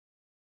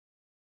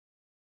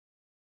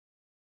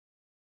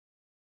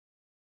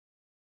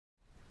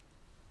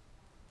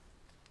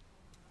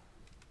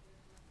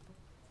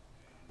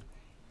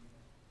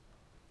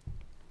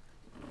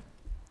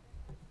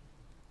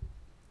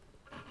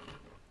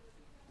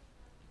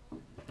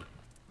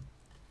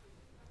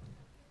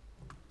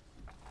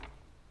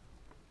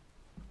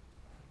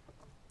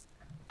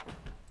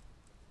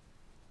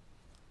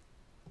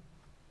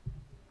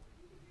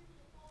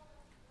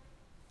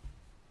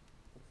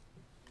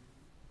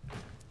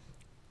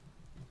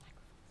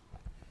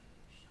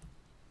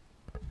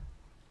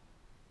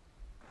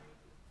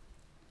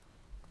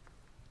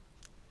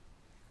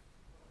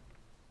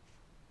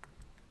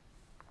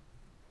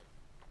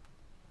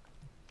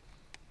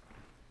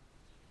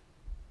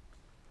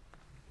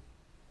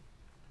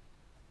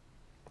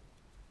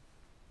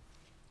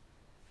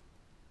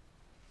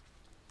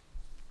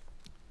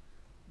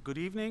Good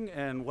evening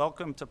and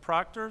welcome to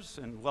Proctor's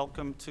and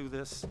welcome to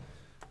this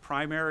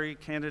primary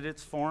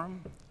candidates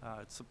forum.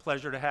 It's a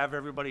pleasure to have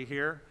everybody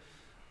here.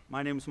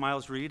 My name is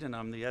Miles Reed and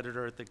I'm the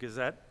editor at the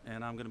Gazette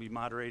and I'm going to be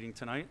moderating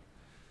tonight.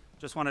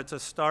 Just wanted to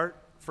start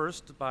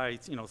first by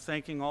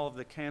thanking all of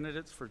the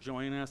candidates for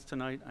joining us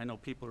tonight. I know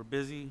people are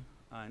busy.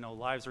 I know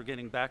lives are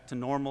getting back to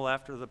normal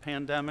after the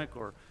pandemic,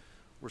 or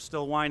we're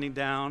still winding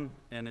down,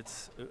 and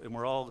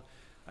we're all,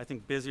 I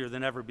think, busier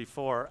than ever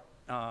before.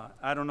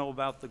 I don't know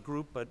about the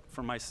group, but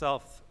for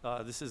myself,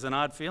 this is an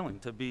odd feeling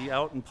to be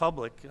out in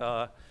public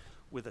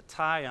with a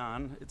tie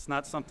on. It's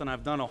not something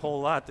I've done a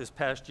whole lot this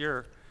past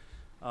year.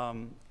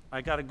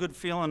 I got a good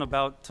feeling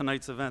about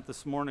tonight's event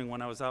this morning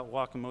when I was out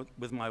walking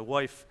with my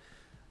wife,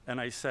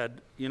 and I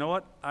said, you know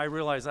what? I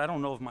realize I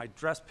don't know if my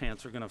dress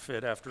pants are going to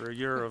fit after a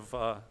year of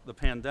the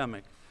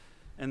pandemic.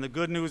 And the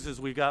good news is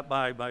we got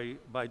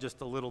by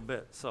just a little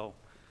bit. So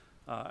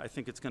I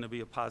think it's going to be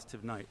a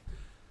positive night.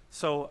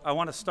 So I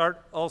want to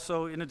start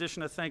also, in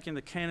addition to thanking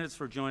the candidates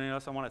for joining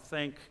us, I want to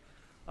thank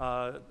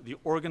the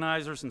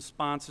organizers and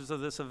sponsors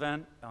of this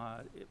event.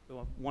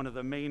 One of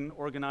the main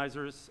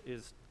organizers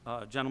is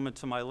a gentleman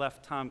to my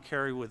left, Tom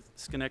Carey with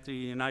Schenectady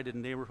United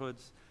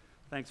Neighborhoods.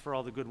 Thanks for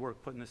all the good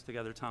work putting this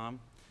together,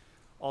 Tom.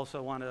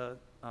 Also want to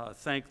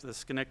thank the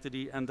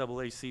Schenectady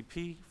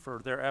NAACP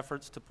for their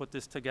efforts to put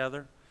this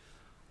together.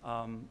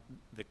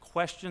 The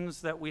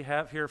questions that we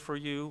have here for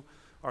you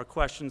are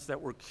questions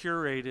that were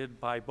curated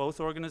by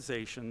both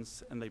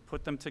organizations, and they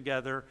put them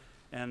together,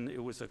 and it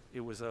was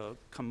a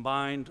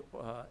combined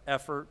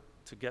effort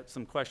to get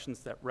some questions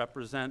that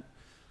represent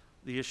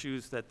the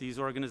issues that these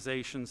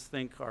organizations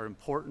think are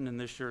important in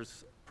this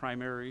year's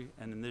primary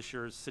and in this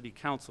year's city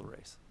council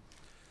race.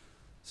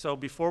 So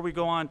before we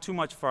go on too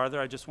much farther,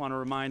 I just want to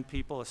remind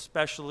people,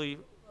 especially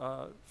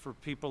for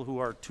people who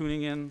are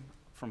tuning in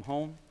from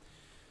home,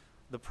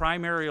 the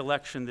primary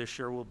election this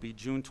year will be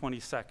June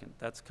 22nd.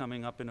 That's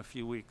coming up in a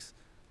few weeks.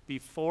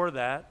 Before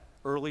that,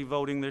 early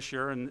voting this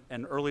year, and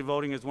early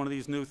voting is one of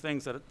these new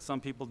things that some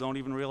people don't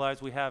even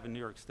realize we have in New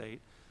York State,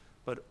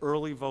 but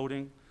early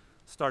voting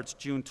starts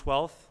June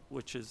 12th,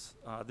 which is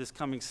this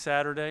coming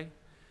Saturday,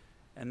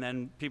 and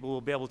then people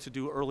will be able to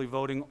do early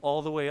voting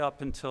all the way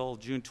up until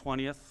June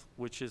 20th,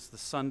 which is the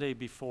Sunday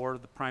before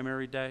the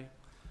primary day.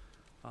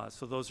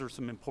 So those are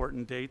some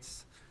important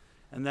dates.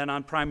 And then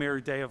on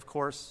primary day, of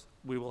course,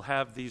 we will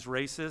have these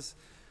races.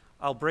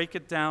 I'll break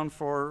it down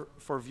for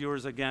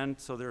viewers again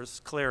so there's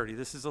clarity.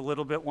 This is a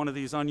little bit one of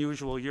these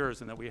unusual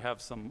years in that we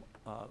have some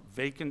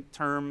vacant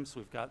terms,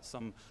 we've got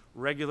some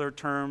regular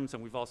terms,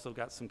 and we've also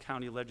got some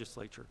county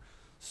legislature.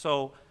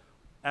 So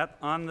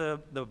on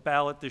the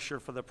ballot this year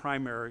for the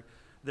primary,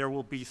 there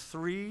will be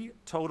 3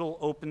 total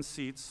open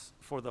seats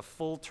for the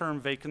full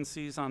term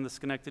vacancies on the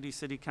Schenectady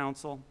City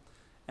Council.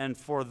 And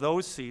for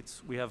those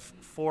seats, we have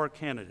 4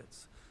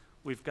 candidates.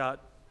 We've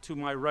got, to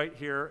my right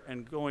here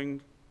and going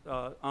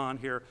on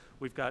here,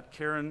 we've got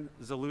Karen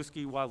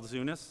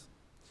Zalewski-Walzunas.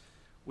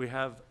 We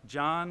have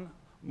John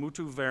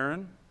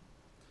Mutuvaran.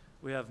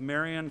 We have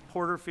Marion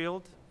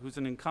Porterfield, who's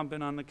an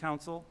incumbent on the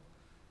council.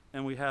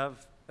 And we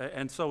have,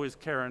 and so is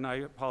Karen, I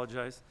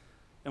apologize.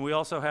 And we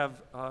also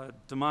have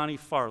Damani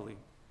Farley.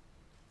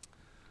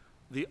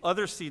 The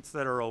other seats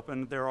that are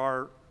open, there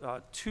are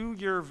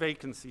 2-year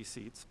vacancy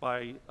seats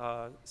by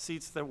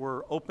seats that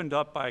were opened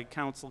up by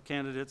council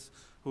candidates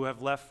who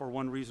have left for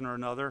one reason or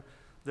another.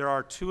 There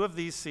are 2 of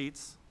these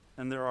seats,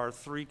 and there are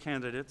 3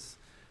 candidates.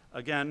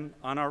 Again,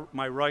 on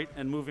my right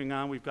and moving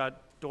on, we've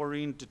got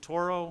Doreen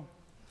DeToro,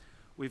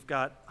 we've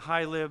got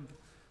Hylib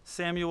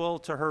Samuel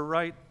to her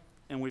right,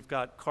 and we've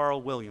got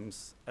Carl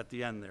Williams at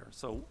the end there.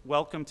 So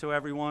welcome to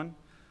everyone.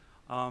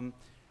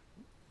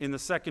 In the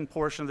second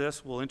portion of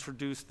this, we'll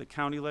introduce the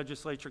county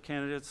legislature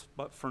candidates,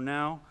 but for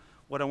now,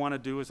 what I want to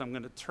do is I'm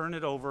going to turn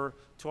it over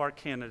to our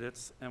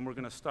candidates, and we're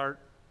going to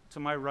start to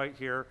my right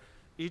here.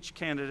 Each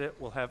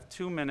candidate will have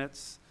 2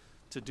 minutes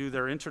to do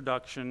their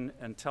introduction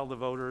and tell the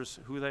voters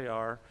who they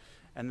are,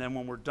 and then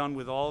when we're done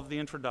with all of the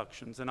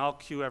introductions, and I'll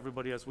cue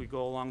everybody as we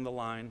go along the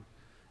line,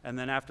 and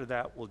then after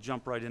that, we'll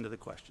jump right into the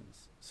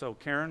questions. So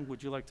Karen,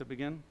 would you like to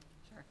begin?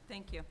 Sure,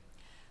 thank you.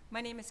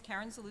 My name is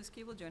Karen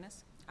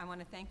Zalewski-Walzunas. I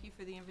want to thank you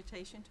for the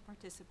invitation to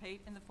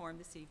participate in the forum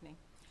this evening.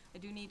 I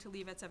do need to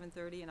leave at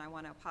 7:30, and I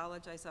want to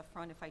apologize up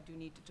front if I do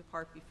need to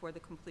depart before the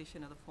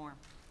completion of the forum.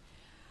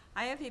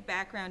 I have a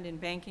background in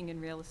banking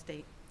and real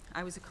estate.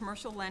 I was a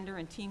commercial lender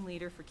and team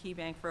leader for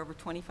KeyBank for over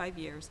 25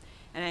 years,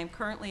 and I am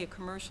currently a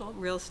commercial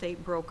real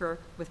estate broker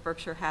with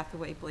Berkshire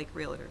Hathaway Blake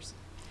Realtors.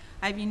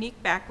 I have a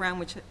unique background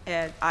which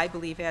I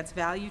believe adds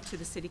value to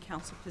the city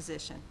council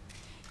position.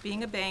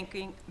 Being a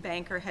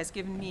banker has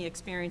given me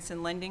experience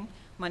in lending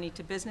money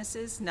to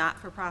businesses,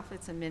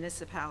 not-for-profits, and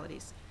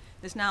municipalities.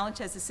 This knowledge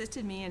has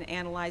assisted me in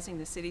analyzing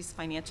the city's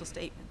financial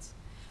statements.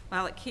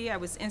 While at Key, I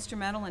was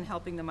instrumental in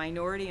helping the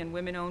minority and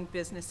women-owned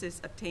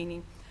businesses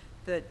obtaining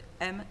the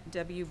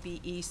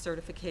MWBE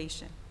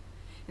certification.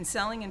 In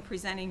selling and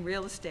presenting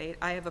real estate,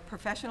 I have a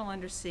professional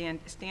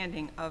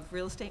understanding of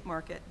real estate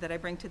market that I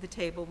bring to the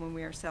table when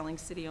we are selling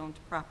city-owned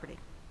property.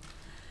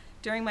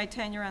 During my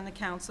tenure on the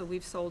council,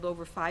 we've sold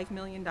over $5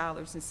 million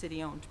in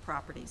city-owned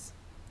properties.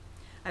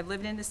 I've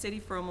lived in the city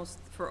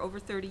for over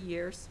 30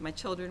 years. My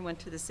children went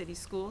to the city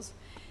schools,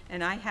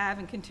 and I have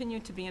and continue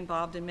to be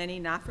involved in many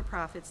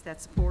not-for-profits that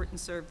support and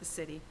serve the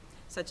city,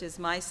 such as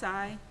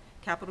MySci,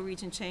 Capital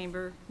Region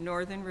Chamber,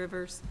 Northern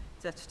Rivers,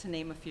 just to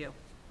name a few.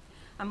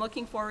 I'm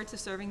looking forward to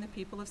serving the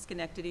people of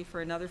Schenectady for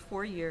another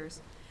 4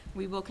 years.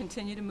 We will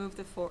continue to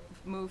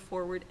move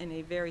forward in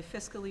a very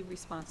fiscally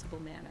responsible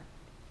manner.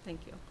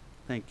 Thank you.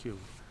 Thank you.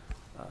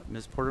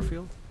 Ms.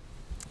 Porterfield?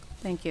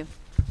 Thank you.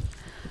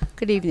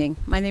 Good evening.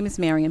 My name is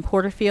Marion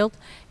Porterfield,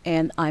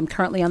 and I'm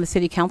currently on the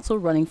City Council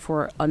running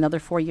for another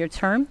 4-year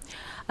term.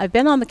 I've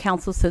been on the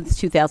council since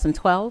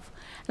 2012,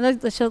 and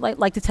I'd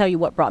like to tell you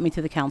what brought me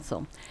to the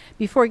council.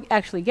 Before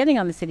actually getting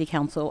on the City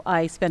Council,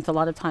 I spent a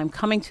lot of time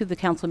coming to the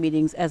council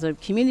meetings as a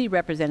community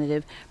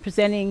representative,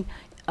 presenting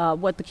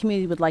what the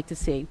community would like to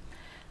see.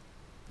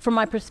 From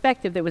my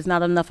perspective, there was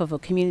not enough of a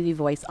community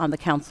voice on the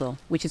council,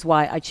 which is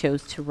why I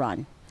chose to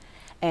run.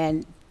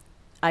 And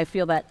I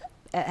feel that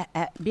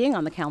being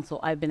on the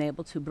council, I've been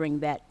able to bring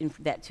that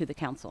to the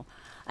council.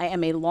 I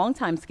am a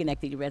longtime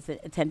Schenectady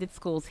resident, attended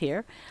schools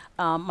here.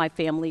 My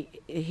family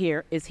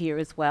is here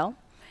as well.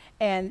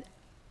 And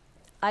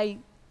I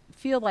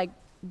feel like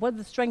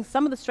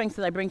some of the strengths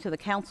that I bring to the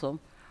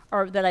council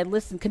are that I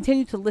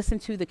continue to listen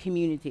to the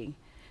community,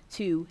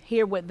 to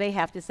hear what they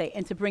have to say,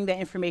 and to bring that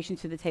information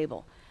to the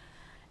table.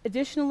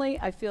 Additionally,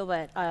 I feel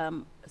that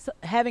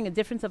having a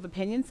difference of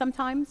opinion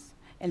sometimes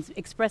and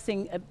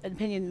expressing an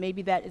opinion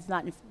maybe that is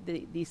not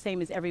the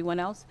same as everyone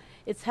else,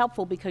 it's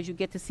helpful because you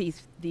get to see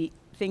the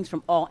things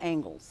from all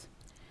angles.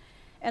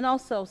 And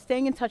also,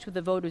 staying in touch with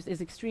the voters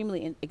is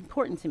extremely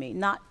important to me,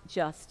 not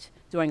just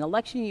during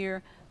election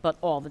year, but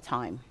all the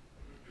time.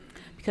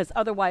 Because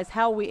otherwise,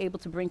 how are we able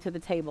to bring to the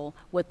table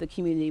what the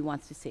community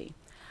wants to see?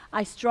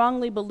 I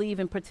strongly believe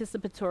in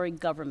participatory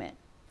government,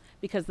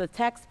 because the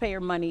taxpayer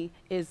money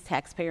is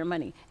taxpayer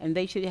money, and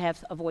they should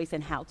have a voice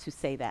in how to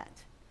say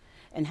that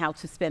and how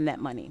to spend that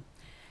money.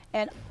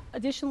 And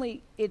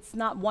additionally,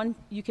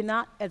 you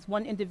cannot, as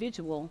one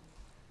individual,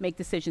 make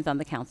decisions on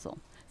the council.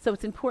 So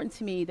it's important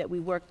to me that we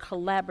work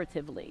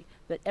collaboratively,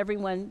 that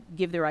everyone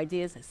give their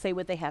ideas, say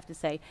what they have to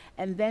say,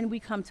 and then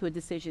we come to a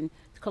decision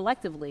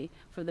collectively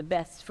for the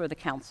best for the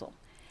council.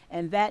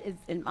 And that is,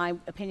 in my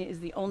opinion, is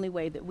the only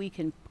way that we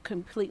can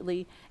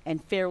completely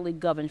and fairly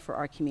govern for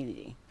our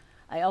community.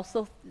 I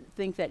also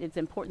think that it's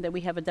important that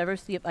we have a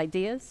diversity of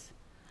ideas,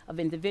 of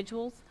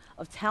individuals,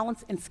 of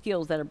talents and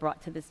skills that are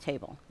brought to this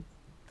table.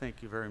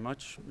 Thank you very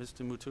much.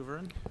 Mr.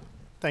 Mutuvaran?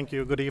 Thank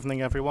you. Good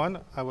evening, everyone.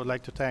 I would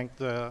like to thank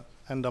the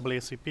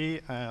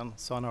NAACP and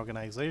SON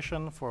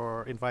organization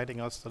for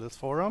inviting us to this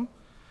forum.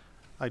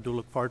 I do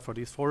look forward for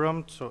this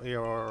forum to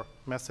air our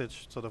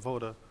message to the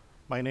voter.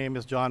 My name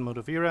is John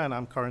Mudavira, and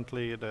I'm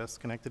currently the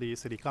Schenectady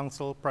City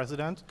Council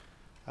President.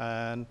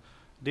 And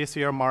this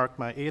year marked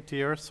my 8th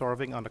year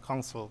serving on the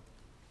council.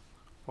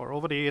 For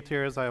over the 8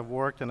 years, I have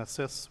worked and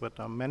assist with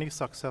many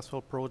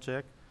successful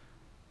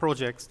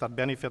projects that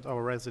benefit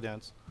our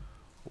residents.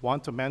 I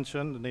want to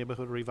mention the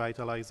neighborhood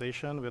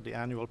revitalization with the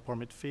annual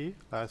permit fee.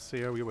 Last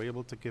year, we were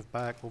able to give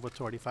back over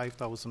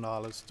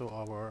 $35,000 to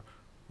our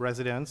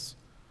residents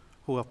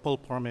who have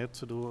pulled permits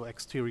to do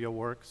exterior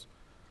works.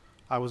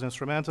 I was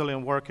instrumental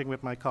in working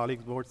with my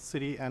colleagues, both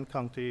city and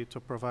county, to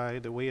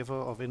provide a waiver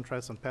of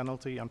interest and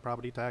penalty on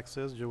property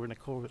taxes during the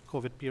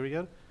COVID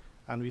period,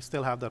 and we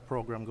still have that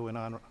program going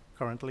on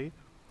currently.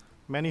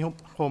 Many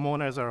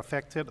homeowners are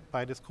affected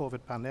by this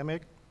COVID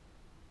pandemic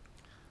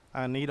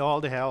and need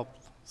all the help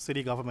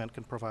city government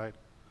can provide.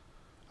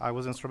 I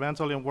was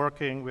instrumental in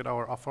working with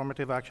our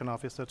affirmative action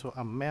officer to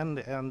amend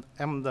the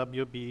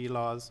MWBE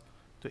laws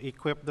to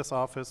equip this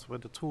office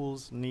with the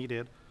tools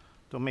needed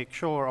to make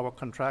sure our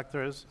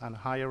contractors and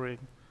hiring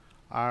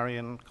are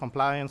in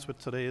compliance with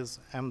today's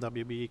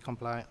MWBE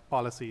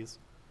policies.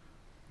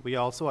 We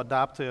also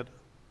adopted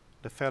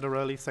the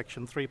federally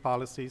Section 3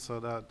 policy so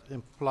that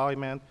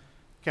employment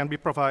can be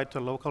provided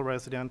to local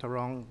residents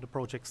around the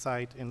project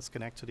site in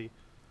Schenectady.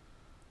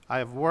 I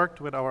have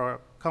worked with our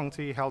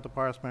county health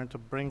department to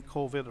bring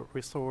COVID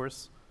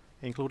resource,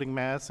 including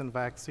masks and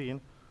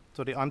vaccine,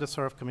 to the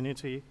underserved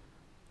community,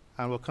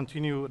 and will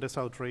continue this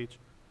outreach.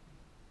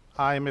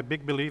 I am a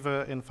big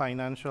believer in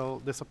financial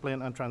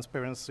discipline and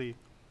transparency.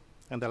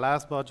 In the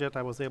last budget,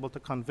 I was able to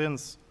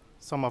convince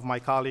some of my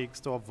colleagues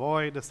to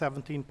avoid the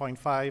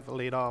 17.5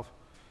 laid-off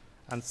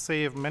and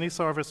save many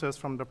services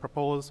from the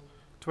proposed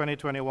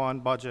 2021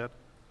 budget.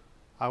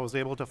 I was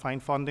able to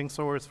find funding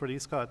source for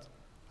these cuts,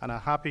 and I'm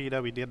happy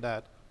that we did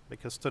that,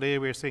 because today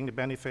we're seeing the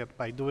benefit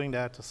by doing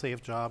that to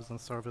save jobs and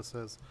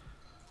services.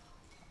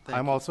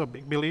 I'm also a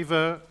big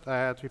believer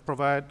that we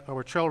provide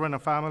our children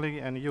and family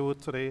and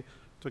youth today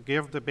to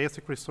give the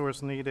basic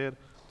resource needed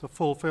to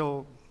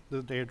fulfill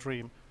their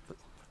dream.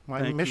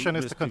 My mission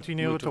is to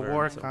continue to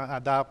work and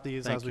adapt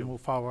these as we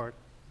move forward.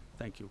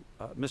 Thank you.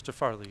 Mr.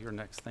 Farley, you're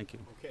next. Thank you.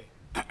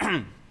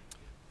 Okay.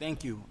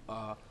 Thank you.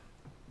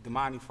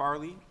 Damani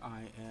Farley.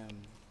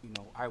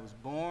 I was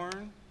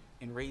born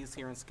and raised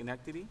here in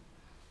Schenectady.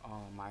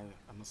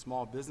 I'm a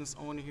small business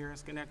owner here in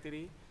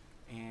Schenectady,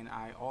 and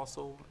I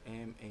also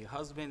am a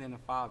husband and a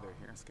father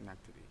here in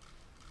Schenectady.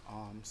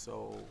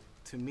 So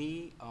to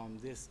me,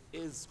 this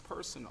is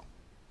personal.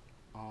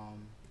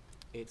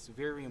 It's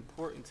very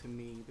important to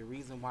me. The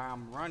reason why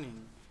I'm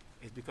running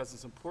is because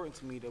it's important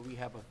to me that we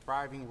have a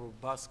thriving,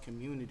 robust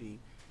community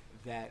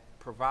that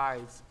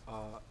provides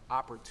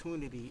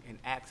opportunity and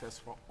access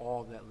for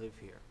all that live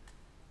here.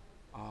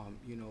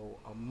 You know,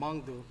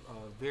 among the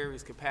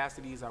various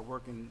capacities, I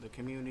work in the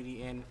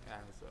community and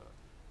as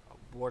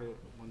one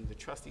of the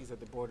trustees at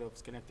the board of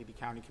Schenectady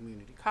County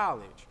Community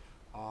College,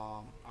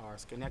 our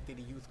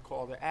Schenectady Youth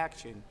Call to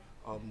Action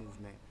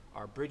movement,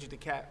 our Bridge the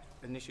Gap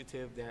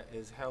initiative that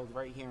is held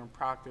right here in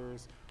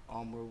Proctor's,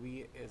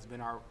 where has been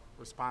our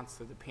response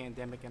to the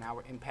pandemic and how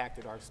it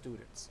impacted our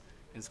students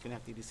in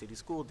Schenectady City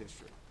School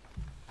District.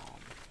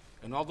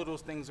 And all of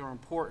those things are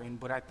important,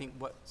 but I think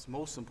what's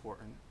most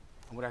important,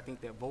 and what I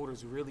think that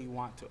voters really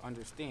want to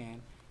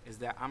understand, is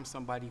that I'm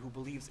somebody who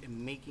believes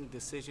in making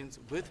decisions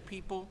with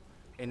people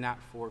and not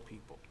for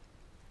people.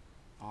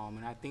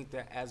 And I think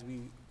that as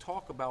we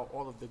talk about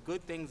all of the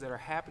good things that are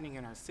happening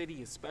in our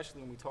city,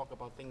 especially when we talk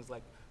about things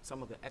like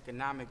some of the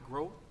economic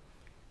growth,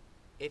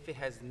 if it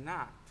has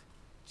not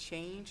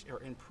changed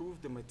or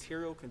improved the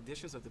material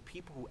conditions of the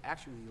people who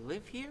actually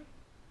live here,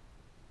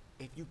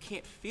 if you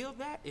can't feel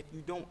that,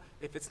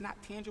 if it's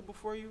not tangible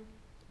for you,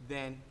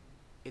 then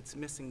it's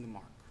missing the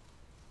mark.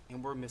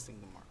 And we're missing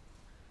the mark.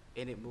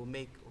 And it will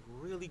make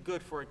really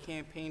good for a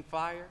campaign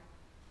flyer.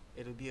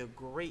 It'll be a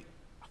great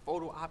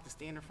photo op to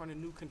stand in front of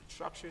new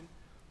construction,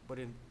 but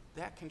if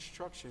that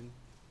construction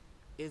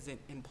isn't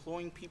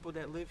employing people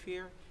that live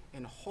here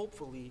and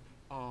hopefully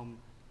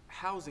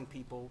housing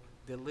people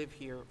that live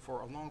here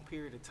for a long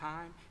period of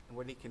time and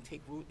where they can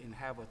take root and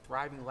have a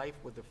thriving life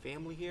with a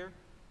family here,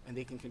 and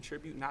they can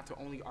contribute not to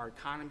only our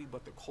economy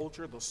but the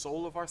culture, the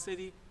soul of our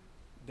city,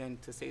 then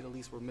to say the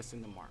least, we're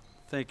missing the mark.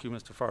 Thank you,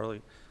 Mr.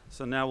 Farley.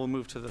 So now we'll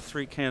move to the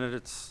three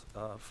candidates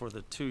for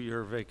the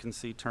 2-year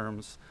vacancy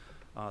terms.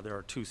 There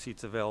are 2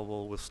 seats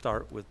available. We'll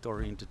start with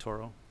Doreen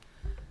DeToro.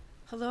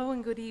 Hello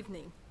and good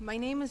evening. My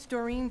name is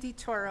Doreen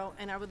DeToro,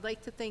 and I would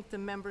like to thank the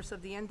members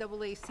of the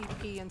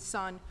NAACP and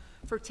SUN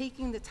for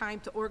taking the time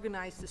to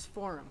organize this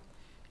forum.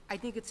 I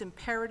think it's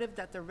imperative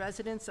that the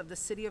residents of the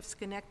city of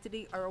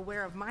Schenectady are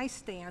aware of my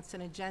stance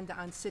and agenda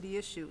on city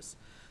issues,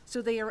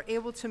 so they are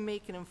able to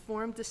make an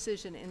informed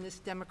decision in this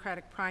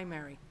Democratic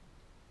primary.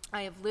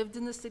 I have lived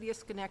in the city of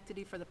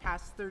Schenectady for the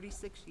past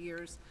 36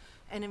 years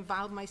and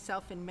involved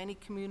myself in many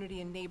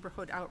community and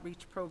neighborhood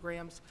outreach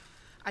programs.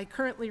 I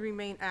currently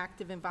remain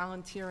active and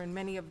volunteer in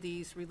many of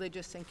these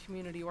religious and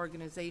community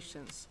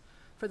organizations.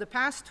 For the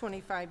past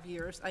 25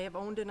 years, I have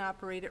owned and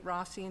operated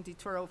Rossi and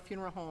DeToro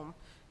Funeral Home,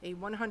 a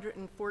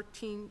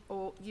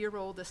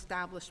 114-year-old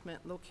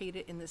establishment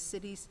located in the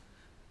city's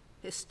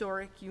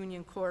historic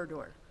Union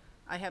Corridor.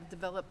 I have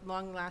developed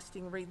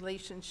long-lasting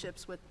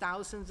relationships with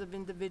thousands of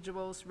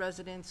individuals,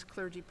 residents,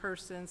 clergy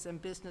persons,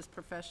 and business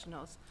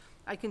professionals.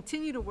 I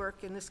continue to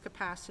work in this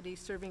capacity,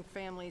 serving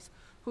families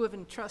who have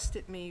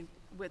entrusted me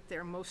with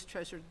their most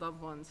treasured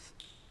loved ones.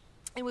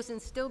 It was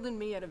instilled in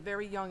me at a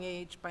very young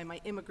age by my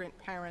immigrant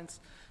parents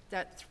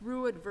that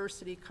through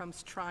adversity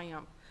comes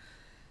triumph.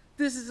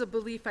 This is a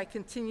belief I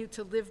continue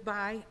to live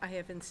by. I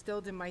have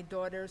instilled in my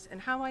daughters,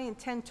 and how I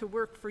intend to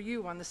work for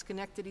you on the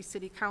Schenectady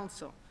City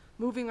Council,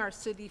 moving our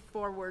city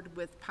forward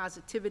with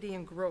positivity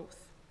and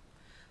growth.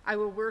 I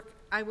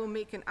will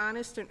make an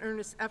honest and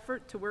earnest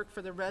effort to work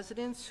for the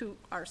residents who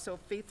are so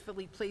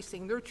faithfully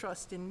placing their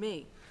trust in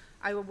me.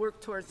 I will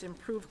work towards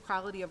improved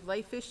quality of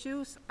life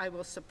issues. I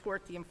will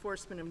support the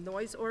enforcement of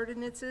noise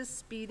ordinances,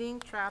 speeding,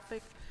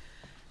 traffic,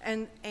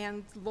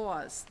 and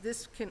laws.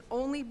 This can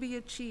only be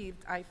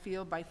achieved, I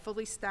feel, by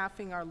fully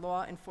staffing our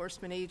law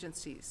enforcement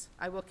agencies.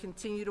 I will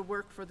continue to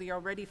work for the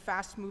already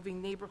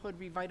fast-moving neighborhood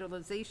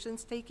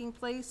revitalizations taking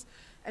place,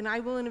 and I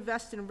will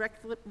invest in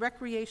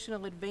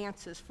recreational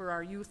advances for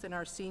our youth and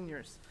our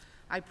seniors.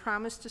 I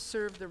promise to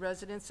serve the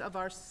residents of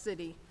our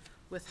city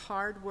with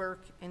hard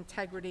work,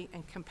 integrity,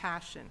 and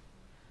compassion.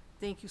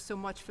 Thank you so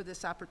much for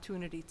this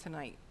opportunity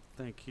tonight.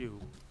 Thank you.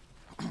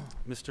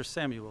 Mr.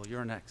 Samuel,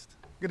 you're next.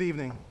 Good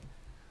evening.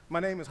 My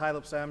name is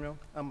Hylop Samuel.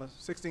 I'm a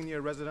 16-year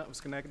resident of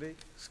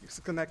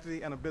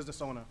Schenectady and a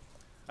business owner.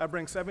 I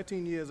bring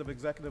 17 years of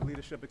executive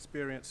leadership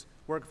experience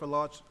working for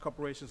large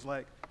corporations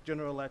like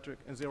General Electric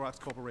and Xerox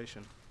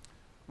Corporation.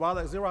 While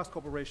at Xerox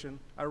Corporation,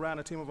 I ran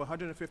a team of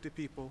 150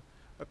 people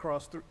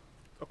across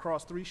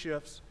 3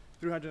 shifts,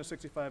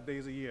 365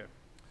 days a year.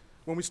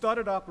 When we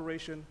started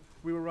operation,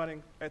 we were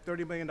running at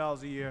 $30 million a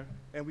year,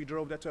 and we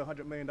drove that to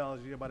 $100 million a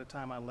year by the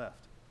time I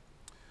left.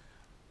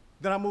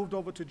 Then I moved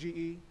over to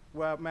GE,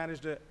 where I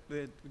managed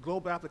the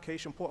global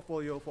application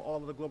portfolio for all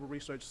of the Global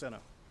Research Center.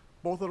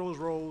 Both of those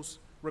roles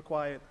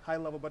required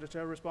high-level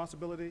budgetary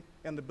responsibility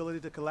and the ability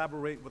to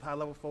collaborate with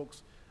high-level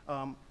folks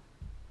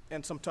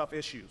and some tough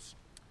issues.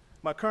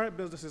 My current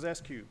business is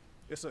SQ.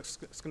 It's a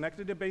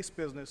Schenectady-based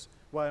business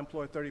where I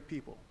employ 30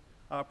 people.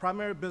 Our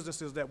primary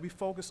business is that we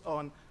focus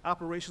on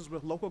operations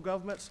with local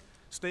governments,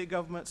 state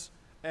governments,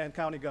 and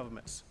county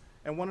governments.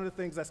 And one of the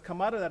things that's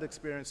come out of that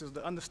experience is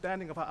the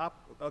understanding of how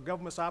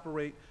governments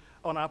operate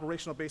on an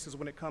operational basis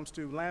when it comes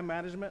to land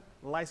management,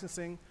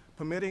 licensing,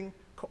 permitting,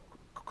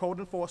 code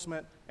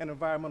enforcement, and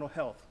environmental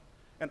health.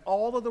 And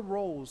all of the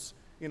roles,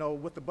 you know,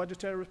 with the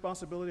budgetary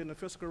responsibility and the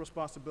fiscal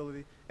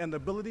responsibility and the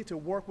ability to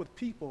work with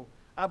people,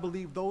 I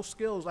believe those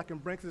skills I can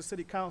bring to the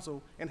city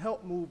council and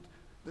help move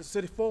the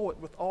city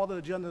forward with all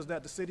the agendas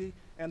that the city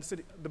and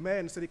the mayor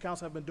and the city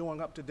council have been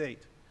doing up to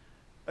date.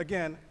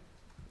 Again,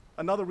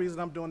 another reason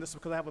I'm doing this is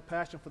because I have a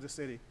passion for the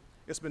city.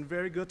 It's been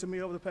very good to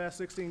me over the past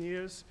 16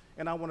 years,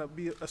 and I want to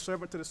be a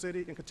servant to the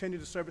city and continue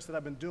the service that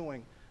I've been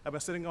doing. I've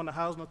been sitting on the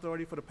Housing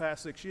Authority for the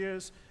past 6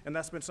 years, and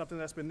that's been something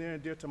that's been near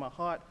and dear to my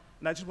heart,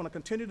 and I just want to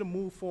continue to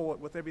move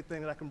forward with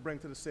everything that I can bring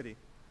to the city.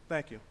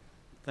 Thank you.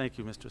 Thank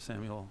you, Mr.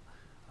 Samuel.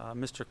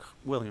 Mr.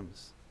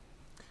 Williams.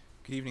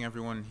 Good evening,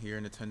 everyone here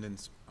in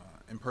attendance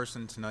in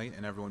person tonight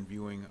and everyone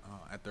viewing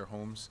at their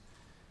homes.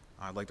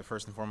 I'd like to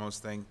first and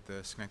foremost thank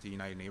the Schenectady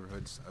United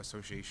Neighborhoods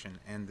Association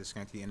and the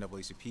Schenectady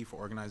NAACP for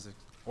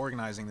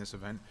organizing this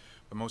event.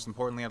 But most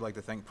importantly, I'd like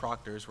to thank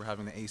Proctor's for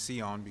having the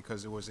AC on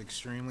because it was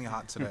extremely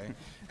hot today,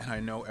 and I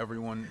know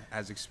everyone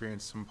has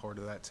experienced some part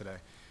of that today.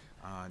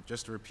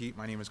 Just to repeat,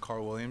 my name is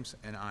Carl Williams,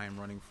 and I am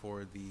running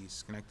for the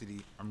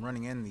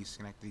in the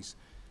Schenectady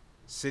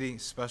City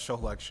Special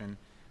Election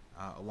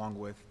along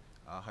with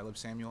Hyleb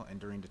Samuel and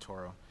Doreen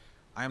DeToro.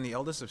 I am the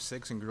eldest of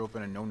 6 and grew up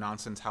in a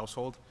no-nonsense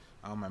household.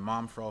 My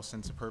mom, for all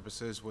intents and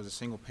purposes, was a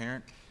single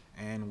parent,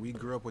 and we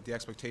grew up with the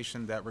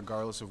expectation that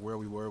regardless of where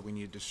we were, we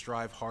needed to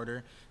strive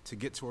harder to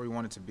get to where we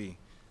wanted to be.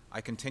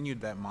 I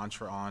continued that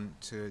mantra on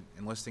to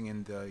enlisting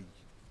in the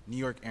New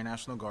York Air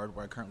National Guard,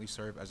 where I currently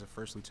serve as a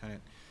first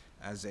lieutenant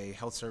as a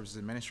health services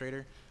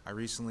administrator. I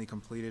recently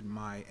completed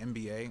my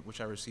MBA,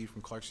 which I received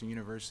from Clarkson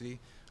University,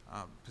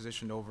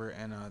 positioned over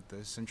in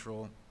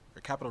the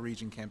Capital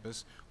Region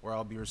campus, where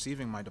I'll be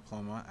receiving my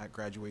diploma at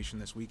graduation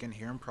this weekend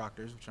here in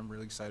Proctor's, which I'm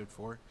really excited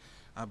for.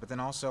 But then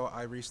also,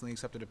 I recently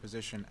accepted a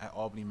position at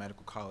Albany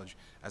Medical College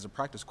as a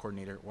practice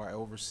coordinator, where I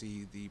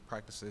oversee the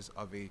practices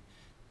of a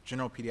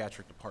general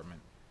pediatric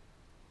department.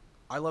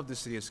 I love the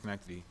city of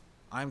Schenectady.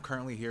 I'm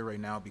currently here right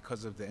now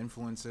because of the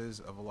influences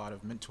of a lot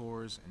of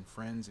mentors and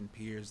friends and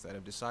peers that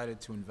have decided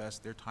to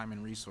invest their time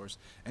and resource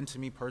into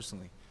me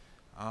personally.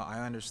 I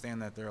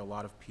understand that there are a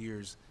lot of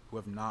peers who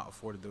have not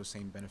afforded those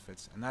same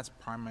benefits, and that's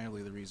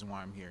primarily the reason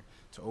why I'm here,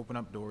 to open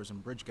up doors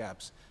and bridge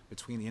gaps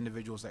between the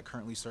individuals that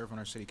currently serve on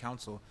our city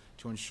council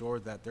to ensure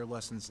that their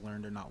lessons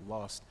learned are not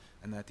lost,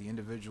 and that the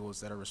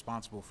individuals that are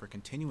responsible for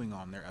continuing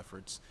on their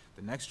efforts,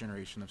 the next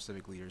generation of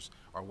civic leaders,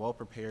 are well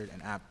prepared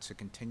and apt to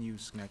continue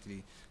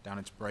Schenectady down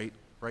its bright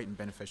and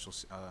beneficial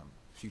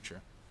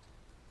future.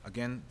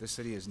 Again, this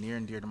city is near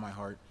and dear to my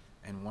heart,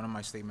 and one of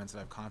my statements that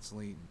I've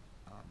constantly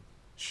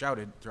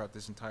shouted throughout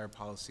this entire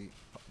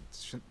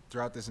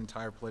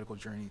political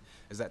journey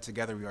is that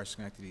together we are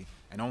Schenectady,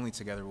 and only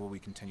together will we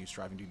continue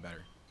striving to do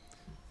better.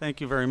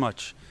 Thank you very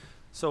much.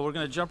 So we're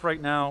going to jump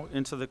right now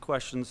into the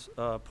questions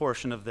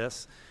portion of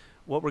this.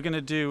 What we're going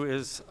to do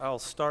is I'll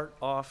start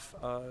off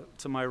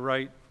to my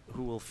right,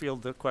 who will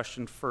field the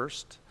question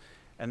first,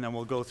 and then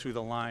we'll go through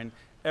the line.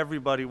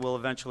 Everybody will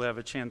eventually have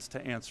a chance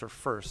to answer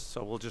first,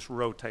 so we'll just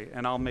rotate,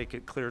 and I'll make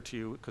it clear to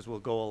you because we'll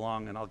go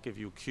along and I'll give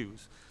you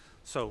cues.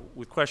 So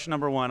with question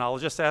number 1, I'll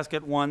just ask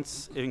it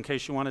once in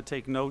case you want to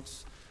take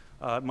notes.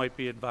 It might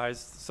be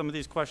advised. Some of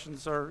these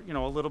questions are,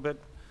 a little bit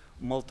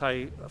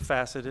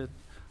multifaceted.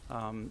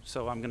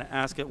 So I'm going to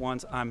ask it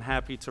once. I'm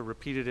happy to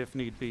repeat it if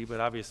need be,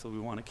 but obviously we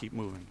want to keep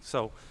moving.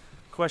 So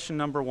question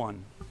number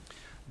 1,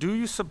 do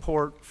you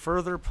support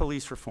further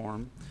police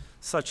reform,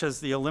 such as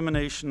the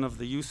elimination of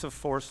the use of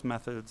force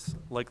methods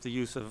like the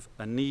use of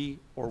a knee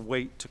or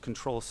weight to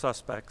control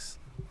suspects,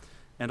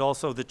 and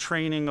also the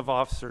training of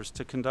officers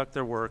to conduct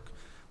their work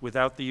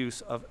without the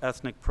use of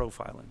ethnic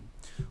profiling?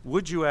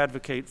 Would you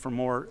advocate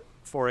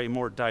for a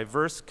more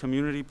diverse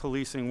community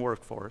policing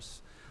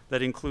workforce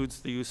that includes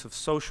the use of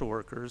social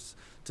workers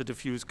to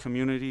diffuse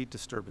community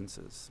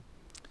disturbances?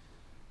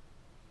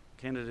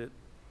 Candidate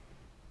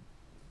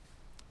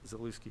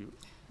Zalewski,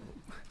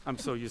 I'm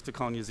so used to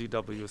calling you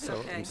ZW, so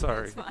Okay, I'm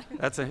sorry.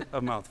 that's fine. That's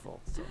a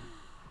mouthful.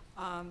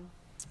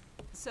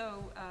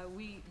 So.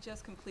 We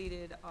just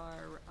completed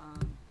our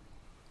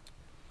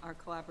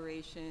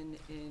collaboration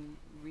in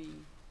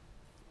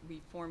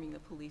reforming the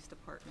police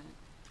department.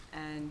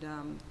 And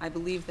I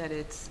believe that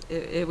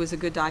it was a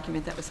good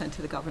document that was sent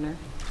to the governor.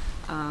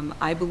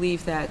 I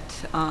believe that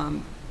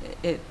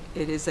it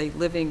is a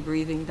living,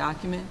 breathing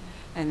document,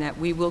 and that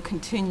we will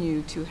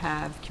continue to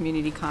have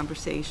community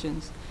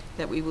conversations,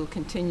 that we will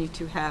continue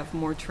to have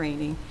more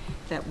training,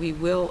 that we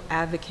will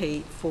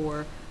advocate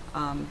for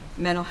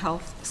mental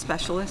health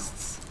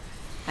specialists,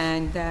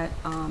 and that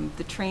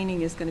the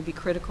training is going to be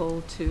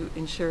critical to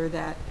ensure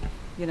that,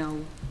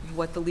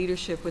 what the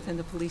leadership within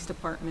the police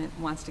department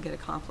wants to get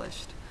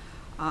accomplished.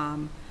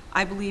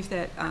 I believe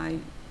that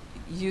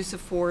use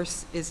of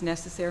force is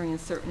necessary in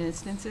certain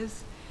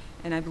instances,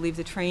 and I believe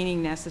the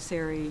training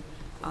necessary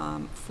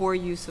for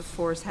use of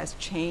force has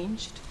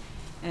changed,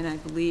 And I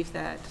believe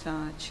that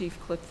Chief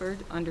Clifford,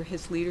 under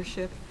his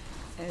leadership,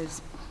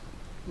 has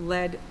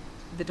led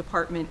the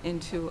department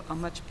into a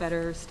much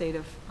better state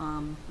of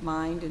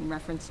mind in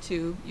reference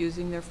to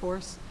using their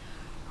force.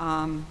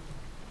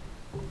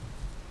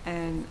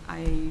 And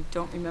I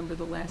don't remember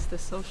the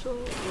social.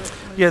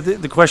 Yeah,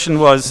 the question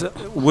was,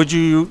 would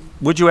you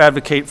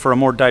advocate for a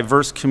more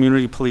diverse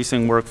community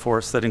policing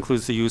workforce that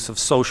includes the use of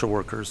social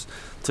workers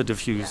to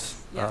diffuse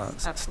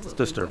Yes, absolutely.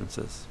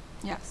 disturbances?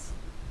 Yes.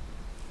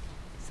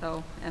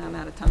 So, and I'm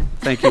out of time.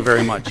 Thank you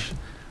very much.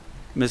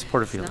 Ms. It's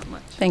Porterfield. not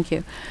much. Thank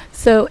you.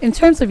 So in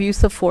terms of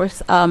use of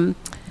force,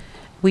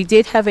 we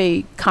did have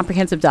a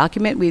comprehensive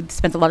document. We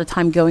spent a lot of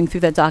time going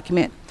through that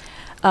document.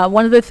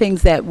 One of the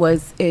things that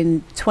was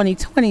in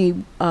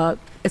 2020, a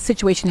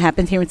situation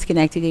happened here in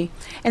Schenectady.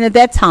 And at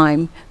that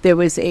time, there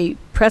was a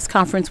press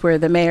conference where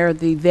the mayor,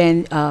 the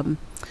then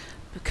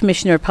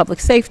commissioner of public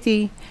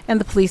safety, and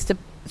the police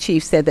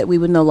chief said that we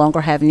would no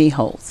longer have knee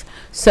holes.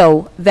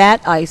 So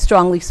that I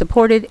strongly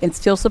supported and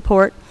still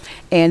support,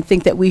 and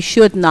think that we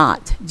should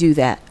not do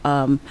that.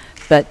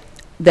 But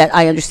that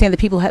I understand that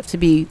people have to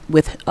be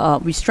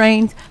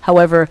restrained.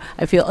 However,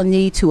 I feel a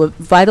knee to a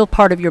vital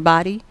part of your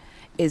body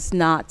is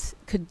not,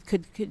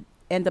 could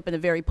end up in a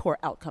very poor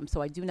outcome.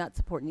 So I do not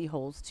support knee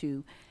holes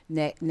to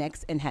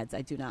necks and heads.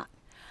 I do not.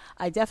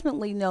 I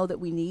definitely know that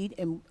we need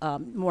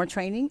more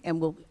training,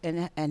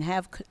 and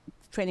have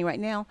training right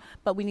now,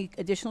 but we need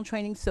additional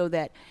training so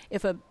that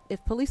if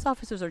police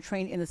officers are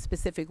trained in a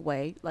specific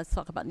way, let's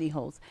talk about knee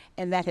holes,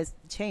 and that has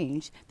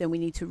changed, then we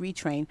need to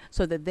retrain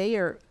so that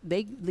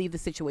they leave the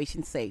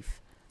situation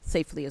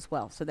safely as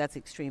well. So that's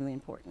extremely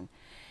important.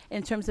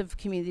 In terms of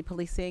community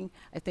policing,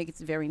 I think it's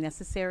very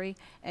necessary,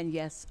 and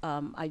yes,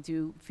 I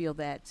do feel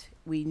that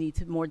we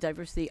need more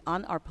diversity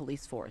on our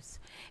police force.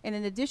 And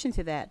in addition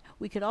to that,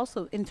 we could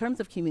also, in terms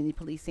of community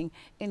policing,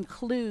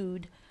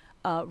 include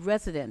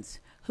residents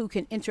who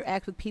can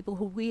interact with people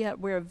who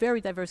we're a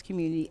very diverse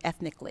community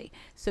ethnically.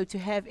 So to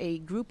have a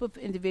group of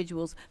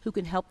individuals who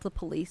can help the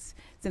police,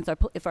 since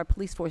if our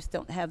police force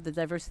don't have the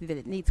diversity that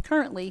it needs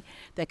currently,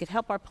 that could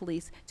help our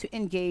police to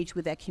engage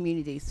with that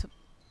community. So,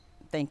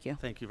 thank you.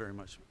 Thank you very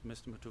much.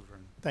 Mr.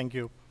 Matuvaran. Thank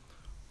you.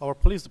 Our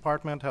police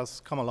department has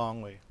come a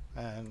long way.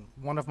 And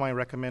one of my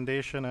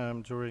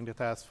recommendations during the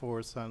task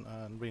force and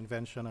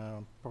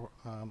reinvention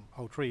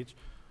outreach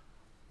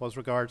was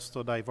regards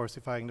to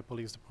diversifying the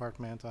police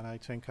department. And I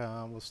think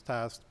I was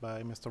tasked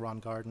by Mr.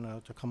 Ron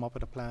Gardner to come up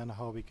with a plan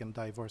how we can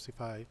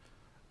diversify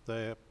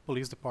the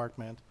police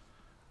department.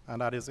 And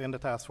that is in the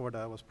task force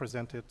that was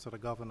presented to the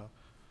governor.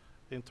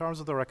 In terms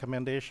of the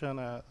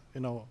recommendation,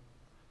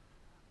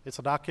 it's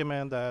a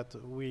document that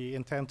we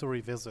intend to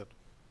revisit.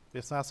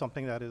 It's not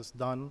something that is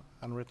done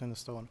and written in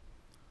stone.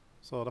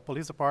 So the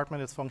police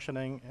department is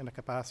functioning in a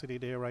capacity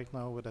there right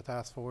now with the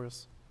task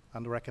force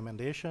and the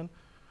recommendation.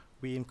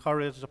 We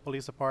encourage the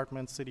police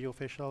department, city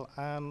official,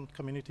 and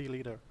community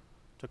leader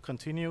to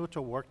continue to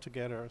work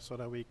together so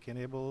that we can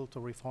able to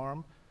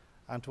reform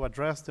and to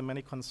address the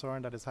many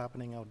concerns that is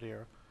happening out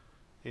there.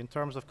 In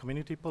terms of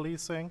community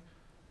policing,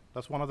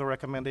 that's one of the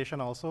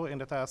recommendations also in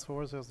the task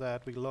force is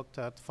that we looked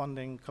at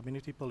funding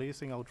community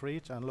policing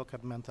outreach and look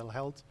at mental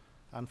health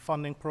and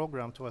funding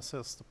program to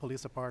assist the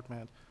police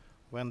department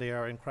when they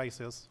are in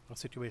crisis or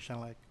situation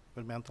like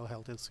with mental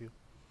health issue.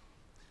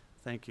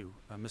 Thank you.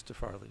 Mr.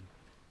 Farley.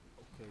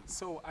 Okay,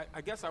 so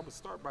I guess I would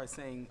start by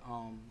saying,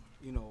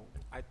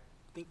 I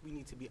think we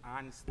need to be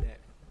honest that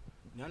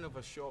none of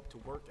us show up to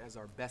work as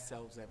our best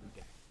selves every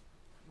day,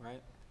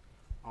 right?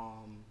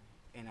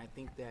 And I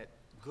think that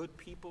good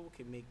people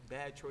can make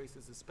bad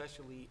choices,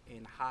 especially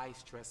in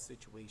high-stress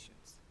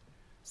situations.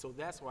 So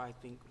that's why I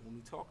think when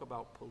we talk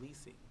about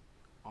policing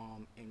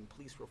and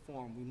police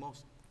reform, we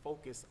most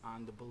focus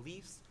on the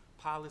beliefs,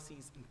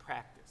 policies, and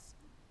practice,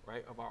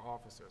 right, of our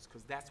officers,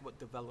 because that's what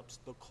develops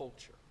the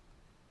culture.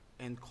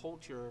 And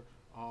culture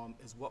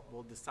is what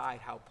will decide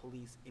how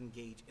police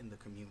engage in the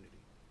community.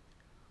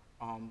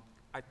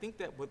 I think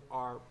that with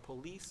our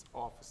police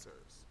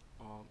officers,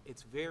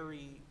 it's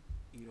very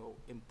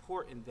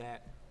important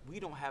that we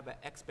don't have an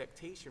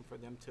expectation for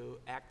them to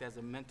act as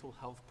a mental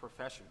health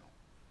professional,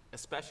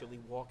 especially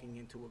walking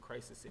into a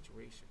crisis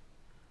situation.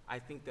 I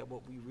think that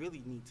what we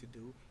really need to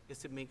do is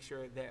to make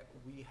sure that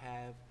we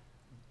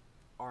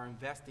are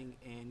investing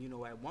in,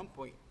 at one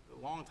point,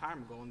 a long time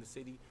ago in the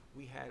city,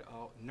 we had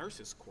a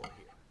nurses corps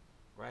here,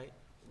 right?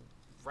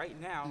 Right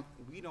now,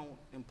 we don't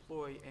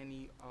employ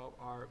any of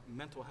our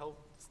mental health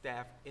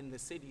staff in the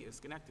city of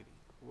Schenectady,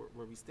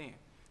 where we stand.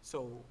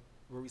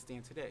 Where we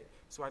stand today.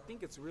 So I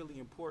think it's really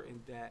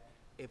important that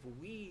if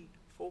we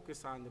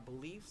focus on the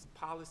beliefs,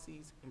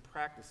 policies, and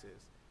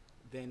practices,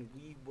 then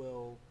we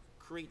will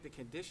create the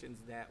conditions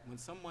that when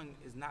someone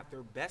is not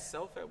their best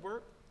self at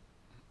work,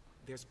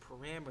 there's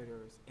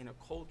parameters in a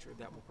culture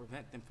that will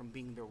prevent them from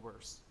being their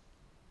worst,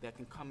 that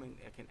can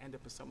end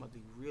up in some of the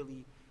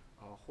really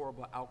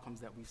horrible outcomes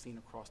that we've seen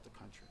across the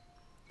country.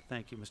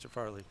 Thank you, Mr.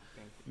 Farley.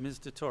 Thank you. Ms.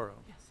 DeToro.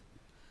 Yes.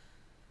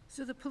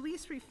 So the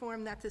police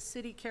reform that the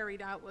city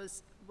carried out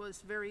was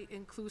very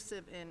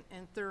inclusive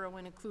and thorough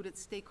and included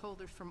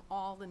stakeholders from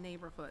all the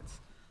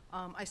neighborhoods.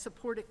 I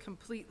support it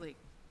completely.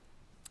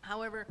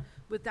 However,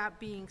 with that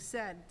being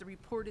said, the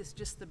report is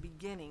just the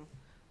beginning,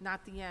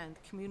 not the end.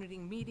 Community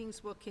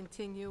meetings will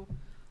continue,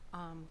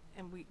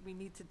 and we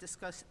need to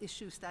discuss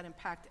issues that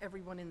impact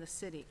everyone in the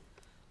city.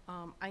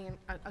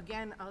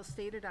 Again, I'll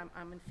state it,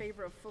 I'm in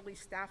favor of fully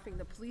staffing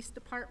the police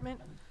department,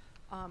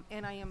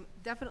 and I am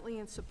definitely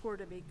in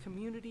support of a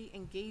community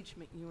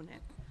engagement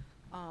unit.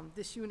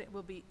 This unit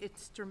will be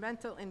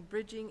instrumental in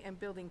bridging and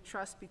building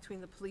trust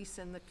between the police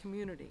and the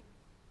community.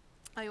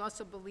 I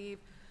also believe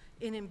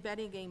in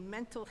embedding a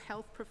mental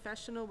health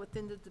professional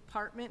within the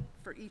department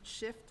for each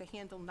shift to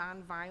handle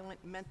nonviolent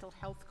mental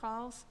health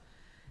calls.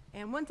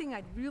 And one thing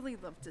I'd really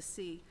love to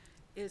see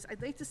is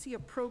I'd like to see a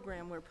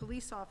program where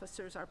police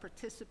officers are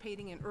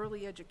participating in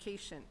early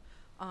education.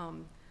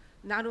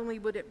 Not only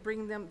would it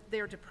bring them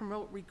there to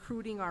promote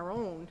recruiting our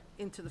own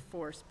into the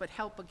force, but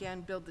help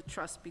again build the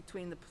trust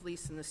between the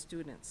police and the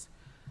students.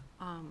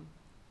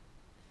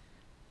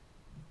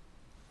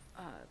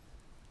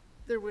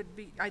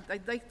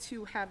 I'd like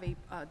to have a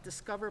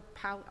Discover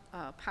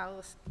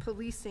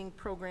Policing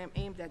program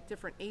aimed at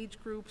different age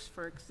groups,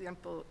 for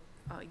example,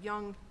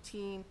 young,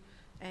 teen,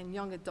 and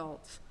young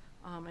adults.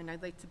 And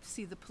I'd like to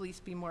see the police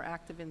be more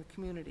active in the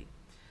community.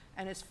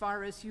 And as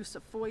far as use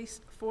of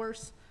force,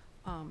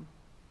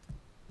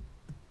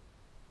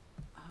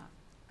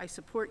 I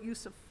support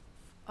use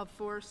of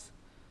force.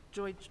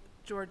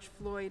 George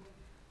Floyd,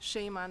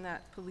 shame on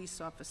that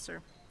police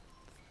officer.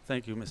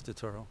 Thank you, Ms.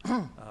 DeToro.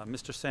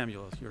 Mr.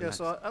 Samuel, you're Yeah, next.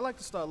 so I'd like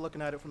to start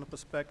looking at it from the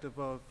perspective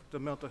of the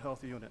mental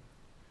health unit.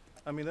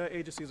 I mean, there are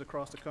agencies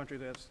across the country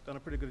that's done a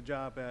pretty good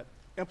job at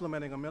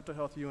implementing a mental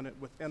health unit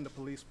within the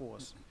police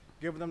force,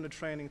 giving them the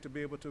training to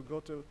be able to go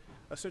to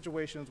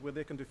situations where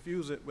they can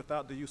diffuse it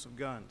without the use of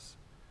guns.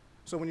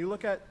 So when you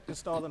look at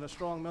installing a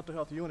strong mental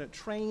health unit,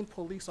 trained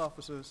police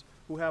officers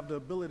who have the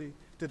ability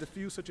to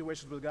diffuse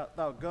situations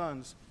without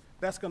guns,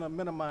 that's going to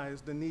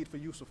minimize the need for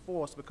use of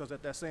force, because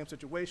at that same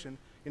situation,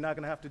 you're not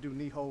going to have to do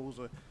knee holds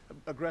or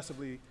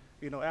aggressively,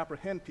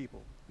 apprehend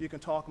people. You can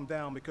talk them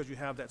down because you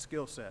have that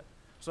skill set.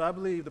 So I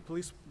believe the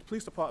police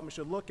department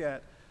should look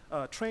at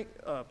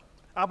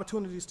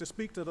opportunities to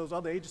speak to those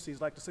other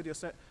agencies like the city of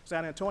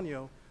San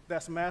Antonio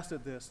that's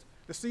mastered this,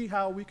 to see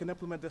how we can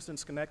implement this in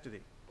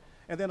Schenectady.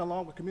 And then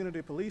along with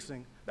community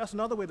policing, that's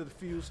another way to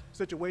diffuse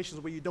situations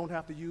where you don't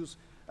have to use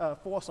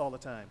force all the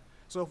time.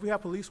 So if we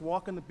have police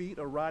walking the beat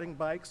or riding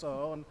bikes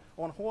or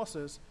on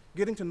horses,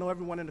 getting to know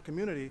everyone in the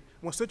community,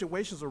 when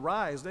situations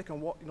arise, they can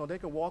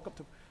walk up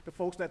to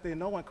folks that they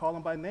know and call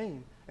them by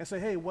name and say,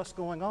 hey, what's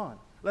going on?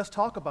 Let's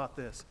talk about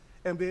this,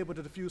 and be able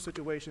to diffuse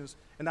situations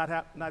and not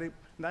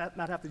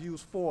have to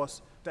use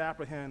force to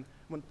apprehend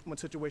when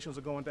situations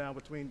are going down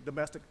between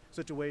domestic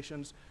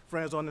situations,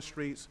 friends on the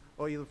streets,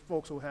 or either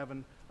folks who are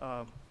having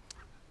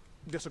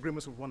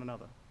disagreements with one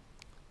another.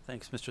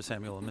 Thanks, Mr.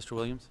 Samuel. And Mr.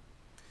 Williams?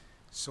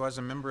 So as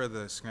a member of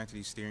the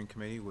Schenectady Steering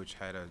Committee, which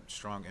had a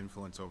strong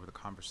influence over the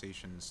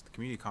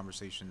community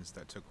conversations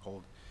that took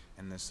hold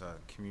in this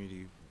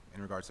community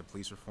in regards to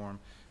police reform,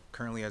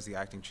 currently as the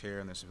acting chair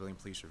in the Civilian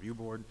Police Review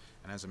Board,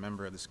 and as a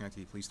member of the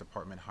Schenectady Police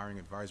Department Hiring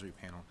Advisory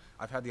Panel,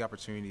 I've had the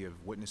opportunity of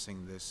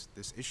witnessing this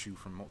issue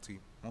from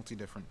multi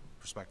different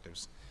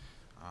perspectives.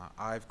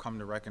 I've come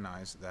to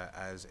recognize that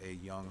as a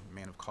young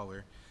man of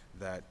color,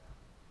 that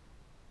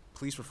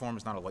police reform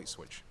is not a light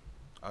switch.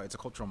 It's a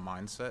cultural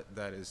mindset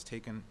that is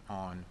taken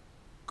on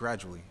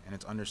gradually, and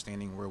it's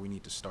understanding where we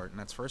need to start, and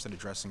that's first at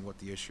addressing what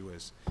the issue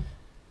is.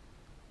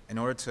 In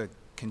order to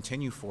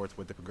continue forth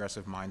with the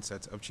progressive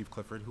mindsets of Chief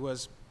Clifford, who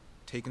has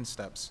taken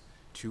steps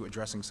to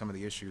addressing some of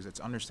the issues, it's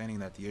understanding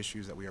that the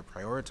issues that we are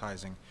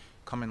prioritizing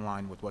come in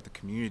line with what the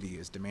community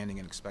is demanding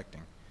and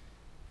expecting.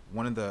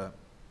 One of the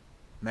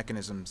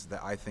mechanisms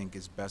that I think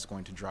is best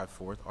going to drive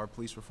forth our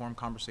police reform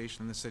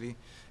conversation in the city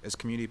is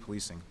community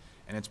policing.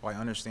 And it's by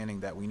understanding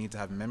that we need to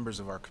have members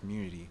of our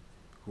community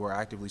who are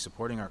actively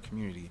supporting our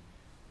community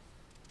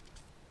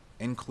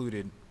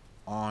included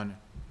on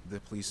the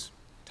police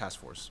task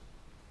force.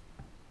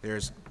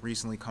 There's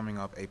recently coming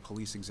up a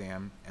police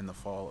exam in the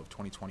fall of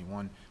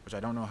 2021, which I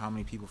don't know how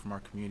many people from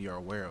our community are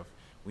aware of.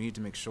 We need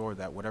to make sure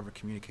that whatever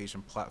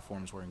communication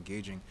platforms we're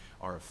engaging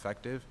are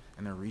effective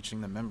and they're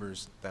reaching the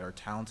members that are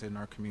talented in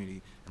our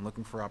community and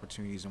looking for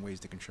opportunities and ways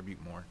to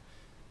contribute more.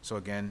 So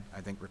again,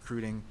 I think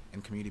recruiting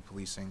and community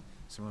policing,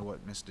 similar to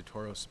what Ms.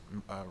 DeToro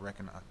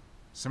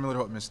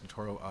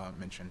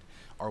mentioned,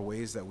 are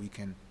ways that we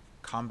can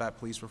combat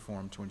police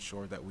reform to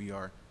ensure that we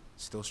are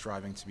still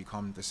striving to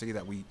become the city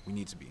that we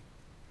need to be.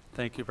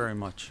 Thank you very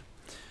much.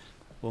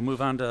 We'll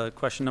move on to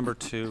question number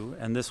 2,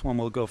 and this one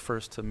will go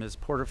first to Ms.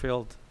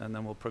 Porterfield, and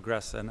then we'll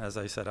progress, and as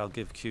I said, I'll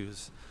give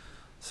cues.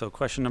 So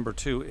question number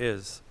 2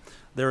 is,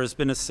 there has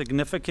been a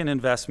significant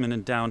investment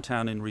in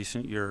downtown in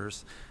recent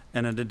years,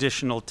 and an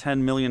additional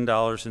 $10 million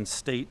in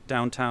state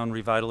downtown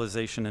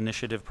revitalization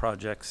initiative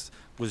projects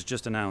was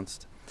just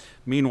announced.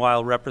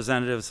 Meanwhile,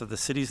 representatives of the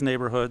city's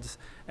neighborhoods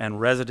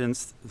and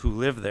residents who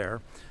live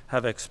there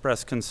have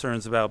expressed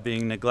concerns about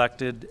being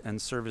neglected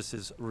and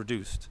services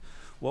reduced.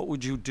 What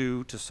would you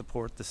do to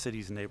support the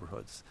city's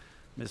neighborhoods?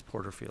 Ms.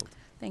 Porterfield.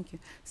 Thank you.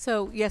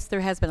 So, yes,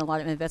 there has been a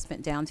lot of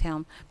investment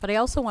downtown, but I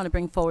also want to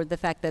bring forward the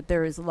fact that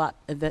there is a lot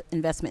of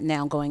investment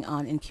now going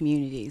on in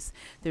communities.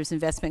 There's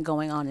investment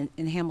going on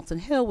in Hamilton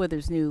Hill, where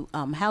there's new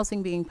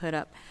housing being put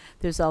up.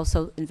 There's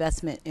also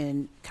investment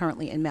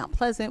currently in Mount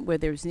Pleasant, where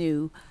there's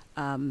they're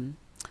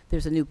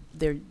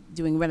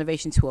doing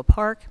renovation to a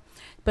park,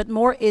 but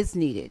more is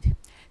needed.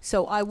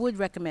 So I would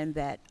recommend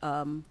that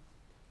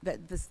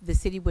the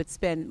city would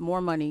spend more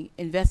money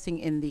investing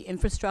in the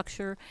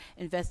infrastructure,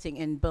 investing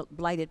in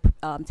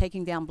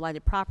taking down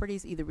blighted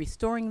properties, either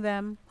restoring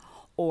them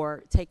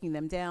or taking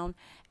them down,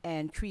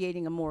 and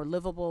creating a more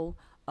livable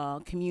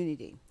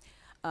community.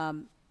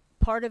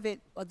 Part of it,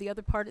 or the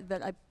other part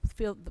that I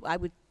feel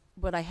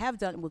what I have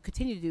done and will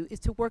continue to do, is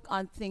to work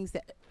on things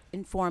that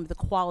inform the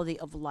quality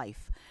of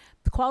life.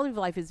 The quality of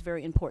life is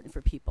very important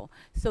for people.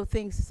 So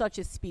things such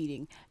as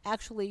speeding.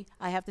 Actually,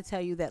 I have to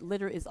tell you that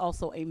litter is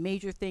also a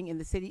major thing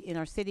in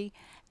our city,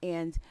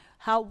 and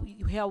how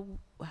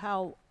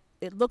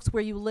it looks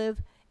where you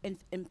live and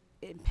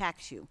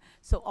impacts you.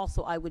 So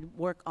also I would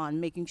work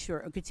on making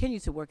sure, or continue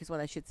to work is what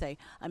I should say,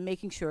 on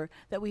making sure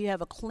that we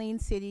have a clean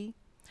city,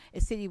 a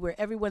city where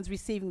everyone's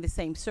receiving the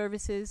same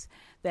services,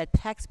 that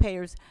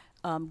taxpayers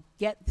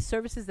get the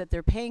services that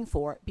they're paying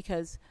for,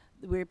 because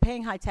we're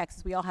paying high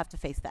taxes. We all have to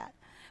face that.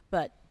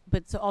 But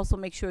to also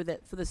make sure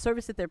that for the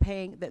service that they're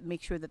paying, that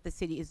make sure that the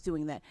city is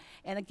doing that.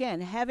 And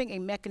again, having a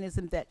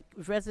mechanism that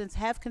residents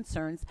have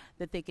concerns,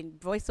 that they can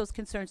voice those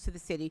concerns to the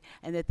city,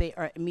 and that they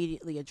are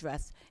immediately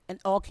addressed in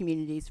all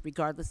communities,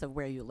 regardless of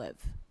where you live.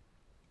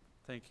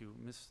 Thank you.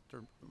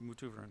 Mr.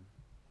 Mutuvaran.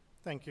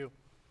 Thank you.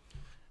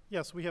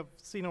 Yes, we have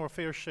seen our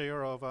fair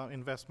share of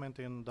investment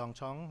in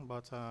downtown,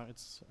 but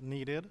it's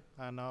needed,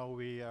 and now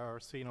we are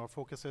seeing our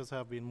focuses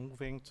have been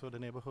moving to the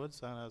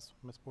neighborhoods, and as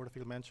Ms.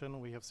 Porterfield mentioned,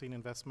 we have seen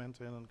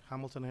investment in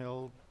Hamilton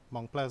Hill,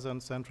 Mount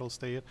Pleasant, Central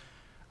State,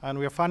 and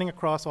we are funding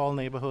across all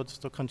neighborhoods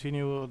to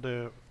continue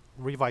the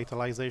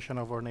revitalization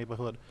of our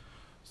neighborhood.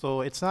 So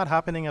it's not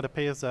happening at a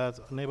pace that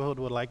a neighborhood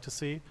would like to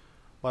see,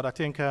 but I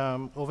think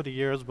over the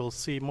years we'll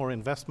see more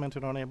investment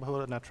in our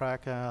neighborhood and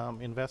attract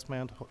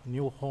investment,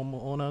 new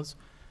homeowners,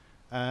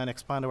 and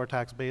expand our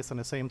tax base, and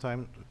at the same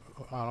time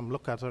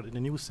look at the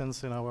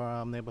nuisance in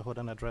our neighborhood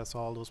and address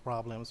all those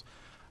problems.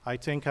 I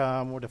think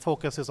where the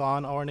focus is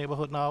on our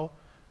neighborhood now,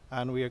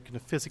 and we can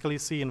physically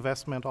see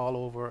investment all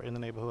over in the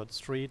neighborhood,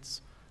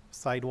 streets,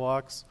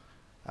 sidewalks,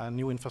 and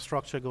new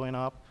infrastructure going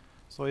up.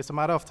 So it's a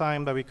matter of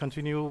time that we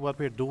continue what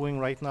we're doing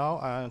right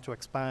now and to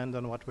expand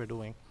on what we're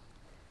doing.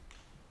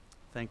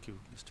 Thank you.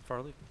 Mr.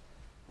 Farley?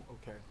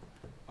 Okay.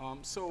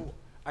 So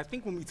I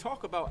think when we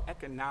talk about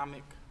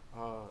economic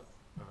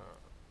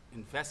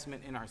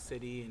investment in our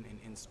city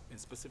and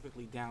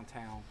specifically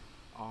downtown,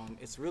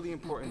 it's really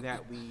important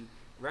that we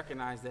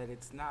recognize that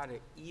it's not an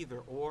either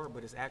or,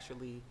 but it's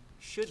actually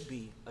should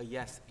be a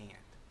yes and.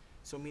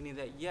 So meaning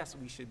that yes,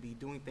 we should be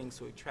doing things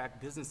to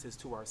attract businesses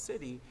to our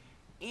city,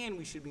 and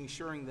we should be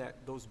ensuring that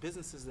those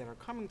businesses that are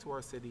coming to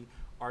our city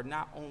are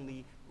not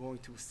only going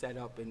to set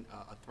up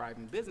a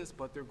thriving business,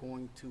 but they're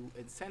going to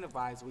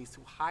incentivize ways to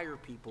hire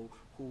people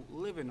who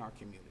live in our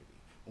community.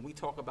 When we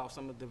talk about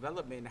some of the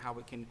development and how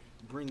it can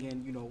bring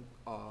in,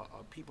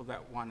 people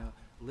that want to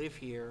live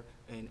here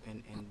and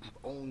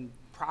own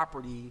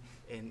property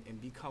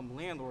and become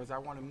landlords, I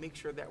want to make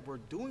sure that we're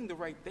doing the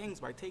right things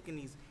by taking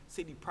these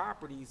city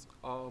properties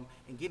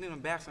and getting them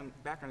back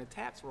on the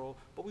tax roll.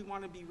 But we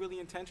want to be really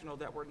intentional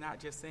that we're not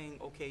just saying,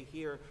 okay,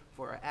 here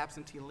for an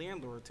absentee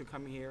landlord to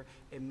come here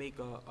and make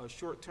a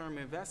short-term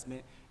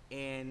investment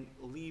and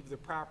leave the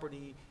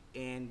property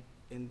and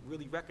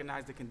really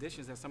recognize the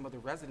conditions that some of the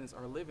residents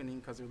are living in,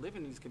 because they're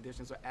living in these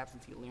conditions, are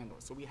absentee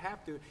landlords. So we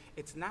have to,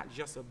 it's not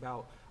just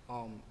about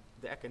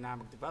the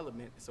economic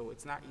development, so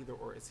it's not either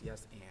or, it's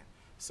yes and.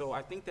 So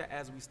I think that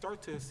as we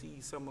start to see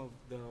some of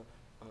the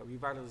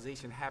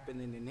revitalization happen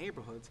in the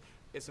neighborhoods,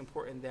 it's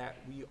important that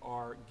we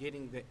are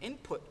getting the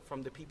input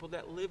from the people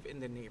that live in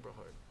the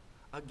neighborhood.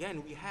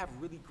 Again, we have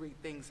really great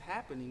things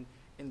happening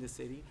in the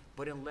city,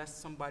 but unless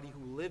somebody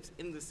who lives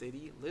in the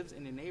city, lives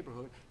in the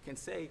neighborhood, can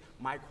say,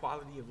 my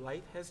quality of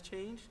life has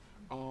changed,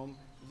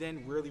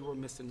 then really we're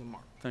missing the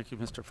mark. Thank you,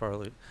 Mr.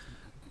 Farley.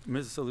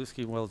 Ms.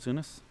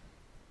 Zalewski-Wells-Unis?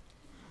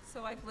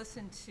 So I've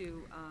listened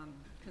to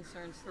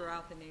concerns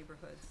throughout the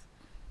neighborhoods.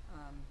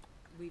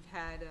 We've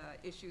had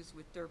issues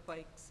with dirt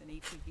bikes and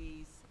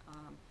ATVs.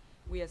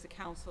 We as a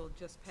council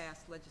just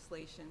passed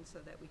legislation so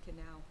that we can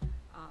now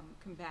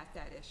combat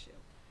that issue.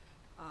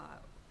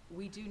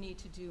 We do need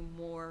to do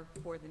more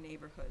for the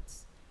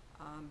neighborhoods.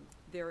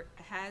 There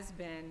has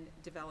been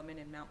development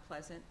in Mount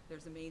Pleasant.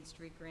 There's a Main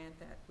Street grant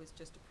that was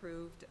just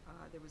approved.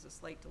 There was a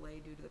slight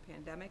delay due to the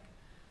pandemic,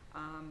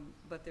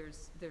 but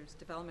there's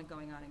development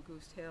going on in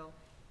Goose Hill,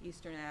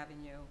 Eastern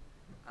Avenue,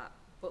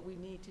 but we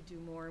need to do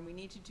more, and we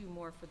need to do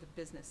more for the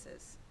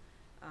businesses.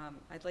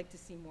 I'd like to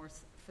see more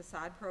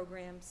facade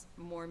programs,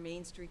 more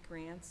Main Street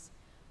grants.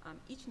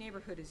 Each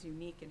neighborhood is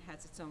unique and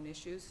has its own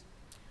issues.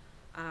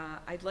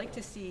 I'd like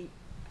to see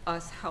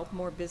us help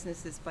more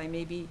businesses by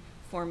maybe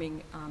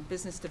forming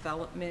business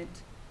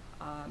development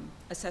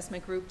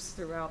assessment groups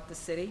throughout the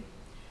city.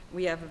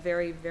 We have a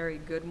very, very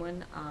good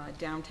one,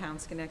 downtown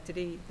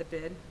Schenectady, the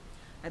BID.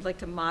 I'd like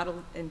to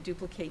model and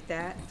duplicate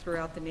that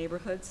throughout the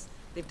neighborhoods.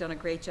 They've done a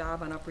great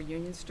job on Upper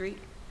Union Street.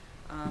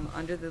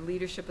 Under the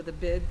leadership of the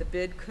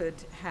BID could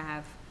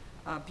have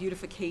a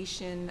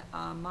beautification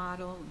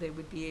model. They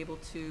would be able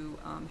to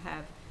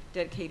have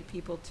dedicated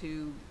people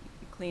to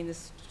clean the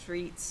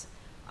streets,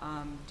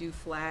 do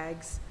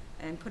flags,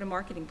 and put a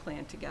marketing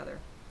plan together.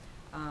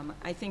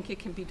 I think it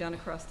can be done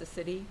across the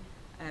city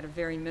at a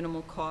very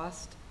minimal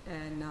cost,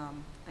 and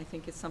I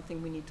think it's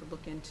something we need to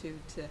look into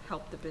to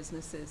help the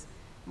businesses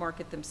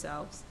market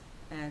themselves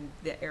and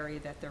the area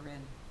that they're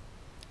in.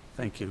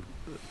 Thank you.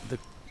 The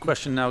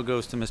question now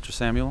goes to Mr.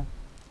 Samuel.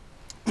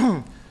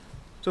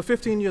 So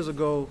 15 years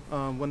ago,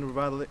 when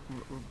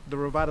the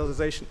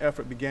revitalization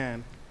effort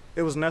began,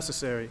 it was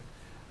necessary.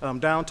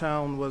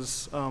 Downtown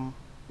was,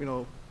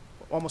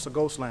 almost a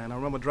ghost land. I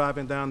remember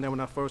driving down there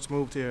when I first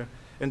moved here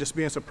and just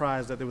being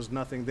surprised that there was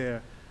nothing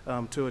there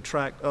to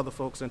attract other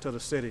folks into the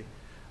city.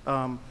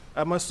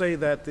 I must say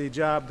that the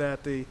job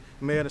that the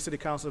mayor and the city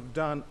council have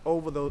done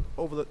over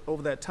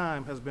that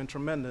time has been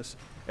tremendous,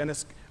 and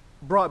it's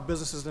brought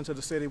businesses into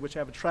the city which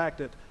have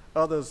attracted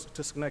others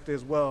to Schenectady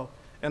as well.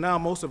 And now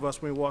most of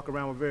us, when we walk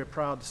around, we're very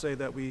proud to say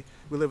that we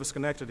live in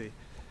Schenectady.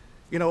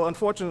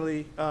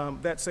 Unfortunately,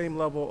 that same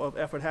level of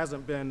effort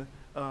hasn't been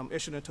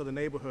issued into the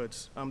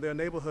neighborhoods. There are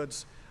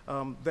neighborhoods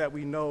that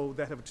we know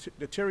that have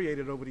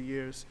deteriorated over the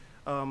years,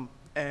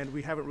 and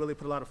we haven't really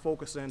put a lot of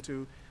focus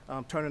into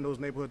turning those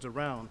neighborhoods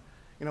around.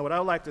 What I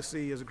would like to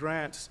see is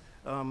grants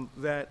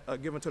that are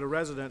given to the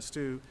residents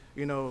to,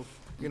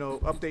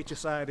 update your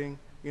siding,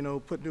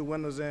 put new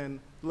windows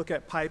in, look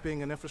at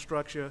piping and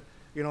infrastructure,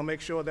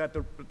 make sure that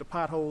the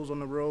potholes on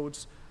the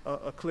roads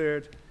are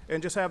cleared,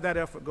 and just have that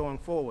effort going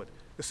forward.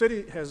 The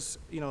city has,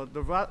 the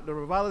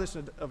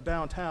revitalization of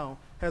downtown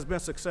has been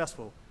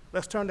successful.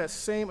 Let's turn that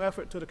same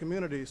effort to the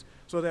communities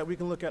so that we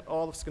can look at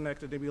all of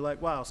Schenectady and be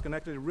like, wow,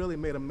 Schenectady really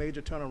made a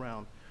major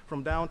turnaround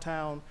from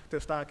downtown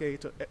to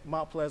Stockade to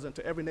Mount Pleasant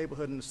to every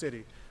neighborhood in the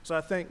city. So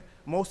I think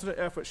most of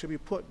the effort should be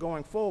put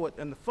going forward,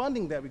 and the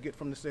funding that we get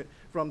from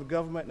the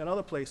government and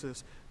other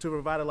places to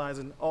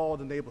revitalizing all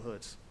the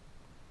neighborhoods.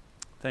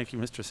 Thank you,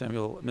 Mr.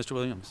 Samuel. Mr.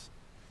 Williams.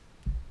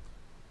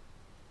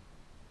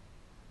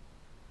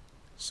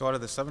 So out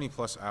of the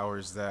 70-plus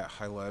hours that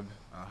Hyleb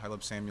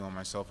Samuel and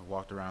myself have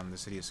walked around the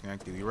city of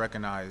Schenectady, we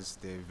recognize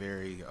the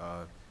very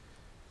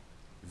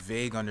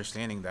vague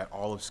understanding that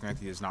all of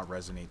Schenectady does not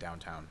resonate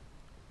downtown.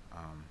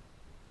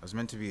 It was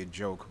meant to be a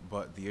joke,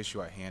 but the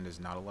issue at hand is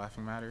not a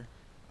laughing matter.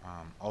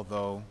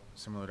 Although,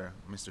 similar to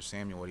Mr.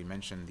 Samuel, what he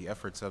mentioned, the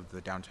efforts of the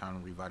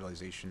Downtown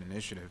Revitalization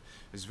Initiative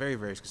is very,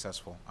 very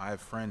successful. I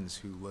have friends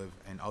who live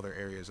in other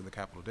areas of the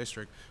Capital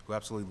District who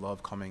absolutely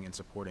love coming and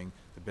supporting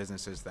the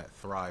businesses that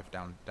thrive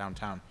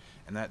downtown.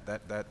 And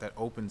that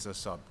opens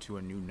us up to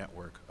a new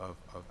network of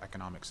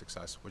economic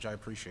success, which I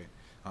appreciate.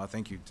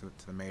 Thank you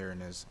to the mayor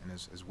and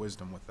his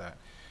wisdom with that.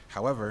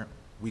 However,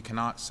 we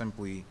cannot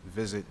simply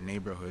visit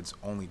neighborhoods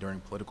only during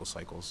political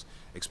cycles,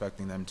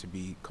 expecting them to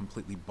be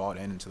completely bought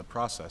into the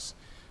process.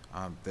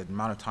 The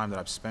amount of time that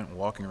I've spent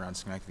walking around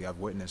Schenectady, I've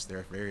witnessed there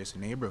are various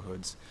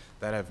neighborhoods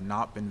that have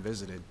not been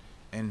visited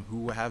and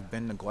who have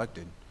been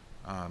neglected.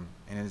 And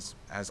it's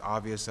as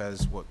obvious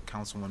as what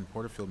Councilwoman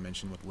Porterfield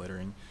mentioned with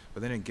littering,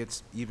 but then it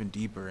gets even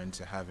deeper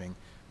into having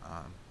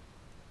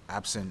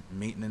absent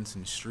maintenance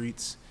in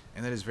streets,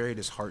 and that is very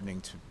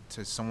disheartening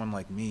to someone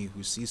like me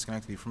who sees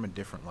Schenectady from a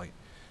different light.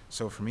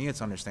 So for me,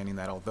 it's understanding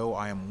that although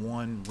I am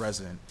one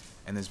resident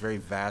in this very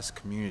vast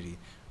community,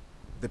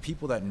 the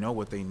people that know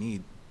what they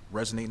need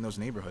resonate in those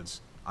neighborhoods.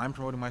 I'm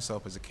promoting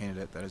myself as a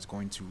candidate that is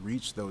going to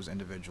reach those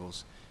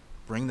individuals,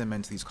 bring them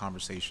into these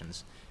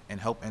conversations, and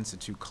help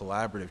institute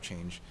collaborative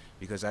change.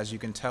 Because as you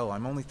can tell,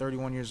 I'm only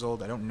 31 years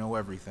old. I don't know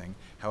everything.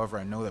 However,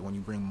 I know that when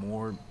you bring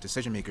more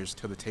decision makers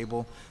to the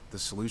table, the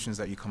solutions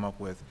that you come up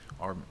with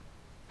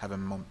have a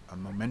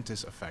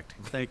momentous effect.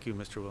 Thank you,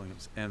 Mr.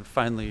 Williams. And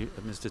finally,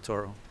 Ms.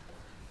 DeToro.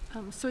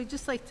 So I'd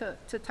just like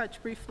to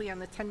touch briefly on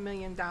the $10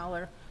 million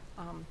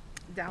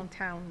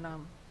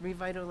downtown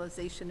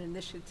revitalization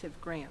initiative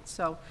grant.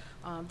 So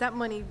that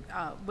money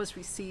was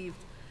received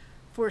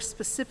for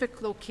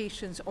specific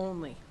locations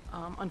only.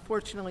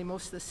 Unfortunately,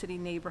 most of the city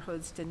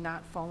neighborhoods did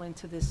not fall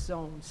into this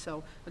zone.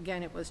 So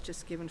again, it was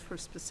just given for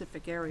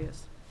specific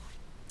areas.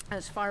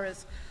 As far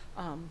as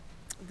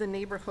the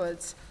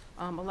neighborhoods,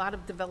 a lot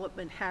of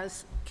development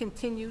has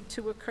continued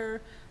to occur.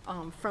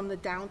 From the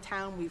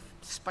downtown, we've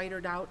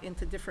spidered out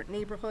into different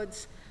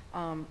neighborhoods.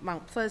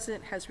 Mount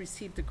Pleasant has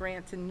received a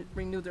grant to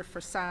renew their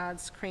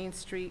facades, Crane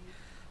Street,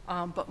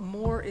 but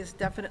more is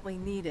definitely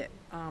needed.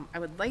 I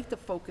would like to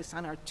focus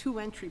on our two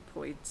entry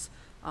points,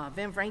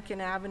 Van Vranken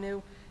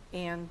Avenue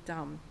and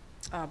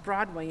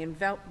Broadway in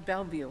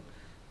Bellevue.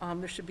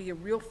 There should be a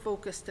real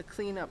focus to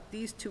clean up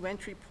these two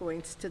entry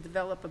points to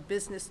develop a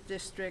business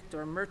district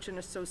or a merchant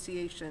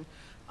association.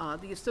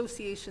 The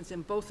associations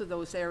in both of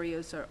those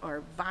areas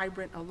are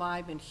vibrant,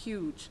 alive, and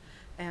huge.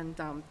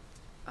 And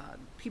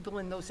people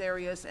in those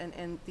areas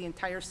and the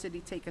entire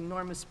city take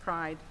enormous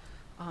pride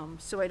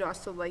So I'd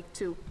also like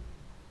to,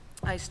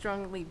 I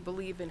strongly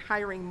believe in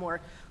hiring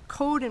more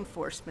code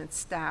enforcement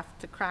staff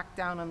to crack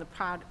down on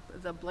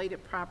the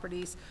blighted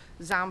properties,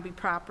 zombie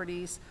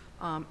properties,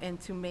 and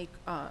to make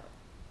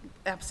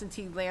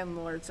absentee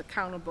landlords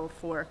accountable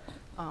for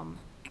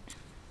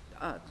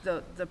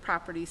the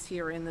properties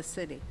here in the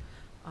city.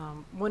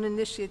 One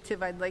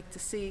initiative I'd like to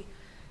see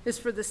is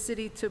for the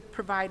city to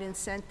provide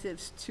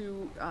incentives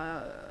to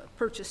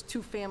purchase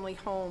two-family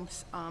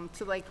homes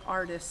to like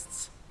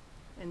artists.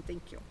 And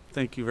thank you.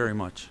 Thank you very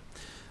much.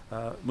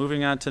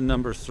 Moving on to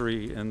number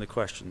 3 in the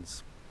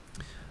questions.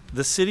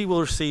 The city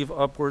will receive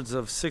upwards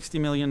of $60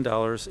 million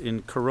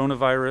in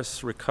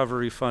coronavirus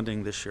recovery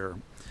funding this year.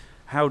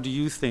 How do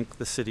you think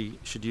the city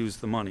should use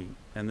the money?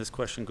 And this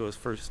question goes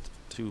first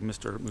to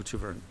Mr.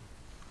 Muchuvern.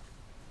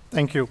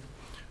 Thank you.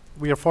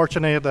 We are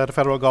fortunate that the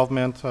federal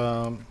government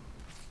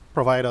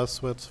provide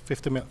us with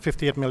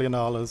 $58 million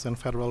in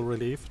federal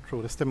relief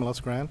through the stimulus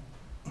grant.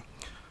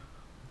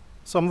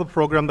 Some of the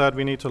program that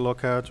we need to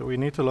look at,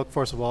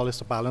 first of all, is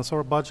to balance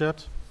our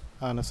budget,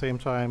 and at the same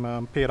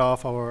time pay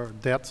off our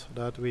debt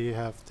that we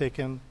have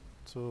taken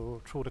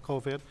through the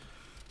COVID.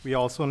 We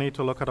also need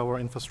to look at our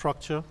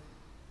infrastructure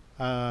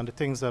and the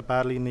things that are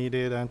badly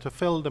needed, and to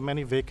fill the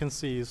many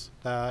vacancies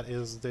that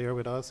is there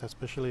with us,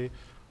 especially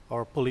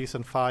our police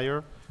and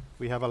fire.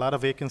 We have a lot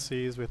of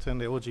vacancies within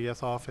the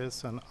OGS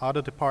office and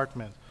other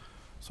departments.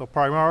 So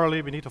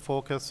primarily, we need to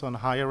focus on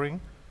hiring.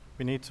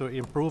 We need to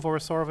improve our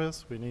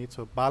service. We need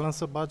to balance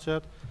the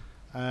budget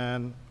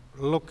and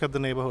look at the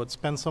neighborhood,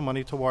 spend some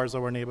money towards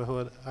our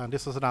neighborhood. And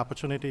this is an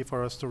opportunity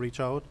for us to reach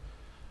out.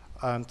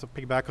 And to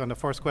piggyback on the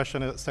first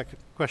question, second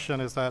question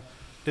is that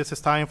this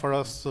is time for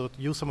us to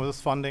use some of this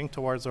funding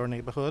towards our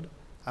neighborhood.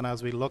 And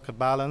as we look at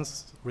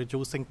balance,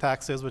 reducing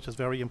taxes, which is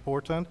very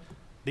important,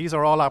 these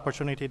are all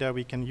opportunities that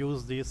we can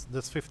use this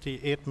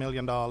 $58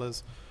 million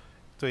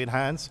to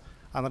enhance.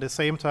 And at the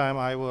same time,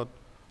 I would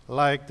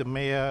like the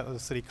mayor, the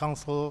city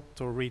council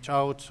to reach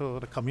out to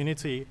the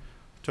community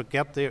to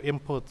get their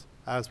input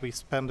as we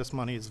spend this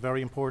money. It's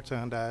very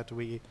important that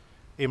we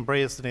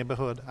embrace the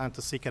neighborhood and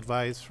to seek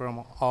advice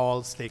from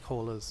all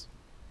stakeholders.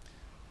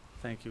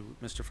 Thank you.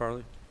 Mr.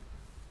 Farley?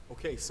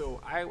 Okay, so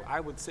I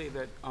would say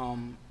that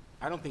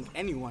I don't think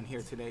anyone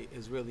here today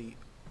is really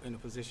in a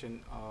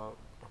position, a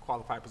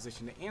qualified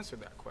position to answer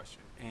that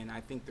question. And I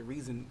think the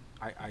reason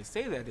I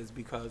say that is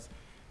because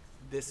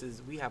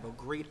we have a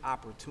great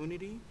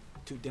opportunity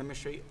to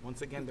demonstrate,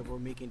 once again, that we're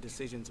making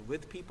decisions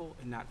with people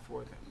and not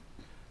for them.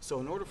 So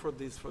in order for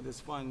this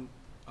fund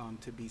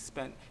to be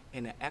spent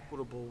in an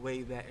equitable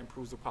way that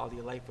improves the quality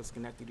of life of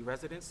Schenectady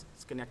residents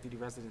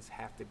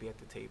have to be at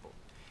the table.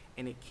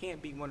 And it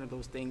can't be one of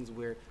those things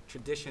where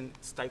tradition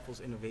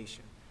stifles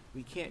innovation.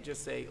 We can't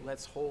just say,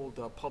 let's hold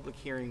a public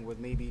hearing with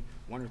maybe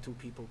 1 or 2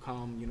 people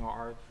come. You know,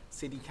 our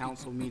city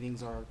council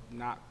meetings are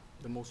not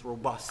the most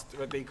robust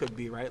that they could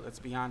be, right? Let's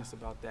be honest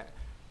about that.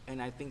 And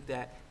I think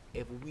that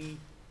if we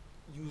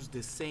use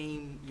the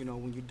same, you know,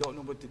 when you don't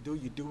know what to do,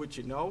 you do what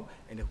you know.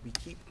 And if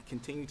we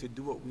continue to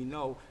do what we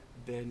know,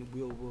 then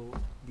we'll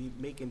be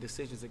making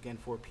decisions again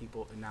for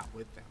people and not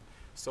with them.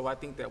 So I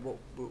think that what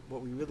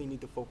we really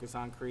need to focus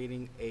on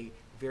creating a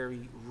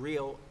very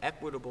real,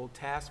 equitable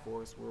task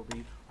force where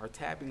we are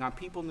tapping on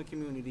people in the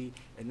community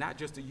and not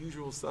just the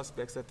usual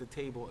suspects at the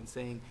table and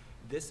saying,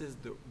 this is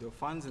the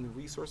funds and the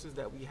resources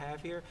that we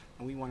have here,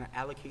 and we want to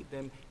allocate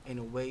them in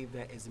a way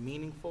that is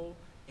meaningful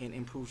and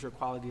improves your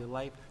quality of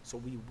life. So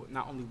we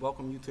not only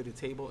welcome you to the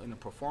table in a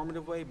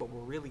performative way, but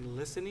we're really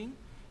listening,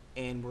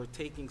 and we're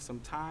taking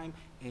some time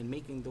and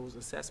making those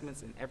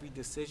assessments, and every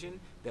decision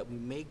that we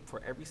make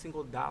for every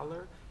single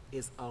dollar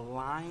is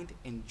aligned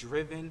and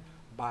driven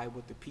by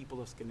what the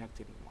people of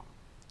Schenectady want.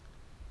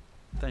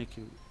 Thank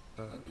you.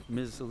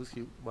 Ms.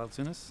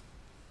 Zalewski-Waldzunas?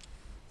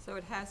 So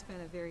it has been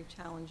a very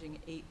challenging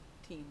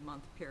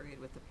 18-month period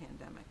with the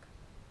pandemic.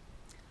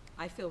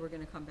 I feel we're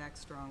going to come back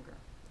stronger.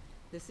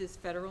 This is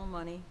federal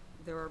money.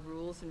 There are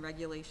rules and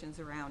regulations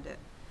around it.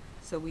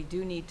 So we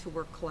do need to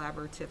work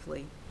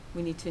collaboratively.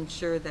 We need to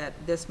ensure that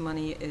this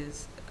money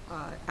is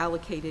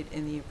allocated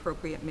in the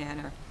appropriate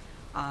manner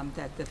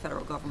that the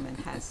federal government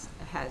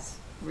has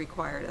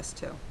required us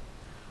to.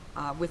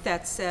 With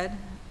that said,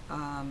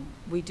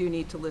 we do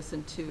need to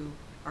listen to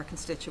our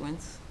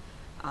constituents,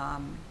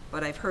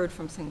 but I've heard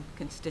from some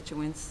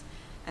constituents,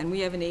 and we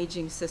have an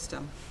aging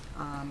system.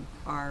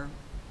 Our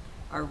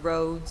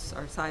roads,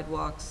 our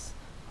sidewalks,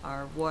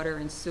 our water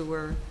and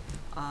sewer,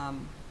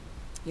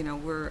 you know,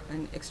 we're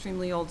an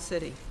extremely old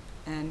city,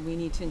 and we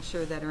need to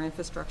ensure that our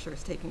infrastructure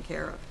is taken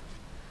care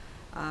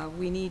of.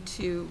 We need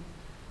to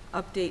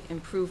update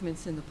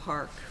improvements in the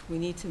park. We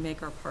need to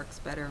make our parks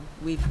better.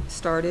 We've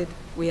started.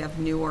 We have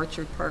New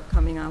Orchard Park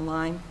coming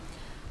online.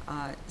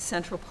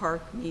 Central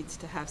Park needs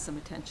to have some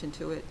attention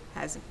to it.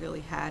 Hasn't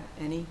really had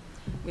any.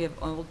 We have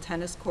old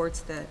tennis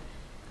courts that,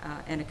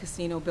 and a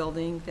casino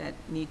building that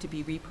need to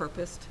be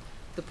repurposed.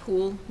 The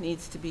pool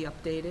needs to be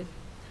updated.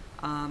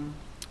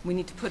 We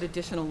need to put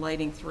additional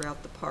lighting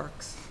throughout the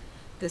parks.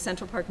 The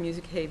Central Park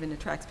Music Haven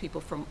attracts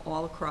people from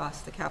all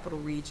across the capital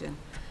region.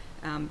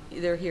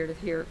 They're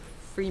here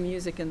free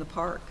music in the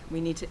park.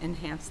 We need to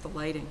enhance the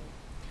lighting.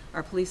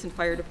 Our police and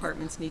fire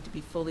departments need to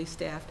be fully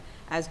staffed,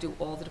 as do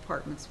all the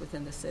departments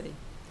within the city.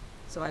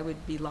 So I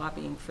would be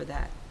lobbying for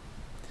that.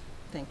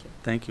 Thank you.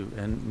 Thank you.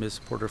 And Ms.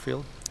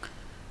 Porterfield?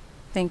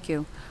 Thank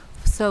you.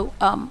 So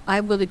I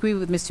would agree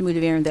with Mr.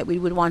 Mudavarian that we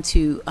would want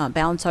to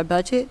balance our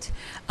budget.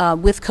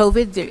 With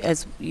COVID,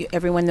 as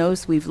everyone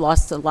knows, we've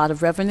lost a lot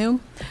of revenue,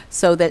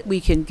 so that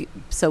we can,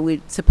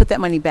 to put that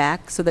money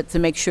back, so that to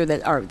make sure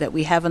that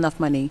we have enough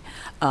money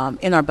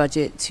in our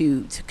budget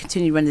to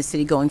continue to run the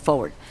city going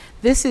forward.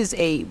 This is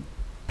a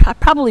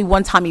probably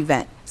one-time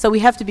event, so we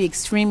have to be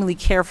extremely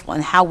careful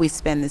in how we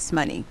spend this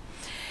money.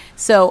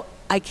 So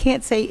I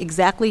can't say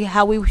exactly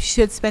how we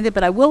should spend it,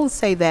 but I will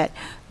say that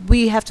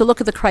we have to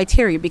look at the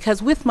criteria,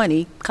 because with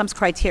money comes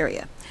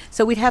criteria.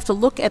 So we'd have to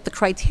look at the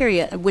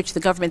criteria in which the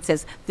government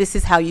says, this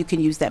is how you can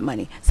use that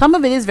money. Some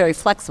of it is very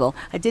flexible.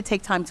 I did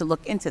take time to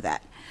look into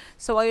that.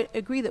 So I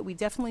agree that we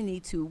definitely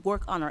need to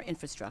work on our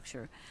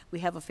infrastructure. We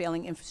have a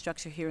failing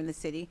infrastructure here in the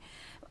city.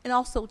 And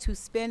also to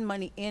spend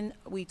money in,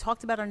 we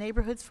talked about our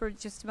neighborhoods for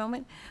just a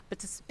moment, but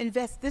to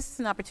invest, this is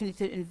an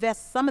opportunity to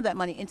invest some of that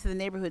money into the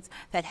neighborhoods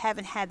that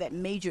haven't had that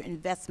major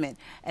investment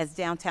as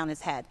downtown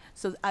has had.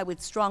 So I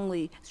would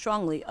strongly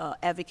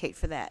advocate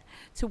for that.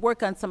 To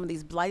work on some of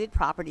these blighted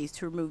properties,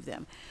 to remove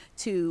them,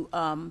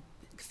 to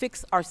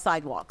fix our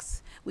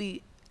sidewalks.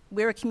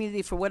 We're a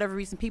community, for whatever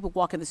reason, people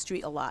walk in the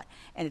street a lot,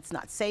 and it's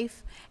not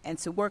safe. And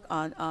to work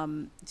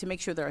on, to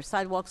make sure that our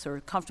sidewalks are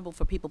comfortable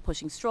for people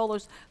pushing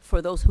strollers,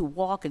 for those who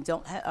walk and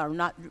are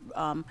not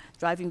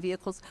driving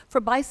vehicles, for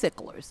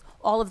bicyclers,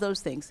 all of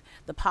those things.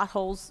 The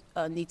potholes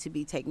need to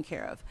be taken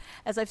care of.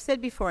 As I've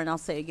said before, and I'll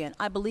say again,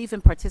 I believe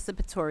in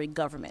participatory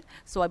government.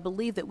 So I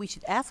believe that we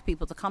should ask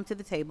people to come to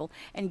the table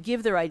and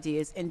give their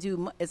ideas and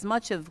do as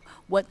much of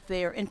what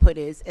their input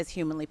is as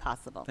humanly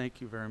possible.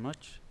 Thank you very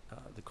much.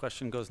 The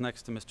question goes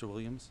next to Mr.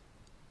 Williams.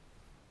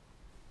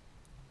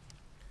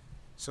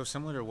 So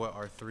similar to what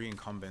our three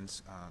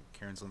incumbents,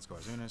 Karen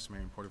Zelinsko-Azunas,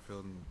 Marion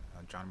Porterfield,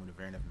 and John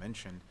Mudavarian have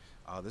mentioned,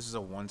 this is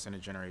a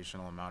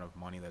once-in-a-generational amount of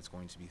money that's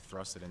going to be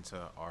thrusted into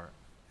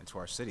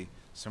our city,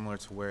 similar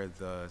to where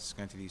the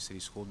Schenectady City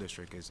School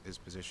District is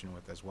positioned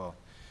with as well.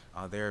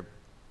 There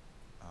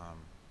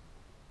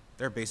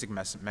are basic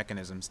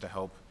mechanisms to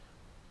help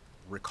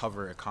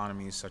recover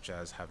economies, such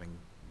as having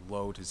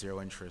low to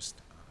zero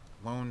interest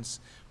loans,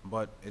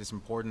 but it is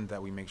important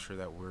that we make sure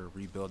that we're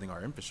rebuilding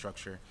our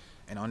infrastructure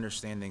and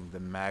understanding the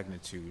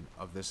magnitude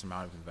of this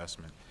amount of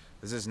investment.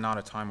 This is not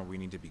a time where we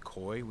need to be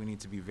coy. We need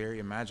to be very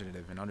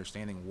imaginative in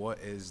understanding what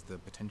is the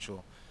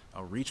potential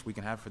reach we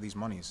can have for these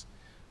monies.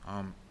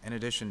 In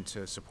addition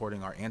to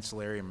supporting our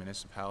ancillary and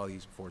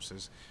municipalities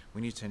forces,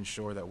 we need to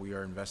ensure that we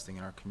are investing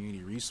in our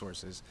community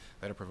resources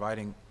that are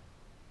providing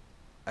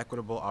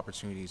equitable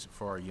opportunities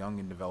for our young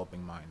and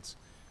developing minds.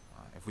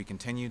 If we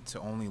continue to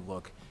only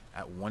look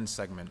at one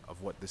segment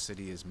of what the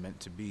city is meant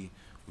to be,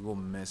 we will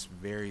miss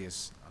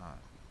various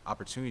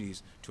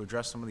opportunities to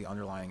address some of the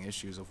underlying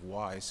issues of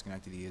why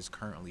Schenectady is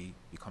currently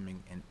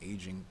becoming an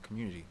aging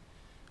community.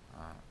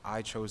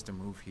 I chose to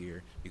move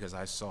here because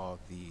I saw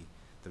the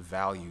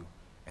value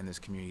in this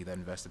community that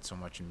invested so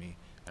much in me,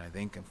 and I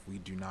think if we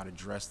do not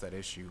address that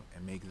issue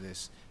and make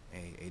this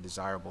a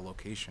desirable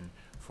location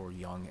for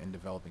young and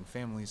developing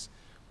families,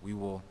 we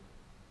will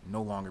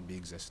no longer be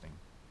existing.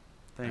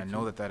 And I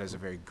know that that is a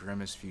very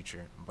grimmest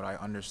future, but I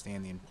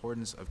understand the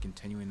importance of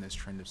continuing this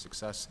trend of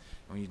success,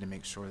 and we need to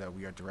make sure that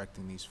we are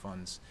directing these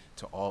funds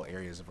to all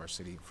areas of our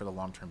city for the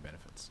long-term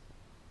benefits.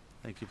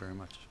 Thank you very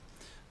much.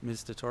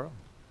 Ms. DeToro?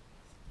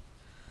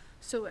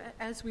 So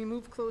as we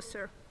move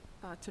closer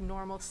to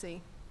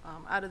normalcy,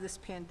 out of this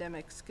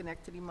pandemic,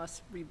 Schenectady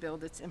must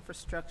rebuild its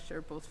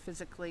infrastructure, both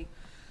physically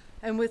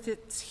and with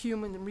its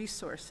human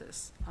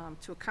resources.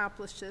 To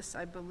accomplish this,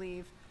 I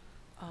believe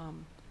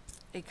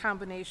a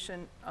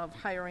combination of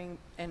hiring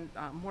and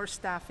more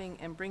staffing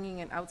and bringing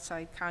in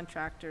outside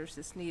contractors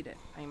is needed.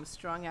 I am a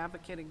strong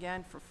advocate,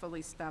 again, for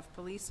fully staffed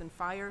police and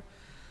fire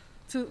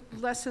to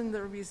lessen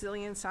the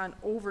resilience on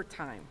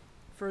overtime.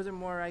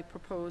 Furthermore, I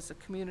propose a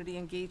community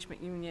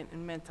engagement union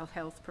and mental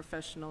health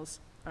professionals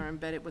are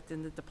embedded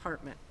within the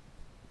department.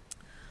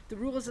 The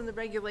rules and the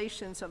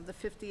regulations of the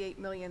 $58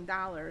 million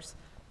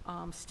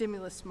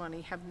stimulus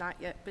money have not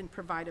yet been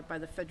provided by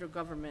the federal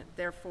government.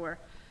 Therefore,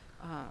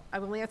 I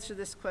will answer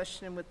this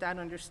question with that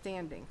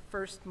understanding.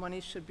 First,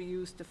 money should be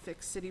used to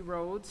fix city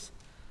roads.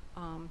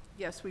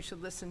 Yes, we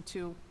should listen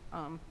to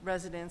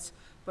residents,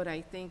 but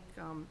I think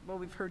what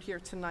we've heard here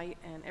tonight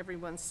and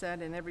everyone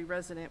said and every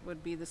resident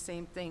would be the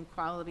same thing,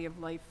 quality of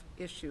life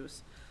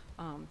issues.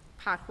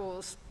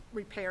 Potholes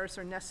repairs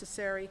are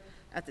necessary.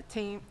 At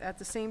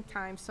the same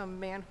time, some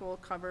manhole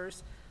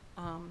covers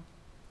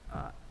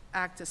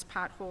act as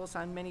potholes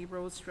on many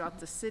roads throughout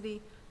the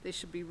city. They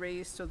should be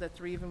raised so that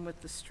they're even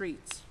with the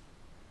streets.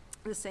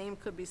 The same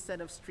could be said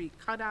of street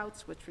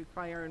cutouts, which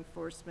require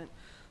enforcement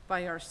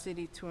by our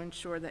city to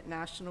ensure that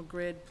National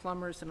Grid,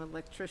 plumbers, and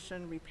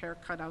electricians repair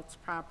cutouts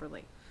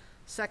properly.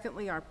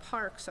 Secondly, our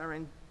parks are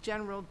in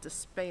general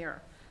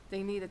despair.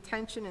 They need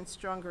attention and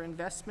stronger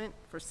investment.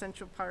 For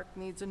Central Park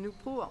needs a new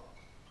pool.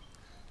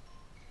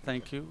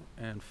 Thank you.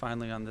 And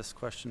finally on this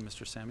question,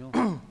 Mr. Samuel.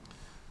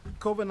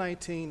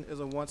 COVID-19 is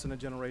a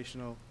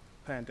once-in-a-generational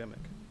pandemic.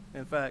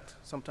 In fact,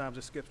 sometimes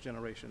it skips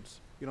generations.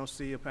 You don't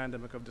see a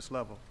pandemic of this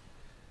level.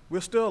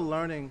 We're still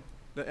learning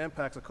the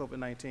impacts of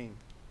COVID-19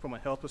 from a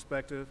health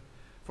perspective,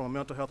 from a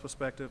mental health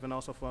perspective, and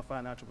also from a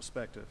financial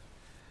perspective.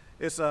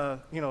 It's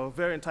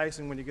very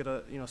enticing when you get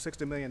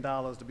 $60 million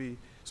to be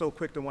so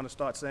quick to want to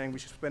start saying we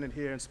should spend it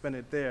here and spend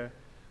it there.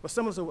 But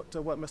similar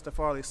to what Mr.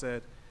 Farley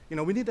said,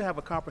 we need to have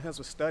a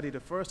comprehensive study to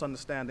first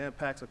understand the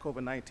impacts of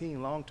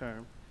COVID-19 long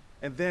term,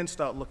 and then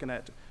start looking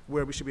at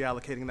where we should be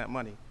allocating that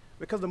money.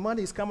 Because the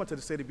money is coming to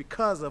the city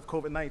because of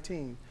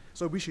COVID-19,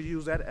 so we should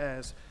use that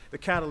as the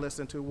catalyst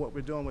into what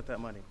we're doing with that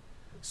money.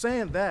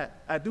 Saying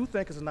that, I do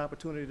think it's an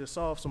opportunity to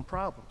solve some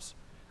problems.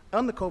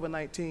 Under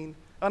COVID-19,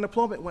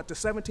 unemployment went to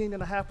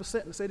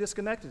 17.5% in the city of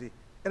Schenectady,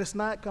 and it's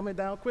not coming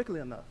down quickly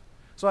enough.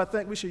 So I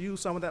think we should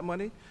use some of that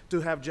money to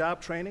have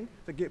job training,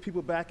 to get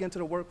people back into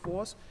the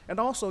workforce, and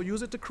also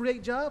use it to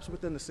create jobs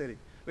within the city,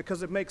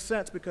 because it makes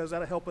sense, because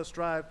that'll help us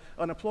drive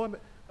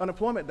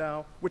unemployment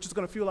down, which is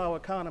going to fuel our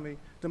economy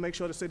to make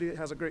sure the city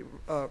has a great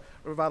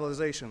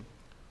revitalization.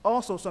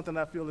 Also, something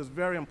I feel is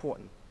very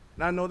important,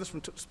 and I know this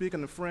from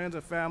speaking to friends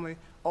and family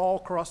all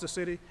across the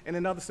city and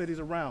in other cities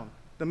around,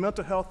 the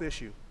mental health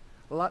issue.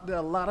 There are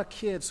a lot of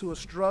kids who are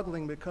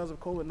struggling because of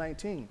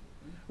COVID-19.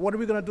 What are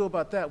we going to do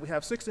about that? We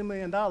have $60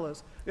 million.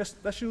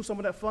 Let's use some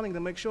of that funding to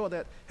make sure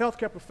that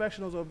healthcare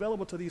professionals are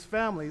available to these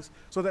families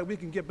so that we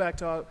can get back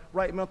to our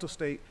right mental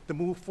state to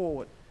move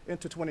forward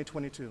into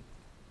 2022.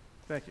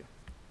 Thank you.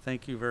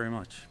 Thank you very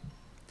much.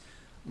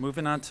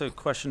 Moving on to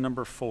question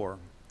number 4.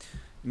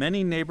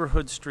 Many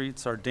neighborhood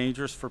streets are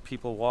dangerous for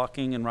people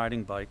walking and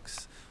riding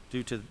bikes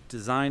due to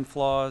design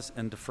flaws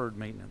and deferred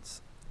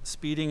maintenance.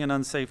 Speeding and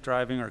unsafe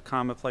driving are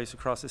commonplace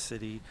across the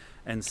city,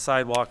 and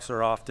sidewalks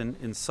are often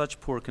in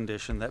such poor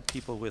condition that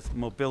people with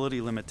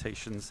mobility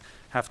limitations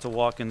have to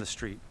walk in the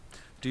street.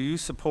 Do you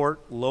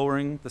support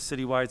lowering the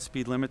citywide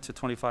speed limit to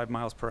 25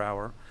 miles per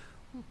hour?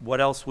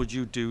 What else would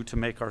you do to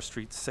make our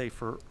streets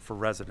safer for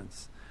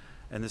residents?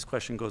 And this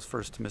question goes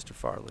first to Mr.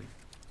 Farley.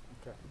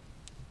 Okay.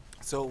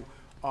 So,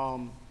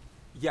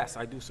 yes,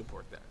 I do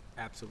support that.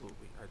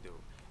 Absolutely, I do.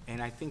 And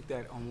I think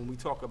that when we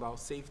talk about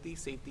safety,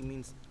 safety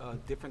means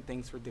different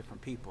things for different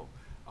people.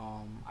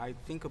 I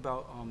think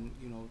about,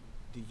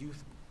 the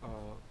youth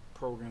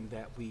program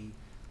that we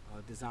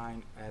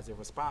designed as a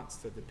response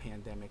to the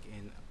pandemic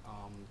and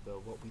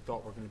what we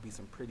thought were going to be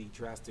some pretty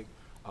drastic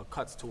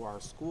cuts to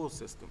our school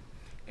system.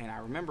 And I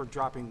remember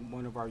dropping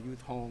one of our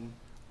youth home,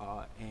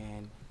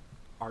 and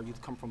our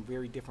youth come from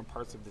very different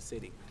parts of the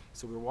city.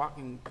 So we were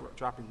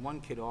dropping one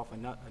kid off,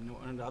 and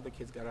one of the other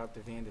kids got out the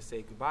van to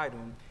say goodbye to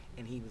him,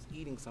 and he was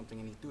eating something,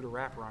 and he threw the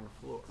wrapper on the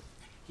floor.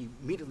 He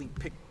immediately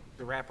picked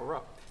the wrapper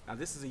up. Now,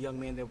 this is a young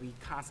man that we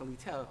constantly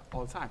tell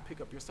all the time,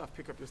 pick up your stuff,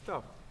 pick up your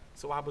stuff.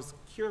 So I was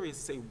curious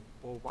to say,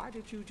 well, why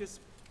did you just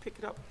pick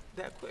it up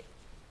that quick?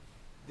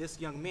 This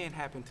young man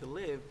happened to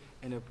live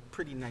in a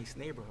pretty nice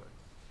neighborhood.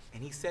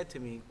 And he said to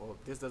me, well,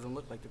 this doesn't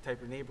look like the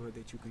type of neighborhood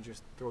that you can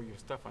just throw your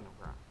stuff on the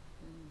ground.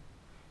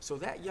 So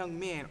that young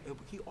man,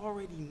 he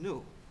already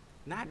knew.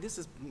 Not this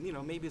is,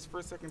 maybe his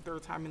first, second,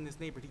 third time in this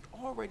neighborhood.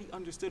 He already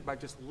understood by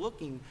just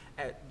looking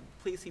at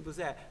the place he was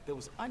at that it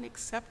was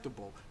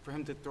unacceptable for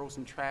him to throw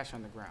some trash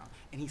on the ground.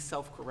 And he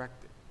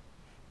self-corrected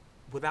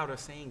without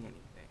us saying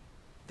anything.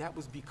 That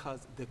was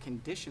because the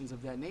conditions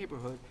of that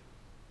neighborhood,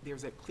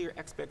 there's a clear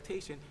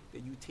expectation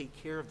that you take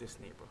care of this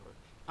neighborhood.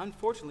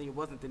 Unfortunately, it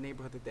wasn't the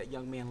neighborhood that that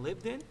young man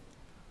lived in,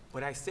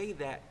 but I say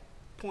that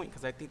point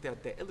because I think that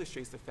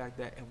illustrates the fact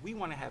that if we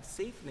want to have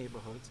safe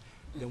neighborhoods,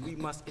 then we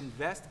must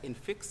invest in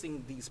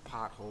fixing these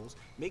potholes,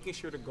 making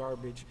sure the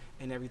garbage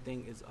and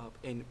everything is up,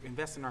 and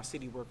invest in our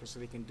city workers so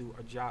they can do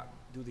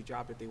the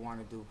job that they want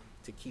to do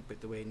to keep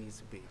it the way it needs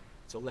to be.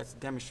 So let's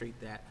demonstrate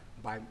that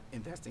by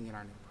investing in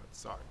our neighborhoods.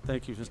 Sorry.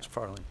 Thank you, Mr.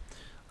 Farley.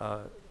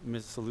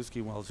 Ms.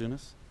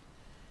 Saluski-Walzunas?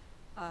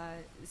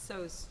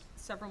 So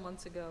several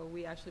months ago,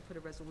 we actually put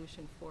a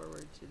resolution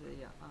forward to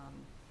the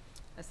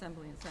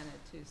Assembly and Senate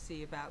to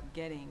see about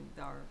getting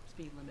our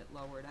speed limit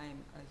lowered. I am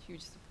a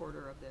huge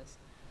supporter of this.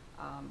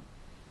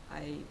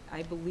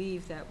 I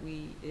believe that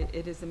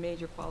it is a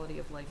major quality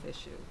of life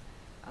issue.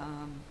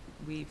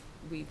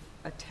 We've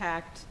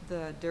attacked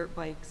the dirt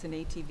bikes and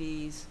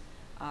ATVs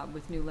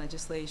with new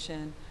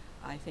legislation.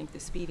 I think the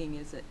speeding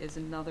is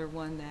another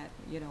one that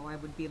I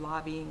would be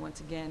lobbying once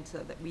again so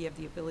that we have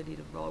the ability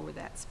to lower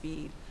that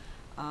speed.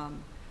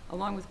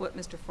 Along with what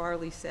Mr.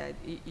 Farley said,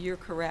 you're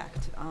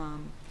correct.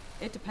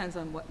 It depends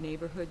on what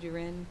neighborhood you're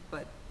in,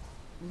 but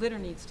litter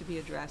needs to be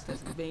addressed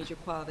as a major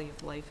quality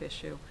of life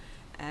issue,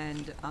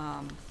 and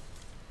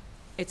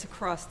it's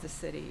across the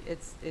city.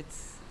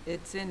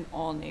 It's in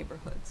all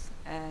neighborhoods,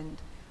 and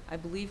I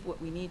believe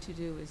what we need to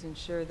do is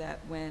ensure that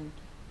when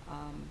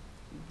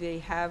they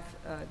have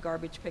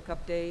garbage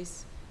pickup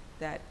days,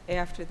 that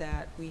after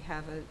that we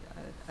have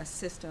a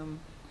system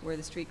where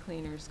the street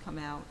cleaners come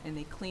out and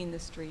they clean the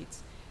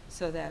streets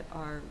so that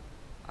our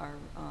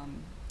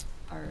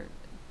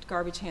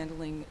garbage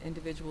handling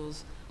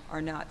individuals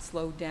are not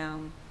slowed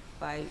down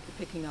by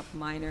picking up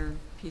minor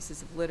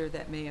pieces of litter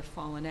that may have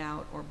fallen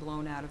out or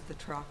blown out of the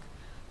truck.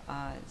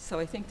 So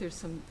I think there's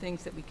some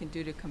things that we can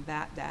do to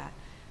combat that,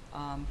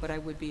 but I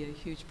would be a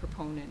huge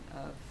proponent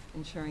of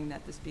ensuring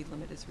that the speed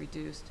limit is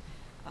reduced.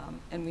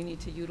 And we need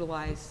to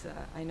utilize,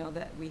 I know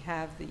that we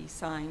have the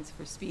signs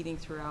for speeding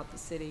throughout the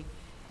city,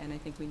 and I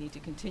think we need to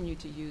continue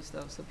to use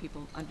those so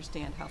people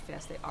understand how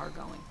fast they are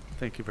going.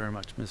 Thank you very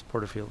much, Ms.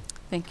 Porterfield.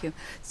 Thank you.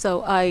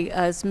 So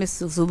as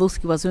Ms.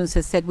 Zalewski-Wazunas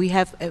has said, we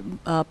have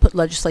put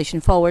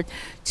legislation forward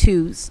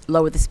to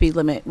lower the speed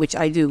limit, which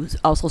I do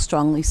also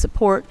strongly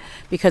support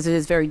because it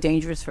is very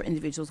dangerous for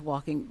individuals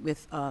walking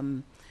with,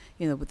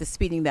 with the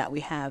speeding that we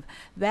have.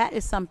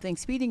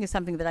 Speeding is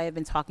something that I have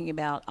been talking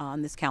about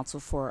on this council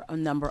for a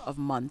number of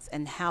months,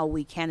 and how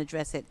we can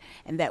address it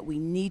and that we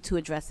need to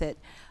address it.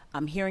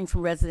 I'm hearing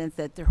from residents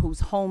whose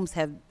homes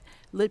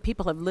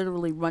people have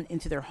literally run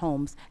into their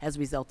homes as a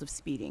result of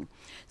speeding.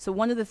 So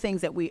one of the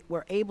things that we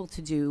were able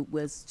to do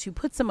was to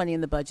put some money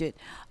in the budget.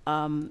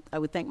 I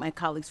would thank my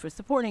colleagues for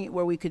supporting it,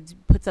 where we could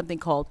put something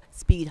called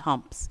speed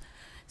humps,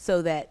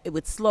 so that it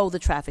would slow the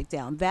traffic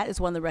down. That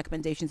is one of the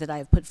recommendations that I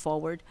have put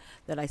forward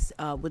that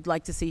I would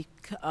like to see.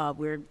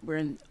 We're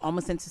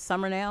almost into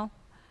summer now,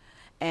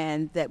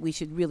 and that we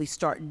should really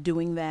start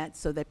doing that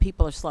so that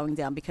people are slowing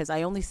down, because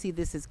I only see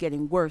this as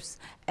getting worse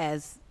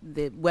as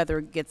the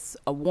weather gets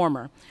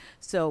warmer.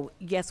 So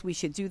yes, we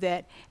should do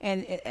that.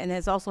 And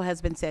as also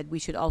has been said, we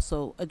should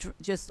also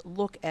just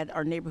look at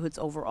our neighborhoods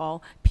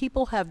overall.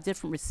 People have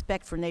different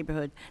respect for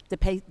neighborhood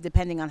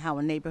depending on how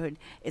a neighborhood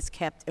is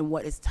kept and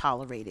what is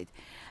tolerated.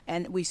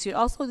 And we should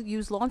also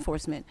use law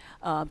enforcement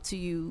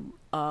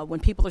when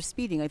people are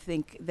speeding. I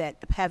think that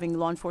having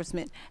law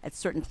enforcement at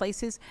certain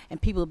places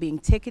and people being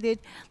ticketed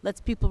lets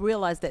people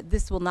realize that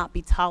this will not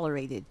be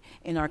tolerated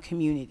in our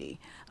community.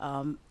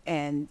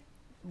 And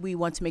we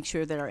want to make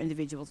sure that our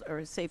individuals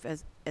are safe,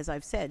 as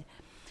I've said.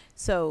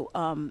 So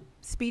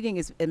speeding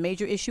is a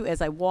major issue.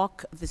 As I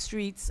walk the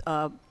streets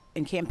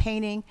in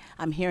campaigning,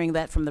 I'm hearing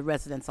that from the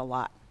residents a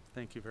lot.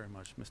 Thank you very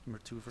much. Mr.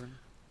 Mertuvern?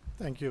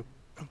 Thank you.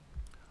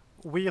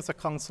 We as a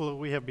council,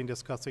 we have been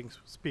discussing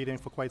speeding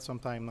for quite some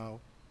time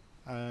now.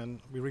 And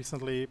we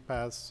recently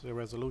passed a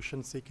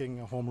resolution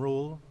seeking a home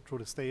rule through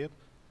the state.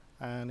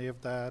 And if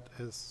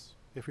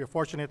we're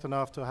fortunate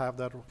enough to have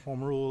that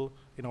home rule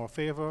in our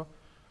favor,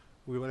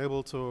 we were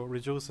able to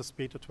reduce the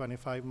speed to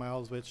 25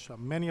 miles, which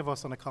many of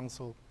us on the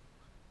council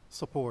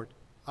support.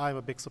 I'm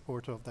a big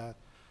supporter of that,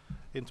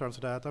 in terms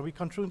of that. And we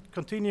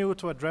continue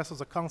to address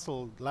as a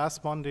council.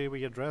 Last Monday,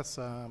 we addressed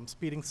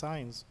speeding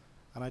signs.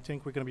 And I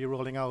think we're going to be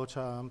rolling out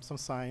some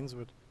signs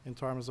in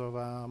terms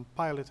of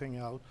piloting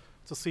out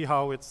to see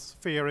how it's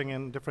faring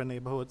in different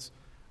neighborhoods.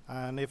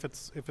 And if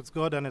it's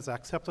good and it's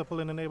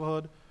acceptable in the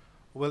neighborhood,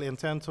 we'll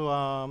intend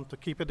to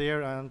keep it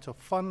there and to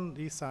fund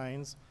these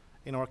signs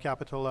in our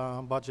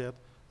capital budget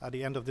at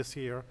the end of this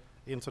year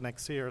into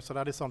next year. So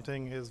that is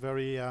something is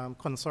very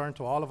concerned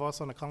to all of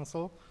us on the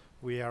council.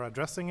 We are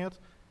addressing it.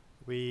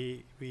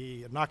 We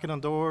are knocking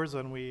on doors,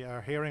 and we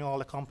are hearing all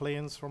the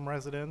complaints from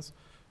residents.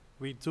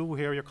 We do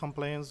hear your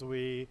complaints.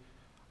 We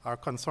are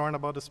concerned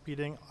about the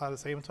speeding at the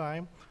same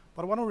time.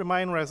 But I want to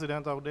remind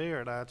residents out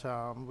there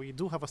that we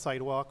do have a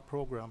sidewalk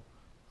program,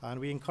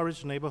 and we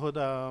encourage neighborhood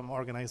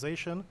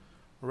organization,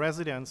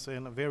 residents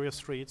in various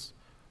streets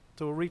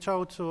to reach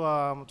out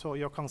to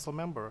your council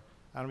member,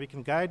 and we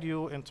can guide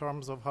you in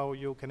terms of how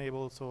you can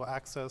able to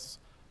access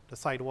the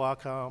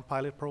sidewalk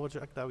pilot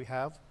project that we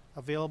have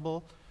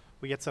available.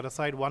 We had set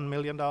aside $1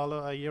 million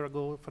a year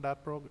ago for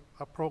that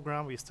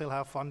program. We still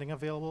have funding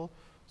available.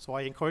 So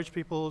I encourage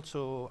people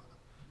to,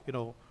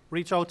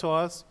 reach out to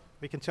us.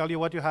 We can tell you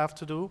what you have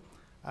to do,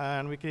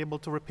 and we can be able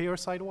to repair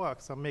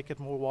sidewalks and make it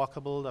more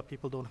walkable, that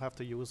people don't have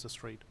to use the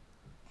street.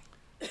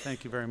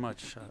 Thank you very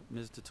much.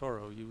 Ms.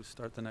 DeToro, you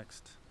start the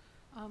next.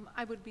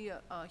 I would be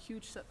a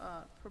huge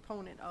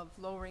proponent of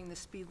lowering the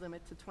speed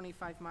limit to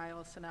 25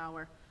 miles an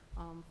hour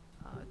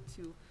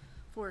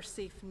for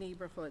safe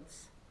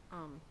neighborhoods.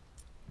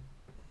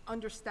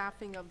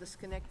 Understaffing of the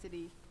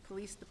Schenectady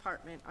Police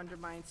Department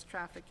undermines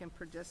traffic and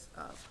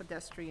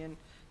pedestrian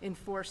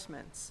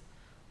enforcements.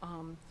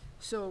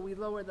 So we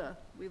lower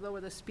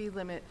the speed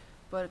limit,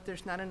 but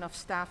there's not enough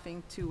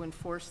staffing to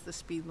enforce the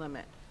speed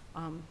limit.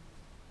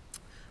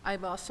 I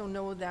also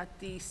know that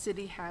the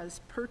city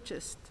has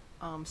purchased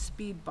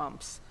speed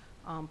bumps,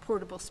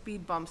 portable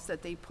speed bumps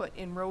that they put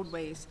in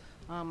roadways.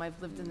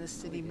 I've lived in this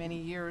city many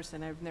years,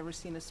 and I've never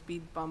seen a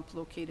speed bump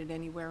located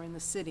anywhere in the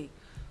city.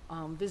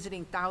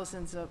 Visiting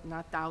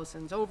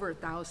over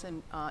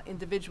 1,000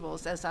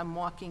 individuals as I'm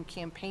walking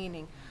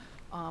campaigning.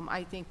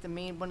 I think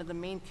one of the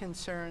main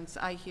concerns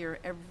I hear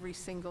every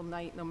single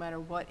night, no matter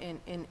what,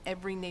 in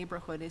every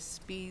neighborhood is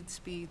speed,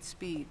 speed,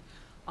 speed.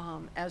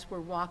 As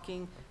we're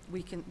walking,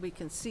 we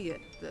can see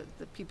it.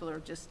 The people are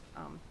just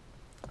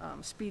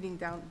speeding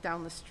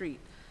down the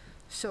street.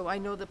 So I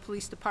know the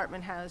police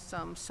department has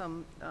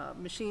some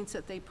machines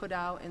that they put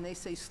out, and they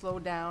say slow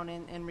down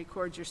and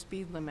record your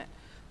speed limit.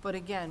 But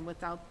again,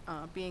 without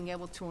being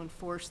able to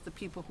enforce the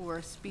people who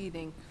are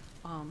speeding,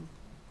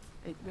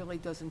 it really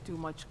doesn't do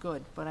much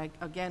good. But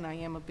again, I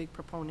am a big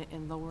proponent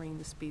in lowering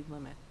the speed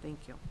limit.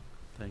 Thank you.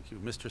 Thank you.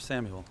 Mr.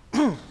 Samuel.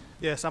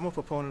 Yes, I'm a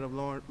proponent of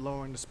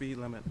lowering the speed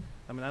limit.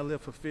 I mean, I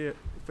lived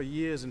for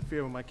years in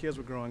fear when my kids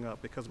were growing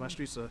up because my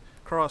streets are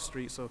cross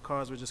streets, so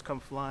cars would just come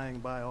flying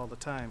by all the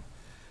time.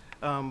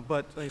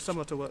 But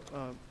similar to what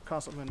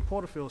Councilman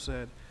Porterfield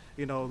said,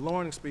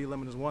 lowering the speed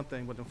limit is one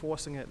thing, but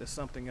enforcing it is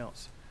something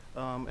else.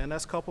 And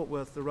that's coupled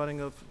with the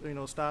running of,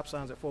 stop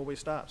signs at four-way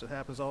stops. It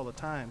happens all the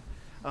time,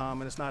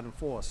 and it's not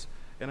enforced.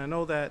 And I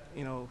know that,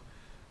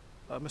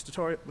 Mr.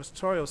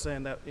 Torrio is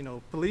saying that,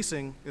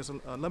 policing is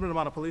a limited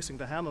amount of policing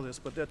to handle this,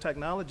 but there are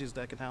technologies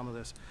that can handle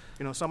this.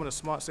 Some of the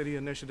smart city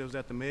initiatives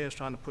that the mayor is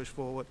trying to push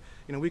forward,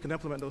 we can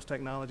implement those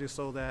technologies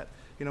so that,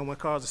 when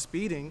cars are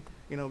speeding,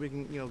 we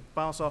can,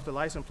 bounce off the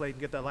license plate and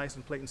get that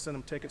license plate and send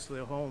them tickets to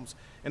their homes.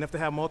 And if they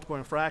have multiple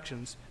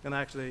infractions, then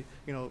actually,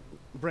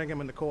 bring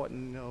them into court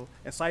and,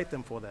 and cite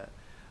them for that.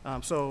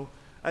 So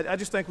I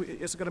just think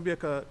it's going to be a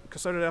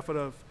concerted effort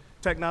of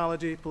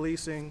technology,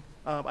 policing,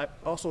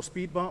 also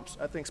speed bumps.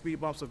 I think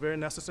speed bumps are very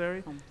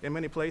necessary in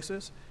many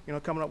places.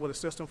 Coming up with a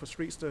system for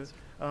streets to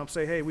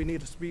say, hey, we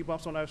need speed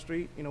bumps on our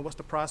street. What's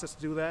the process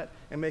to do that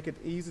and make it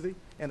easy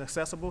and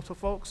accessible to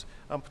folks,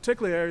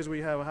 particularly areas where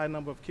you have a high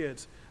number of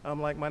kids,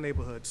 like my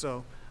neighborhood.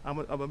 So I'm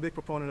a big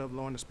proponent of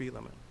lowering the speed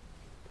limit.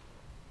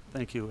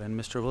 Thank you. And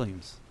Mr.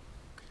 Williams.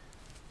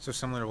 So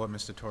similar to what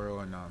Mr. Toro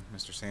and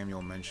Mr.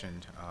 Samuel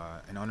mentioned,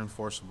 an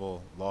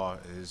unenforceable law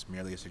is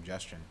merely a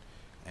suggestion.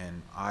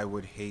 And I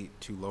would hate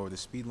to lower the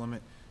speed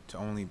limit to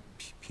only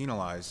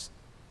penalize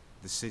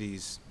the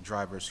city's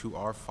drivers who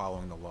are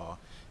following the law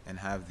and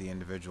have the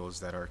individuals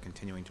that are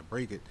continuing to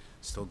break it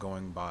still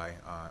going by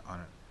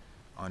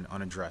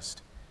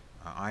unaddressed.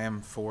 I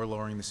am for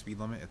lowering the speed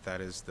limit if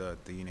that is the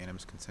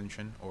unanimous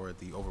consensus or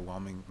the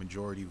overwhelming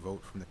majority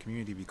vote from the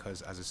community,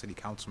 because as a city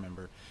council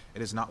member,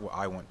 it is not what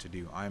I want to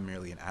do. I am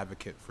merely an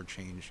advocate for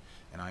change,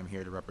 and I'm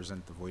here to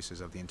represent the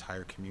voices of the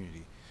entire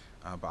community.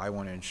 But I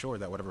want to ensure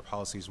that whatever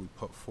policies we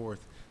put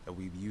forth, that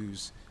we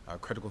use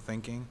critical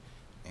thinking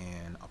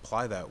and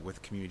apply that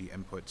with community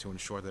input to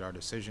ensure that our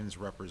decisions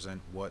represent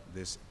what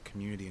this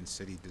community and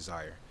city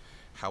desire.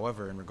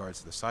 However, in regards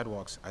to the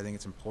sidewalks, I think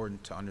it's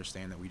important to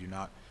understand that we do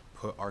not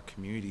put our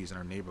communities and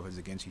our neighborhoods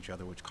against each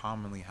other, which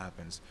commonly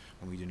happens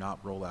when we do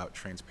not roll out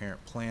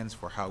transparent plans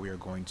for how we are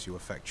going to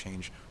affect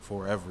change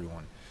for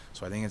everyone.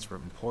 So I think it's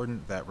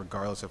important that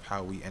regardless of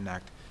how we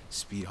enact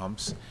speed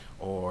humps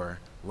or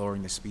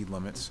lowering the speed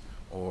limits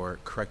or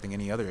correcting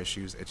any other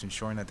issues, it's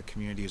ensuring that the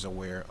community is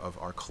aware of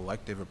our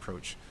collective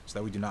approach so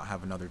that we do not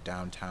have another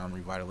downtown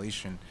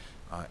revitalization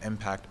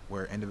impact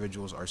where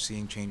individuals are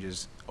seeing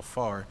changes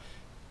afar,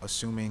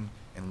 assuming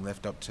and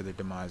left up to their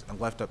demise and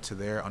left up to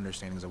their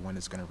understandings of when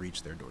it's going to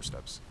reach their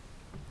doorsteps.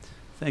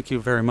 Thank you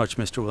very much,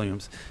 Mr.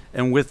 Williams.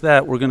 And with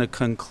that, we're going to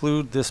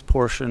conclude this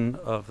portion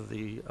of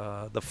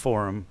the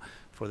forum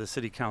for the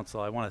City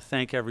Council. I want to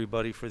thank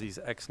everybody for these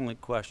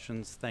excellent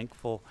questions,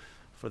 thankful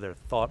for their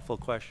thoughtful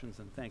questions,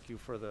 and thank you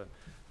for the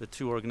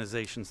two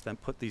organizations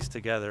that put these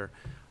together.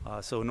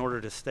 So in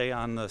order to stay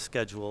on the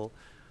schedule,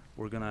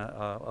 we're going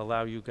to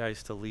allow you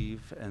guys to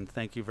leave, and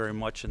thank you very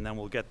much. And then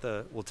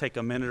we'll take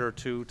a minute or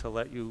two to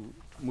let you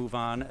move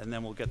on, and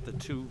then we'll get the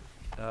two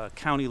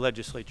county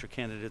legislature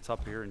candidates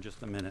up here in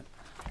just a minute.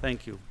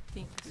 Thank you.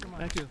 Thank you so much.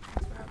 Thank you.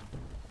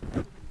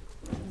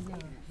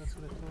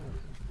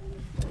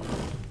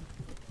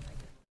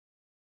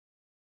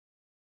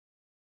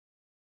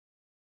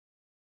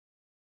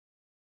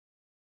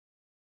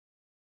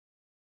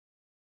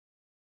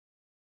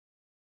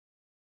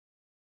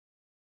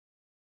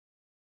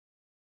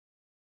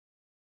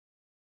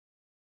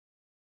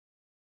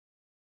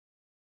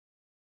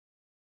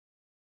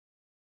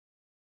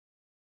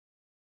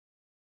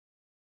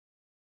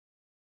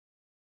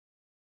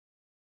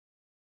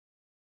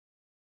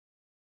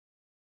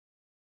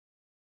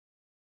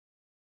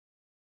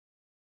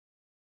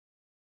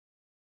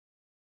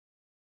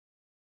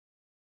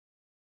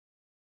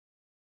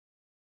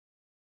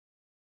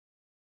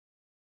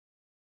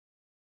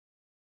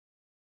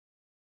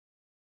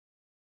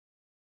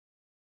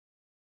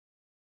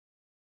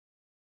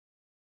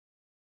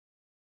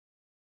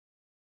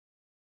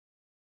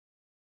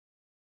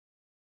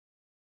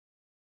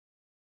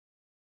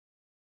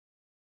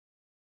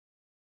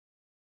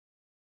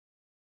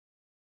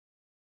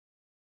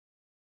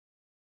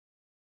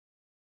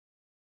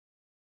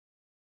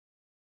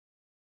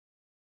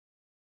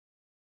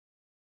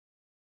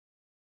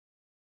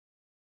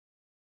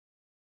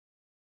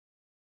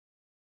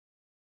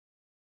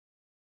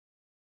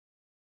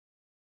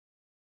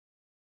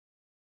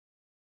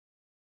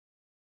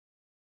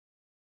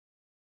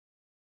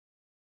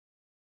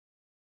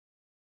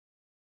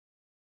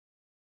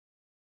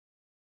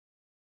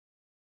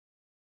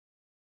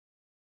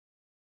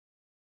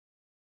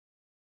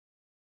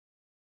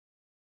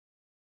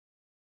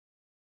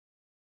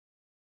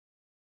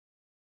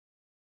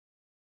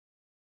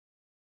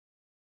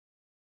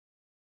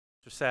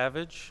 Mr.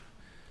 Savage.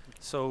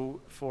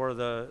 So for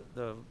the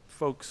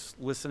folks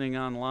listening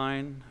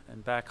online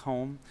and back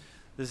home,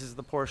 This is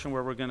the portion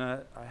where we're going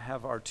to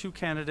have our two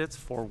candidates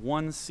for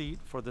one seat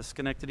for the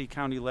Schenectady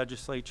County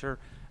Legislature,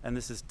 and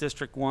this is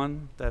District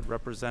 1 that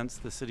represents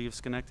the city of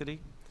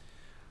Schenectady.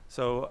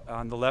 So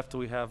on the left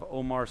we have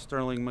Omar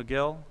Sterling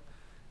McGill,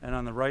 and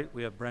on the right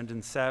we have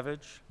Brendan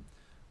Savage.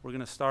 We're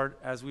going to start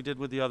as we did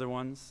with the other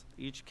ones.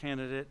 Each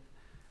candidate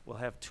will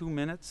have 2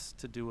 minutes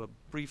to do a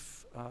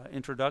brief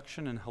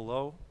introduction and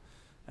hello,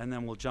 and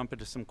then we'll jump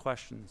into some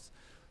questions.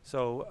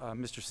 So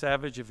Mr.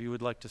 Savage, if you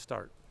would like to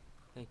start.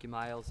 Thank you,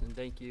 Miles, and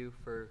thank you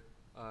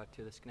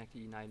to the Schenectady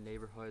United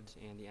Neighborhoods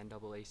and the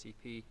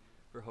NAACP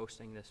for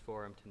hosting this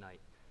forum tonight.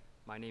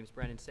 My name is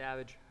Brendan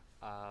Savage.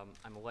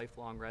 I'm a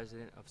lifelong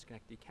resident of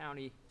Schenectady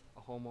County,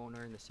 a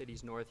homeowner in the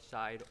city's north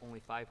side,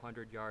 only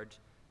 500 yards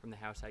from the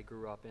house I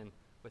grew up in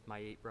with my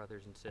 8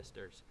 brothers and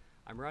sisters.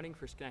 I'm running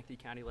for Schenectady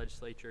County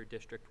Legislature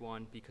District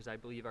 1 because I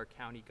believe our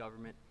county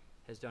government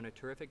has done a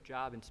terrific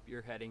job in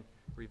spearheading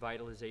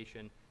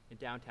revitalization in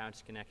downtown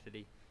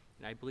Schenectady.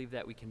 And I believe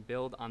that we can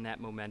build on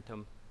that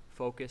momentum,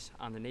 focus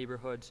on the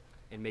neighborhoods,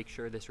 and make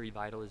sure this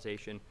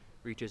revitalization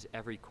reaches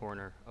every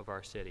corner of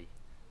our city.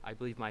 I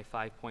believe my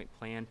 5-point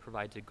plan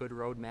provides a good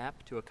roadmap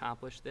to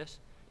accomplish this,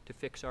 to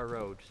fix our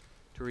roads,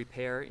 to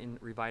repair and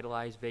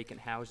revitalize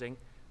vacant housing,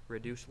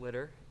 reduce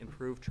litter,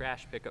 improve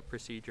trash pickup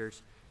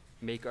procedures,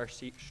 make our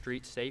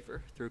streets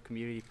safer through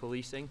community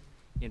policing,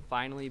 and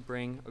finally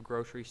bring a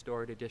grocery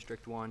store to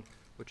District 1,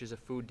 which is a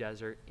food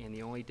desert and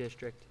the only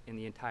district in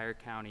the entire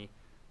county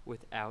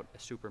without a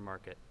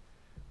supermarket.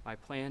 My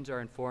plans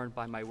are informed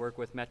by my work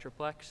with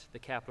Metroplex, the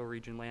Capital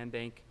Region Land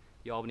Bank,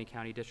 the Albany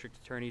County District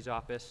Attorney's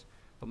Office,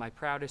 but my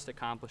proudest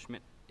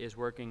accomplishment is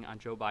working on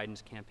Joe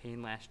Biden's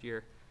campaign last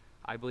year.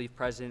 I believe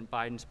President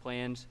Biden's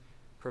plans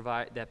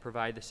provide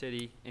the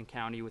city and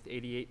county with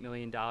 $88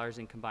 million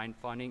in combined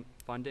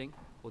funding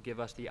will give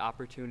us the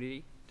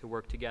opportunity to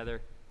work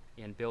together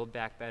and build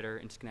back better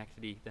in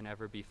Schenectady than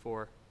ever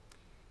before.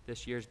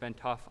 This year's been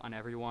tough on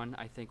everyone.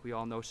 I think we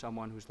all know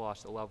someone who's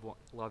lost a loved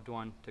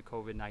one to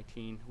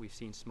COVID-19. We've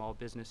seen small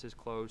businesses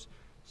close,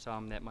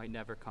 some that might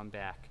never come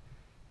back.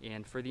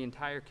 And for the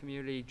entire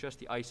community, just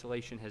the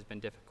isolation has been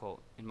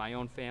difficult. In my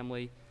own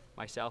family,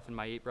 myself and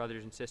my 8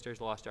 brothers and sisters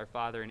lost our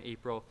father in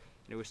April,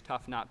 and it was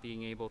tough not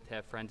being able to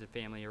have friends and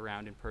family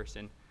around in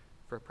person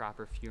for a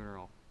proper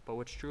funeral. But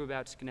what's true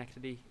about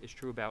Schenectady is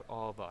true about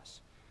all of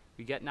us.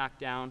 We get knocked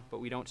down, but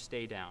we don't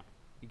stay down.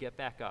 We get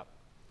back up.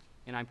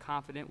 And I'm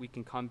confident we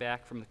can come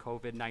back from the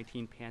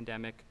COVID-19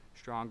 pandemic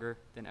stronger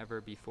than ever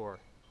before.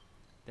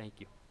 Thank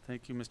you.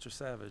 Thank you, Mr.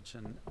 Savage.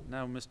 And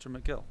now Mr.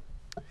 McGill.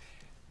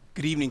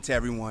 Good evening to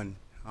everyone.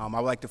 I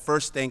would like to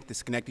first thank the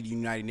Schenectady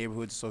United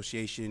Neighborhoods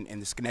Association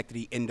and the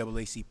Schenectady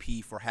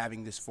NAACP for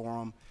having this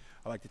forum.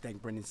 I'd like to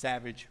thank Brendan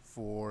Savage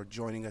for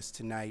joining us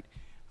tonight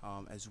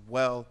as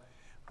well.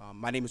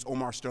 My name is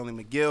Omar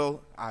Sterling McGill.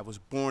 I was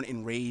born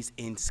and raised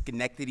in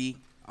Schenectady,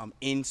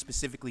 in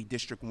specifically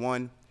District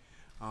 1.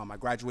 I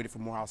graduated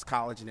from Morehouse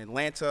College in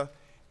Atlanta,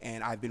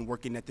 and I've been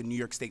working at the New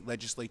York State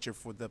Legislature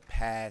for the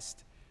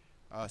past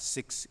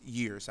 6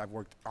 years. I've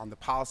worked on the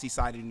policy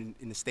side in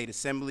the State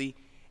Assembly,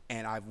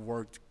 and I've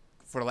worked,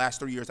 for the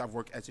last 3 years, I've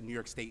worked as a New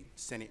York State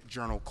Senate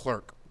Journal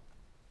Clerk.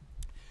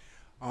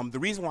 The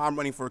reason why I'm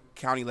running for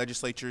county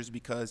legislature is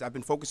because I've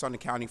been focused on the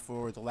county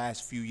for the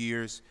last few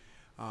years.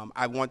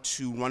 I want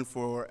to run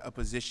for a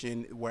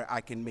position where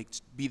I can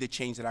be the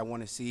change that I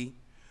want to see.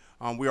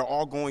 We are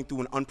all going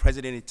through an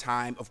unprecedented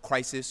time of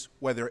crisis,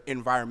 whether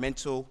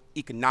environmental,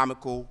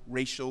 economical,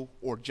 racial,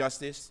 or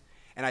justice.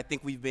 And I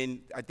think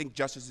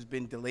justice has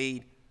been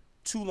delayed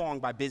too long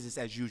by business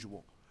as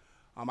usual.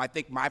 I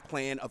think my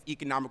plan of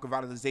economic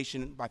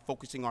revitalization by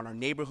focusing on our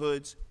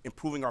neighborhoods,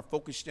 improving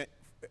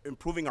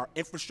our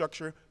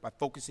infrastructure by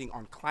focusing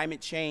on climate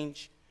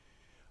change,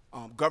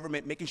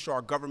 making sure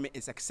our government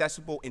is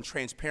accessible and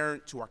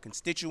transparent to our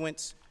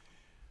constituents,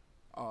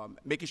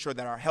 making sure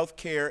that our health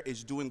care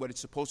is doing what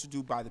it's supposed to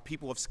do by the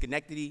people of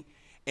Schenectady,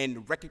 and the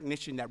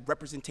recognition that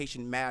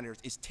representation matters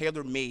is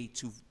tailor-made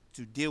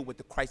to deal with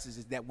the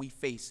crises that we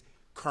face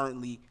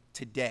currently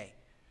today.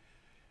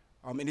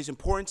 It is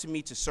important to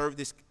me to serve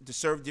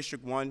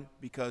District 1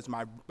 because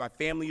my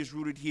family is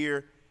rooted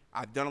here.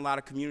 I've done a lot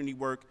of community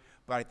work,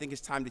 but I think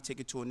it's time to take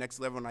it to a next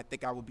level, and I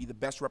think I will be the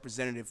best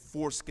representative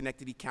for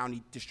Schenectady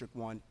County District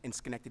 1 and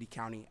Schenectady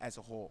County as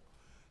a whole.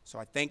 So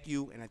I thank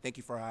you, and I thank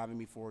you for having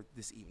me for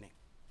this evening.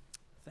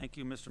 Thank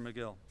you, Mr.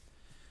 McGill.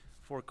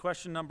 For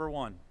question number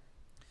 1,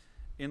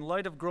 in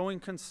light of growing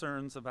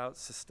concerns about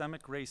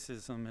systemic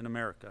racism in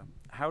America,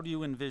 how do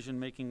you envision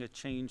making a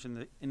change in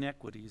the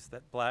inequities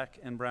that Black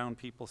and brown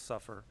people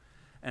suffer,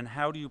 and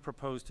how do you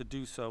propose to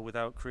do so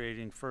without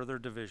creating further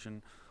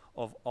division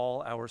of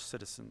all our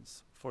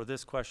citizens? For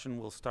this question,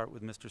 we'll start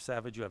with Mr.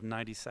 Savage. You have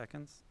 90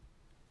 seconds.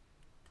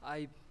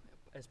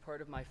 As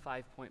part of my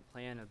 5-point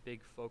plan, a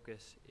big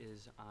focus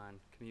is on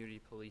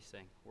community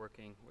policing,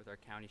 working with our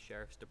county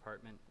sheriff's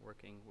department,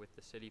 working with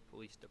the city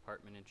police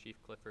department and Chief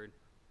Clifford,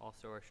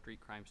 also our street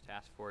crimes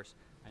task force.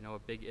 I know a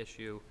big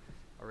issue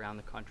around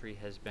the country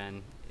has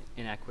been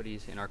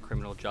inequities in our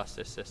criminal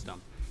justice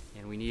system,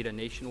 and we need a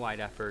nationwide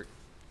effort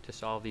to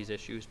solve these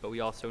issues, but we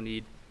also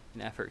need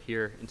an effort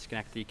here in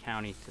Schenectady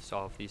County to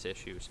solve these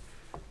issues.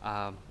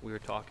 We were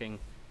talking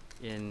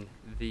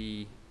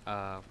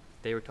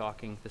they were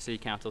talking, the city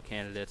council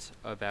candidates,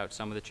 about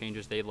some of the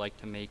changes they'd like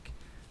to make,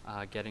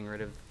 getting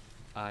rid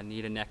of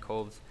need and neck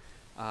holds.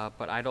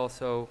 But I'd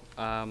also,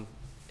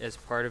 as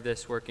part of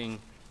this, working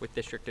with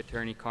District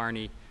Attorney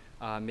Carney,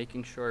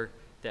 making sure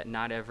that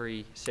not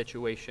every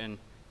situation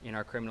in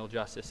our criminal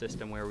justice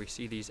system where we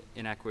see these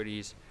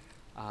inequities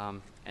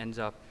ends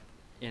up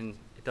in,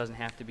 it doesn't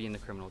have to be in the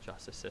criminal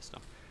justice system.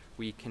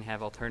 We can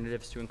have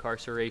alternatives to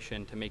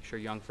incarceration to make sure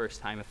young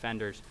first-time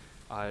offenders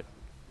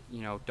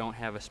don't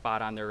have a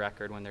spot on their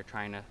record when they're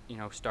trying to,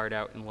 start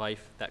out in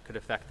life that could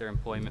affect their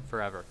employment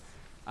forever.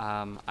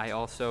 I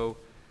also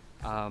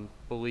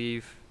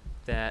believe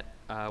that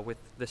with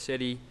the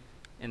city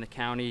and the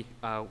county,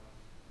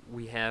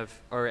 we have,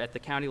 or at the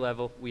county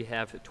level, we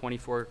have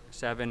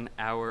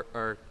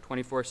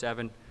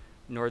 24/7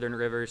 Northern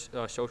Rivers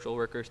social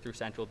workers through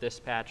Central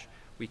Dispatch.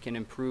 We can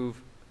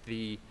improve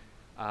the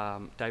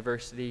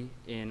diversity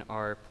in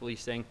our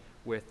policing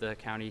with the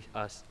county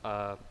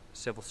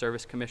Civil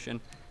Service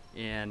Commission,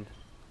 and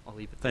I'll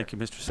leave it there. Thank you,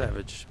 Mr.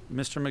 Savage.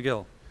 Mr.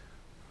 McGill.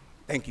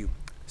 Thank you.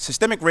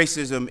 Systemic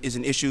racism is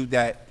an issue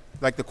that,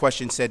 like the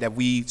question said, that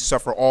we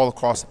suffer all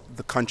across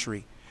the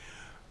country.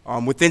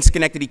 Within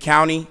Schenectady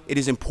County, it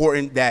is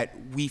important that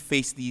we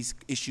face these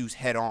issues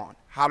head on.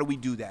 How do we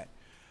do that?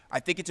 I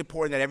think it's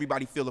important that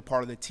everybody feel a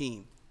part of the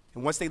team.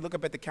 And once they look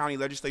up at the county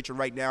legislature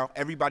right now,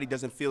 everybody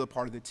doesn't feel a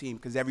part of the team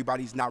because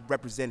everybody's not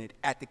represented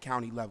at the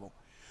county level.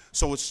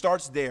 So it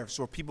starts there,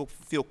 so people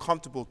feel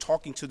comfortable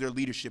talking to their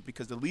leadership,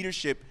 because the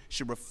leadership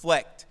should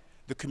reflect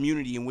the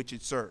community in which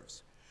it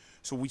serves.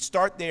 So we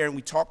start there and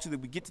we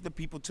get to the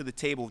people to the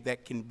table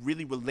that can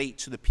really relate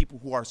to the people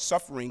who are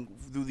suffering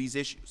through these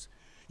issues.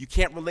 You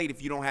can't relate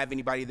if you don't have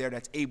anybody there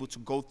that's able to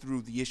go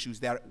through the issues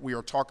that we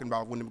are talking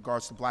about when in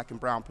regards to black and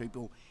brown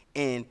people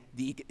and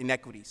the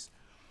inequities.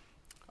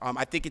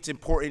 I think it's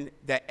important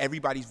that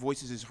everybody's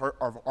voices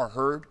are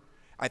heard.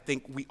 I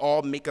think we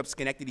all make up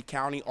Schenectady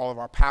County, all of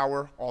our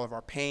power, all of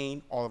our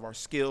pain, all of our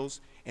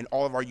skills, and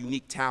all of our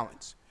unique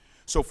talents.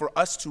 So for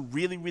us to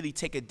really, really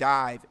take a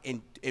dive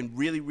and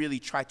really, really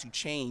try to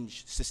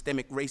change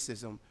systemic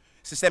racism,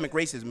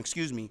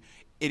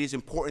 it is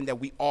important that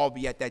we all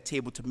be at that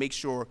table to make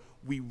sure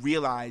we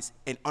realize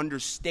and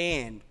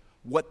understand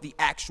what the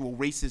actual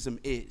racism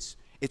is.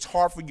 It's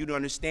hard for you to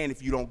understand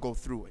if you don't go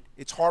through it.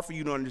 It's hard for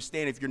you to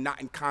understand if you're not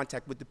in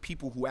contact with the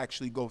people who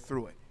actually go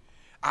through it.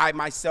 I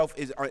myself,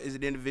 as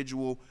an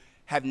individual,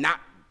 have not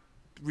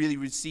really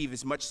received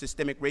as much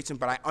systemic racism,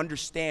 but I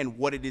understand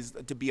what it is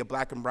to be a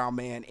black and brown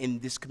man in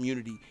this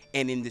community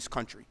and in this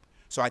country.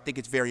 So I think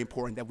it's very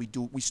important that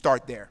we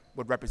start there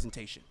with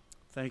representation.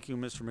 Thank you,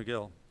 Mr.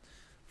 McGill.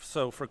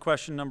 So for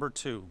question number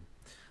 2,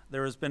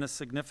 there has been a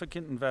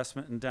significant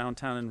investment in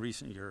downtown in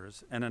recent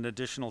years, and an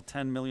additional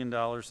 $10 million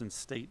in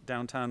state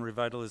downtown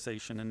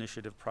revitalization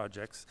initiative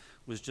projects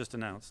was just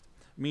announced.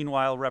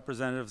 Meanwhile,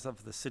 representatives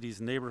of the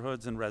city's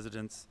neighborhoods and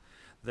residents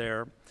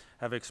there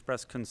have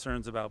expressed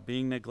concerns about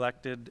being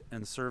neglected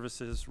and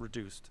services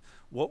reduced.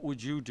 What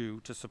would you do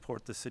to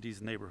support the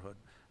city's neighborhood?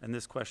 And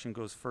this question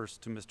goes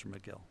first to Mr.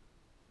 McGill.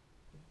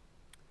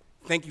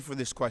 Thank you for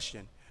this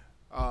question.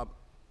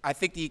 I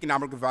think the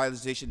economic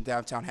revitalization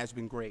downtown has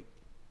been great.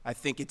 I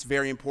think it's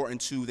very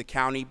important to the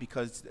county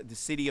because the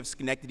city of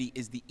Schenectady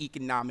is the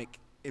economic,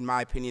 in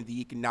my opinion, the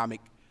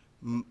economic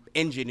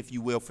engine, if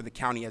you will, for the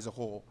county as a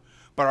whole.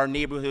 But our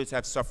neighborhoods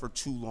have suffered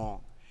too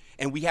long.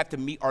 And we have to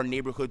meet our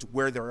neighborhoods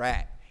where they're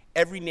at.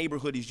 Every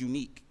neighborhood is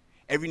unique.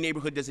 Every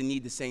neighborhood doesn't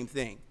need the same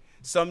thing.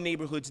 Some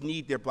neighborhoods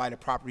need their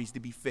blighted properties to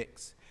be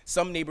fixed.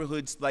 Some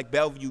neighborhoods, like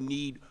Bellevue,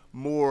 need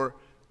more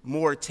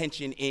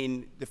attention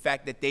in the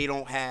fact that they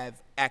don't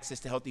have access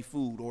to healthy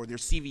food, or their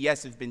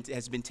CVS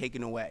has been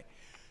taken away.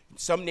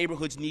 Some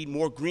neighborhoods need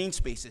more green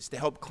spaces to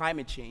help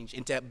climate change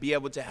and to be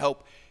able to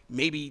help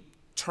maybe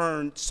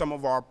turn some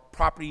of our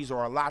properties or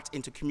our lots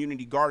into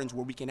community gardens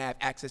where we can have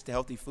access to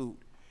healthy food.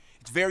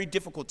 It's very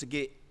difficult to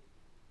get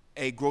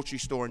a grocery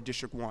store in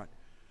District 1.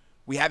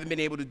 We haven't been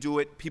able to do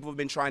it. People have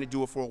been trying to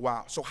do it for a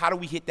while. So how do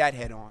we hit that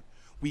head on?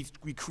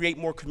 We create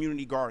more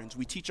community gardens.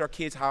 We teach our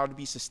kids how to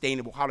be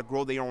sustainable, how to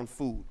grow their own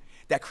food.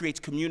 That creates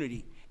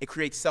community. It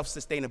creates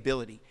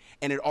self-sustainability.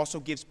 And it also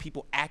gives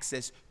people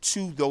access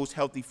to those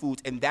healthy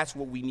foods, and that's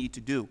what we need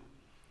to do.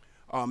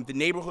 The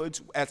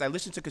neighborhoods, as I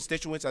listen to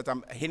constituents, as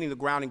I'm hitting the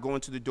ground and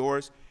going to the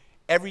doors,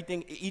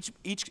 everything,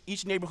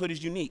 each neighborhood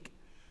is unique.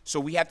 So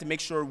we have to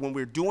make sure when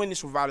we're doing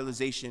this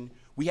revitalization,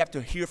 we have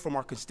to hear from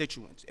our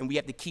constituents, and we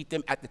have to keep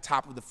them at the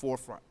top of the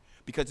forefront,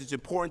 because it's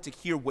important to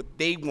hear what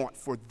they want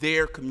for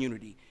their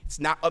community. It's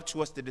not up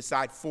to us to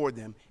decide for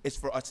them. It's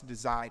for us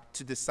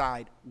to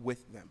decide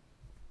with them.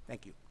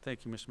 Thank you.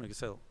 Thank you, Mr.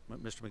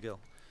 McGill.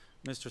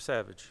 Mr.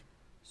 Savage.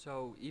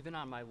 So even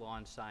on my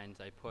lawn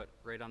signs, I put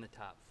right on the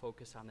top,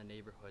 focus on the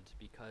neighborhoods,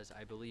 because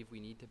I believe we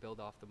need to build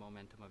off the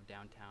momentum of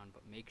downtown,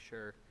 but make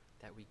sure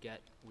that we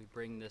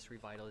bring this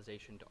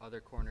revitalization to other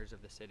corners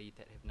of the city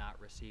that have not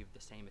received the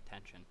same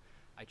attention.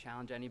 I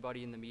challenge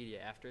anybody in the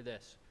media after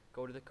this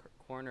go to the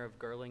corner of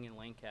Girling and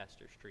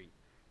Lancaster Street.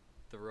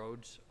 The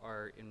roads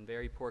are in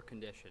very poor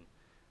condition.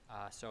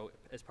 So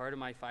as part of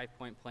my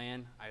 5-point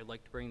plan, I'd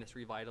like to bring this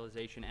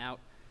revitalization out,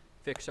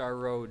 fix our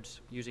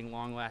roads using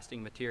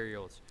long-lasting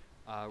materials,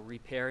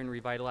 repair and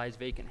revitalize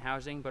vacant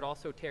housing, but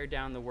also tear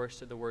down the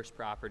worst of the worst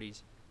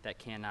properties that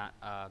cannot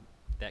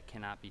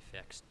be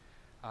fixed.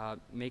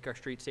 Make our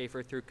streets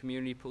safer through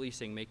community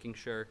policing, making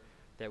sure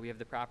that we have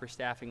the proper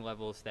staffing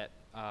levels, that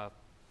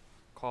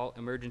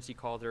emergency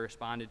calls are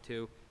responded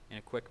to in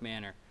a quick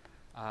manner.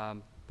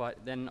 But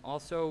then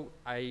also,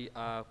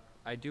 I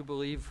do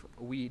believe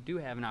we do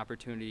have an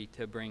opportunity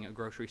to bring a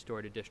grocery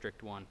store to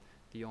District 1,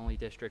 the only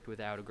district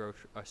without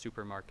a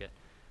supermarket.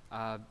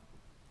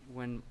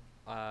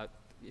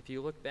 If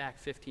you look back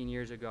 15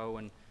 years ago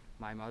when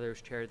my mother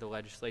was chair of the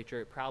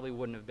legislature, it probably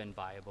wouldn't have been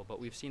viable. But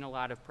we've seen a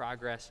lot of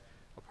progress,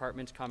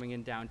 apartments coming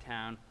in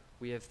downtown.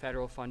 We have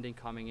federal funding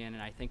coming in,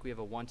 and I think we have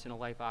a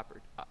once-in-a-life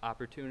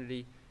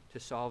opportunity to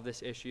solve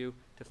this issue,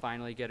 to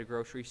finally get a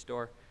grocery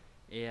store.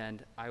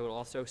 And I would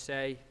also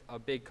say a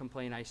big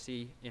complaint I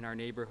see in our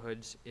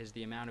neighborhoods is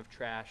the amount of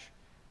trash,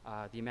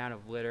 the amount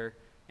of litter,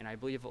 and I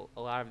believe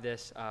a lot of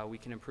this, we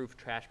can improve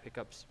trash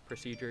pickups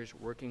procedures,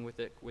 working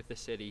with the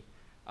city.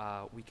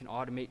 We can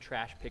automate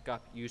trash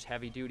pickup, use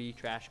heavy-duty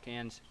trash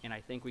cans, and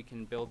I think we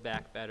can build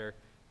back better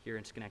here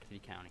in Schenectady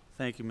County.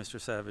 Thank you, Mr.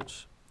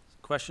 Savage.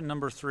 Question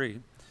number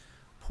 3.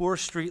 Poor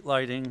street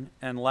lighting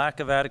and lack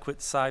of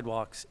adequate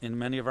sidewalks in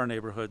many of our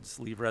neighborhoods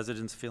leave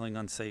residents feeling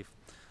unsafe.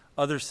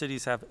 Other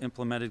cities have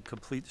implemented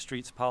complete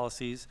streets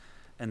policies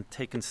and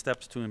taken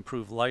steps to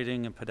improve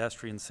lighting and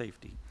pedestrian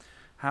safety.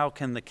 How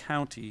can the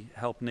county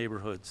help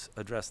neighborhoods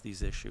address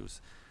these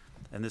issues?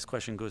 And this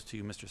question goes to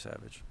you, Mr.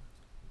 Savage.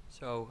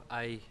 So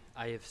I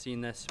have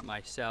seen this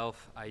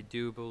myself. I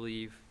do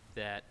believe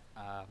that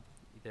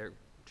they're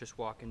just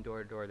walking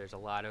door to door. There's a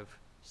lot of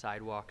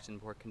sidewalks in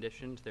poor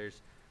conditions.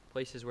 There's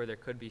places where there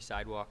could be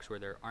sidewalks where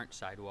there aren't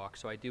sidewalks.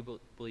 So I do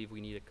believe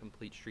we need a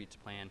complete streets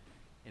plan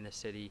in the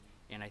city,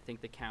 and I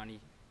think the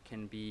county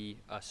can be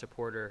a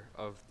supporter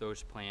of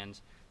those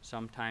plans,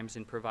 sometimes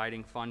in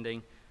providing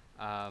funding.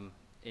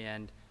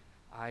 And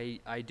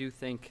I do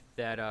think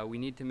that we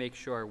need to make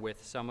sure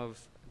with some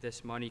of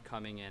this money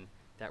coming in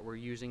that we're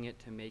using it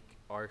to make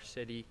our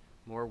city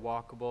more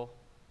walkable,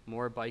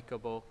 more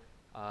bikeable,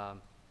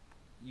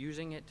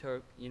 using it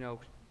to,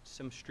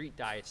 some street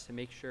diets to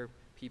make sure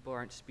people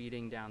aren't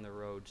speeding down the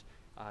roads.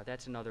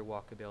 That's another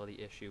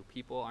walkability issue.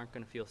 People aren't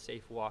going to feel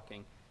safe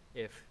walking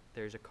if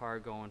there's a car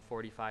going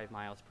 45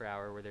 miles per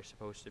hour where they're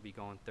supposed to be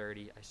going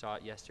 30. I saw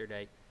it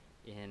yesterday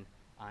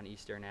on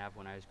Eastern Ave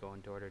when I was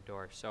going door to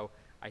door. So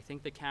I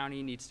think the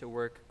county needs to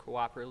work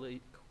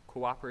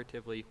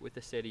cooperatively with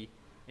the city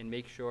and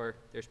make sure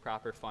there's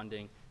proper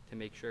funding to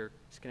make sure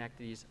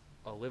Schenectady's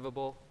a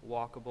livable,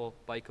 walkable,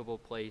 bikeable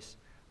place,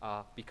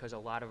 because a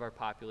lot of our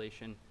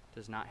population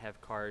does not have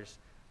cars,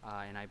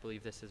 and I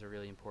believe this is a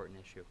really important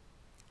issue.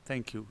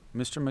 Thank you.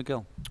 Mr.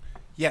 McGill.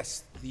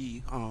 Yes,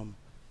 the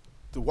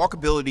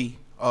walkability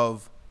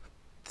of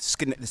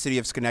the city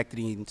of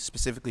Schenectady, and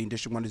specifically in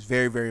District 1, is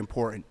very, very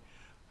important.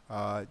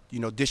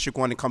 District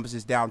 1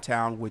 encompasses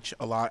downtown, which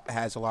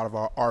has a lot of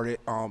our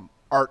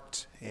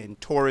art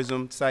and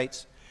tourism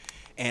sites,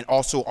 and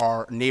also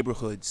our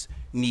neighborhoods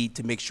need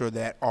to make sure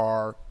that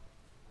our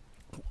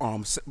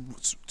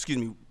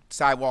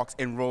sidewalks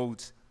and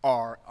roads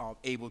are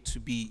able to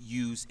be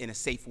used in a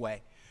safe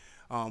way.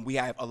 We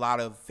have a lot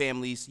of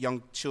families,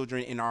 young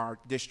children in our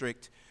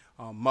district,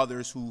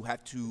 mothers who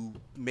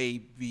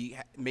may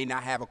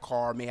not have a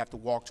car, may have to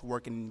walk to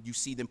work, and you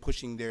see them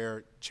pushing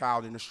their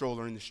child in a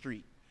stroller in the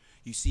street.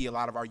 You see a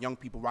lot of our young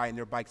people riding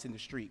their bikes in the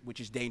street, which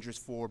is dangerous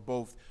for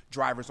both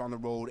drivers on the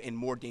road and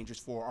more dangerous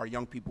for our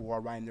young people who are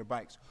riding their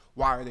bikes.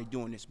 Why are they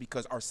doing this?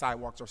 Because our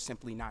sidewalks are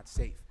simply not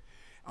safe.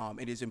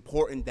 It is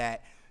important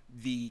that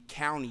the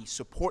county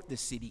support the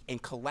city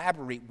and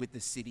collaborate with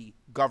the city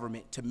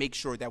government to make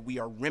sure that we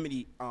are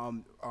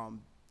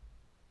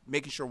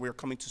making sure we're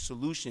coming to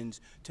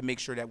solutions to make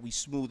sure that we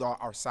smooth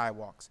our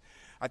sidewalks.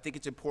 I think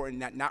it's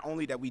important that not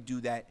only that we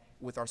do that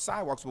with our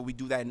sidewalks, but we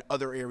do that in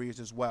other areas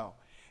as well.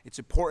 It's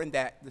important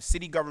that the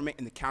city government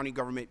and the county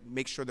government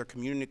make sure their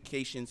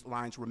communications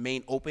lines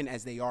remain open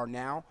as they are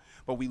now,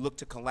 but we look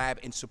to collab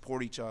and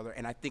support each other.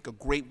 And I think a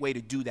great way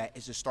to do that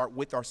is to start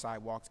with our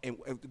sidewalks, and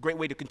a great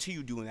way to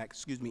continue doing that,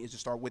 is to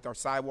start with our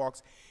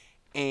sidewalks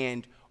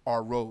and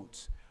our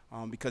roads,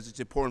 because it's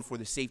important for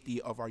the safety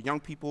of our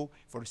young people,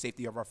 for the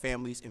safety of our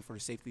families, and for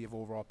the safety of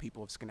overall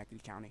people of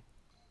Schenectady County.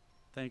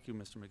 Thank you,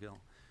 Mr. McGill.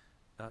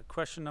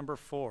 Question number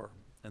 4,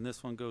 and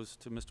this one goes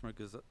to Mr.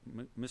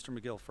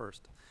 McGill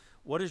first.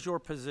 What is your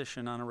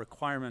position on a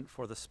requirement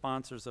for the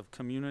sponsors of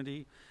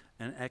community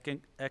and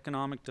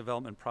economic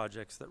development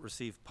projects that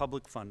receive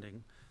public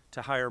funding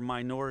to hire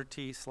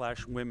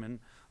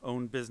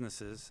minority/women-owned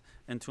businesses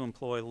and to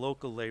employ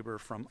local labor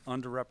from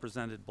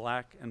underrepresented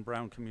Black and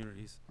brown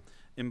communities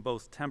in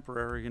both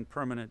temporary and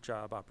permanent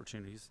job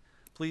opportunities?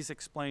 Please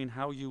explain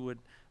how you would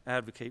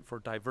advocate for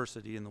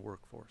diversity in the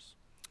workforce.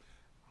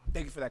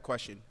 Thank you for that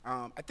question.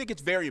 I think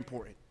it's very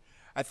important.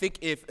 I think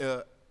if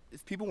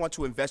if people want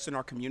to invest in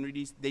our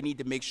communities, they need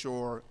to make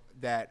sure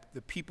that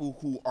the people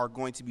who are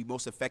going to be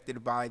most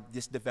affected by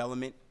this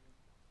development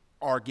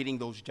are getting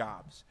those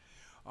jobs.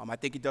 I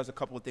think it does a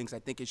couple of things. I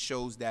think it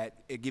shows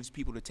that it gives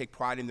people to take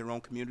pride in their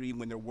own community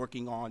when they're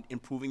working on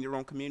improving their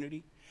own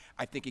community.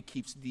 I think it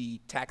keeps the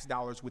tax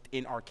dollars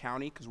within our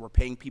county because we're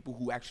paying people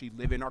who actually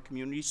live in our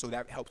community, so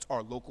that helps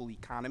our local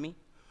economy.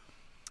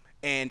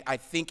 And I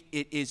think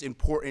it is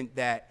important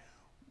that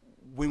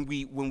when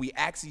we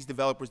ask these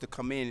developers to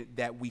come in,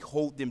 that we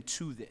hold them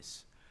to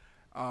this,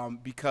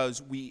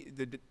 because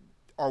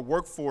our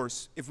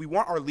workforce, if we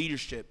want our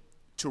leadership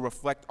to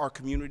reflect our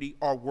community,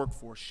 our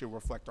workforce should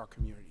reflect our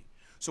community.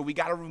 So we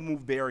got to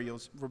remove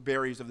barriers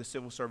of the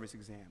civil service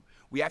exam.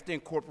 We have to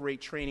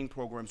incorporate training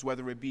programs,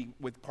 whether it be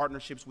with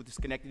partnerships with the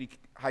Schenectady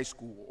High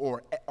School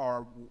or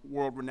our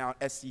world-renowned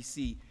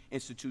SCC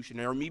institution,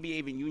 or maybe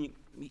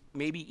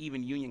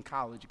even Union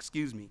College,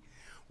 excuse me,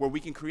 where we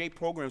can create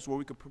programs where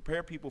we can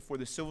prepare people for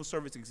the civil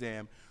service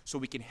exam so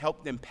we can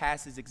help them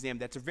pass this exam.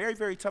 That's a very,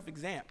 very tough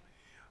exam.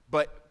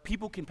 But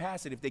people can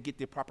pass it if they get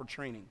the proper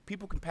training.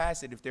 People can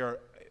pass it if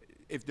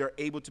they're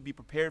able to be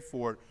prepared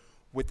for it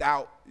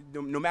without,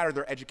 no matter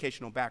their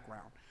educational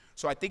background.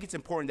 So I think it's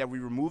important that we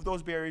remove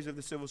those barriers of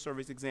the civil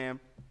service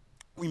exam.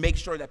 We make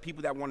sure that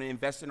people that want to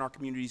invest in our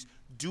communities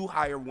do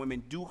hire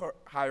women, do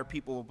hire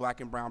people of black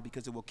and brown,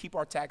 because it will keep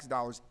our tax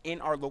dollars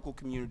in our local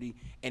community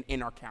and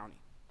in our county.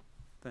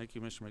 Thank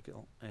you, Mr.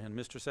 McGill. And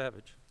Mr.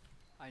 Savage.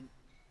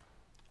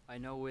 I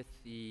know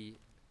with the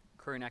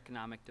current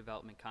economic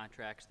development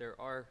contracts, there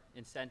are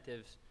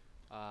incentives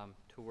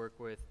to work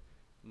with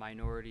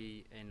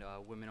minority and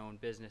women-owned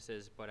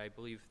businesses, but I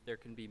believe there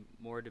can be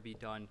more to be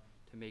done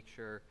to make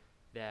sure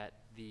that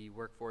the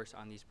workforce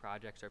on these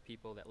projects are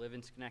people that live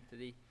in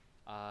Schenectady,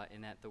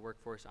 and that the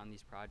workforce on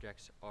these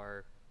projects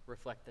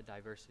reflect the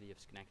diversity of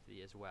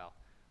Schenectady as well.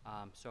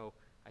 So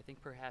I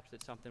think perhaps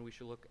it's something we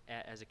should look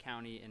at as a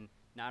county, and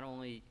not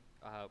only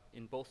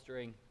in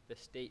bolstering the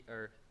state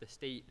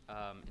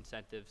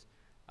incentives,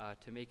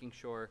 to making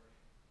sure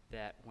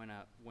that when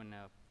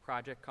a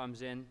project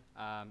comes in,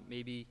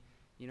 maybe,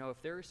 you know,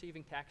 if they're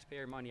receiving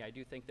taxpayer money, I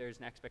do think there's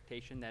an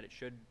expectation that it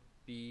should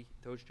be,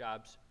 those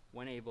jobs,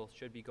 when able,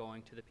 should be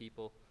going to the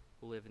people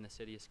who live in the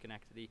city of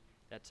Schenectady.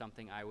 That's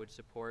something I would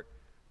support,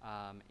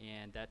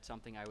 and that's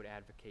something I would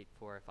advocate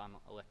for if I'm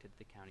elected to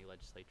the county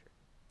legislature.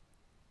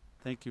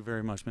 Thank you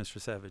very much,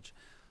 Mr. Savage.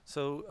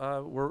 So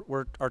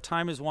our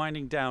time is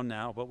winding down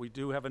now, but we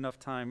do have enough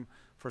time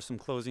for some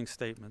closing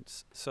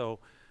statements. So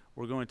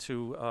we're going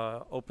to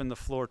open the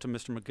floor to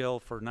Mr.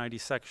 McGill for 90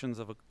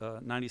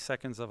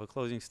 seconds of a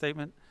closing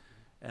statement,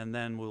 and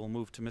then we'll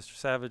move to Mr.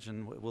 Savage,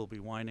 and we'll be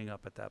winding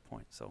up at that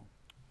point. So,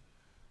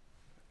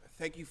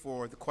 thank you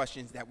for the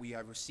questions that we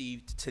have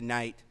received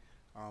tonight.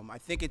 I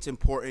think it's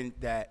important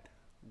that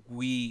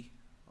we,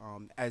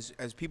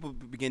 as people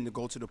begin to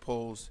go to the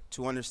polls,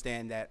 to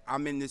understand that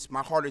I'm in this.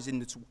 My heart is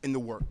in the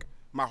work.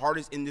 My heart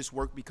is in this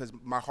work because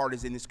my heart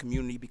is in this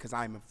community, because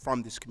I am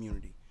from this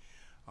community.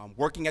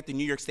 Working at the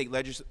New York State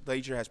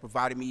Legislature has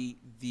provided me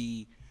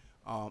the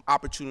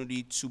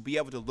opportunity to be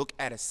able to look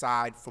at a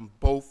side from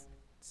both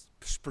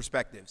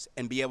perspectives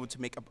and be able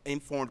to make an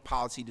informed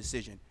policy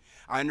decision.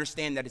 I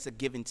understand that it's a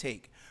give and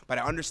take, but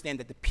I understand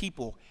that the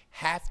people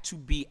have to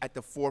be at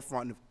the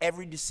forefront of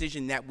every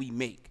decision that we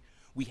make.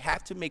 We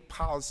have to make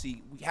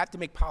policy. We have to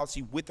make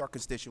policy with our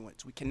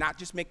constituents. We cannot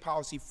just make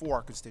policy for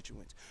our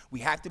constituents. We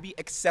have to be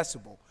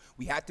accessible.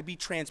 We have to be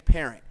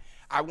transparent.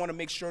 I want to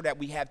make sure that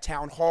we have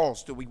town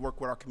halls that we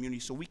work with our community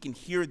so we can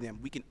hear them.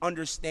 We can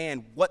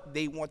understand what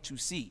they want to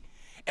see.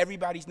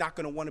 Everybody's not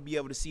going to want to be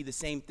able to see the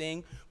same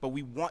thing, but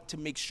we want to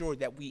make sure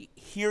that we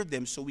hear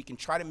them so we can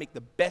try to make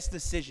the best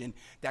decision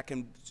that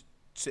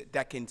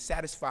can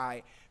satisfy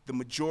the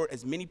majority,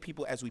 as many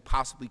people as we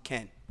possibly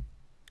can.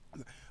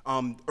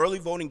 Early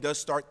voting does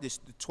start the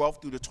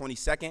 12th through the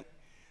 22nd,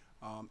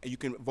 and you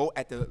can vote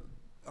at the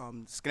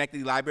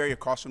Schenectady Library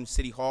across from the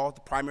City Hall.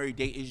 The primary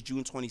date is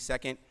June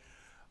 22nd.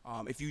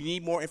 If you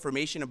need more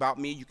information about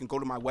me, you can go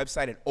to my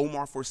website at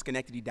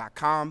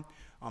omarforschenectady.com.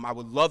 I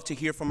would love to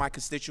hear from my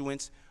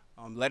constituents.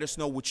 Let us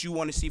know what you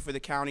want to see for the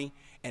county,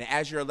 and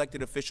as your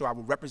elected official, I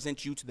will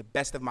represent you to the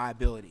best of my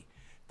ability.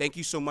 Thank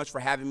you so much for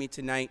having me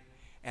tonight,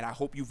 and I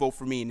hope you vote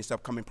for me in this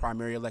upcoming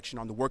primary election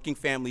on the working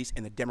families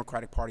and the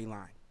Democratic Party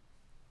line.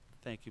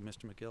 thank you,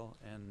 Mr. McGill.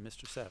 And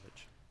Mr.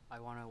 Savage. I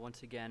want to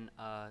once again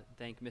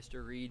thank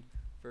Mr. Reed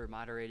for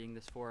moderating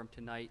this forum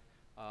tonight,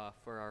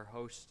 for our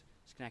host,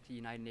 Schenectady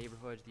United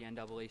Neighborhoods, the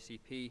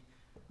NAACP,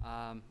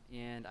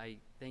 and I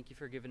thank you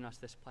for giving us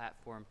this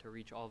platform to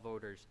reach all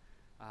voters.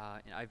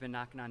 And I've been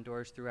knocking on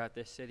doors throughout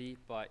this city,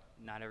 but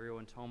not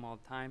everyone's home all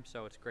the time,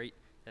 so it's great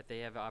that they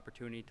have an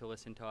opportunity to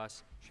listen to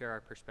us, share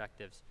our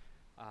perspectives.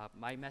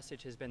 My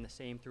message has been the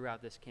same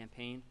throughout this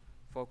campaign: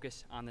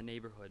 focus on the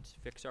neighborhoods,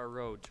 fix our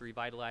roads,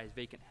 revitalize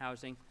vacant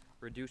housing,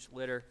 reduce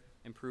litter,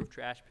 improve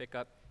trash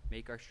pickup,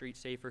 make our streets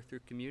safer through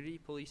community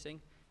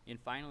policing, and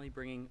finally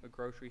bringing a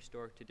grocery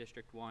store to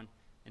District 1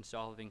 and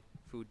solving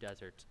food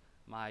deserts.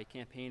 My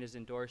campaign is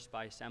endorsed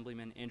by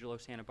Assemblyman Angelo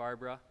Santa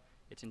Barbara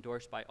It's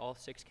endorsed by all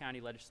 6 county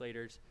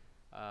legislators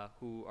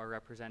who are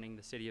representing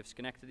the city of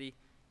Schenectady.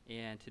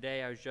 And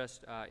today I was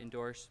just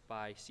endorsed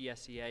by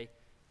CSEA,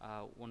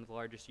 one of the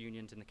largest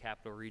unions in the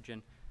capital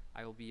region.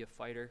 I will be a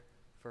fighter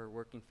for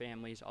working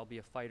families. I'll be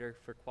a fighter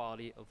for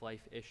quality of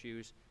life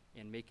issues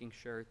and making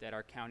sure that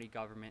our county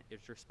government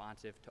is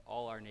responsive to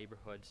all our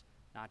neighborhoods,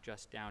 not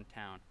just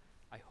downtown.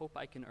 I hope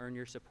I can earn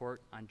your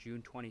support on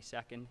June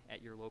 22nd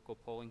at your local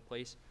polling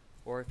place,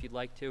 or if you'd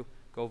like to,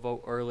 go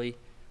vote early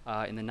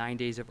in the 9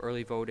 days of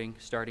early voting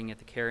starting at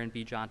the Karen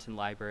B. Johnson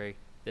Library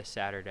this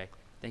Saturday.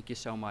 Thank you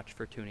so much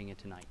for tuning in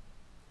tonight.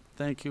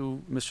 Thank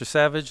you, Mr.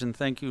 Savage, and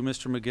thank you,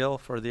 Mr. McGill,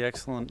 for the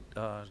excellent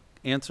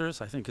answers.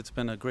 I think it's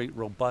been a great,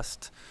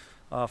 robust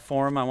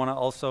forum. I want to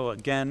also,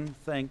 again,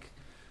 thank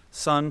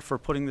Sun for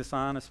putting this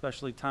on,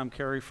 especially Tom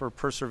Carey for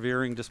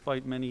persevering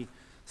despite many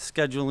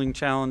scheduling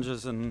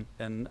challenges and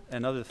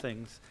other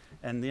things,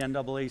 and the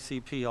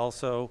NAACP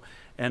also.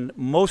 And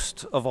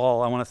most of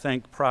all, I want to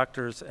thank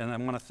Proctor's, and I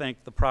want to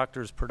thank the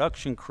Proctor's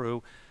production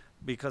crew,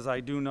 because I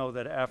do know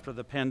that after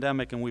the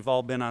pandemic, and we've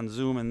all been on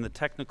Zoom and the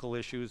technical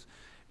issues,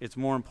 it's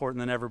more important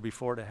than ever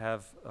before to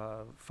have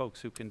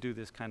folks who can do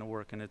this kind of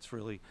work, and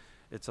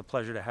it's a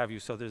pleasure to have you.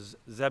 So there's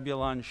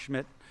Zebulon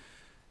Schmidt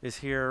is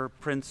here,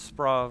 Prince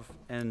Sprav,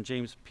 and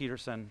James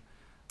Peterson.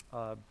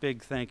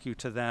 Big thank you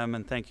to them,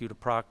 and thank you to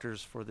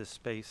Proctor's for this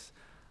space.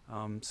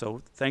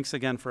 So thanks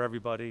again for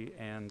everybody,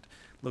 and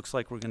looks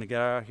like we're going to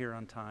get out of here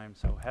on time,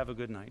 so have a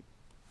good night.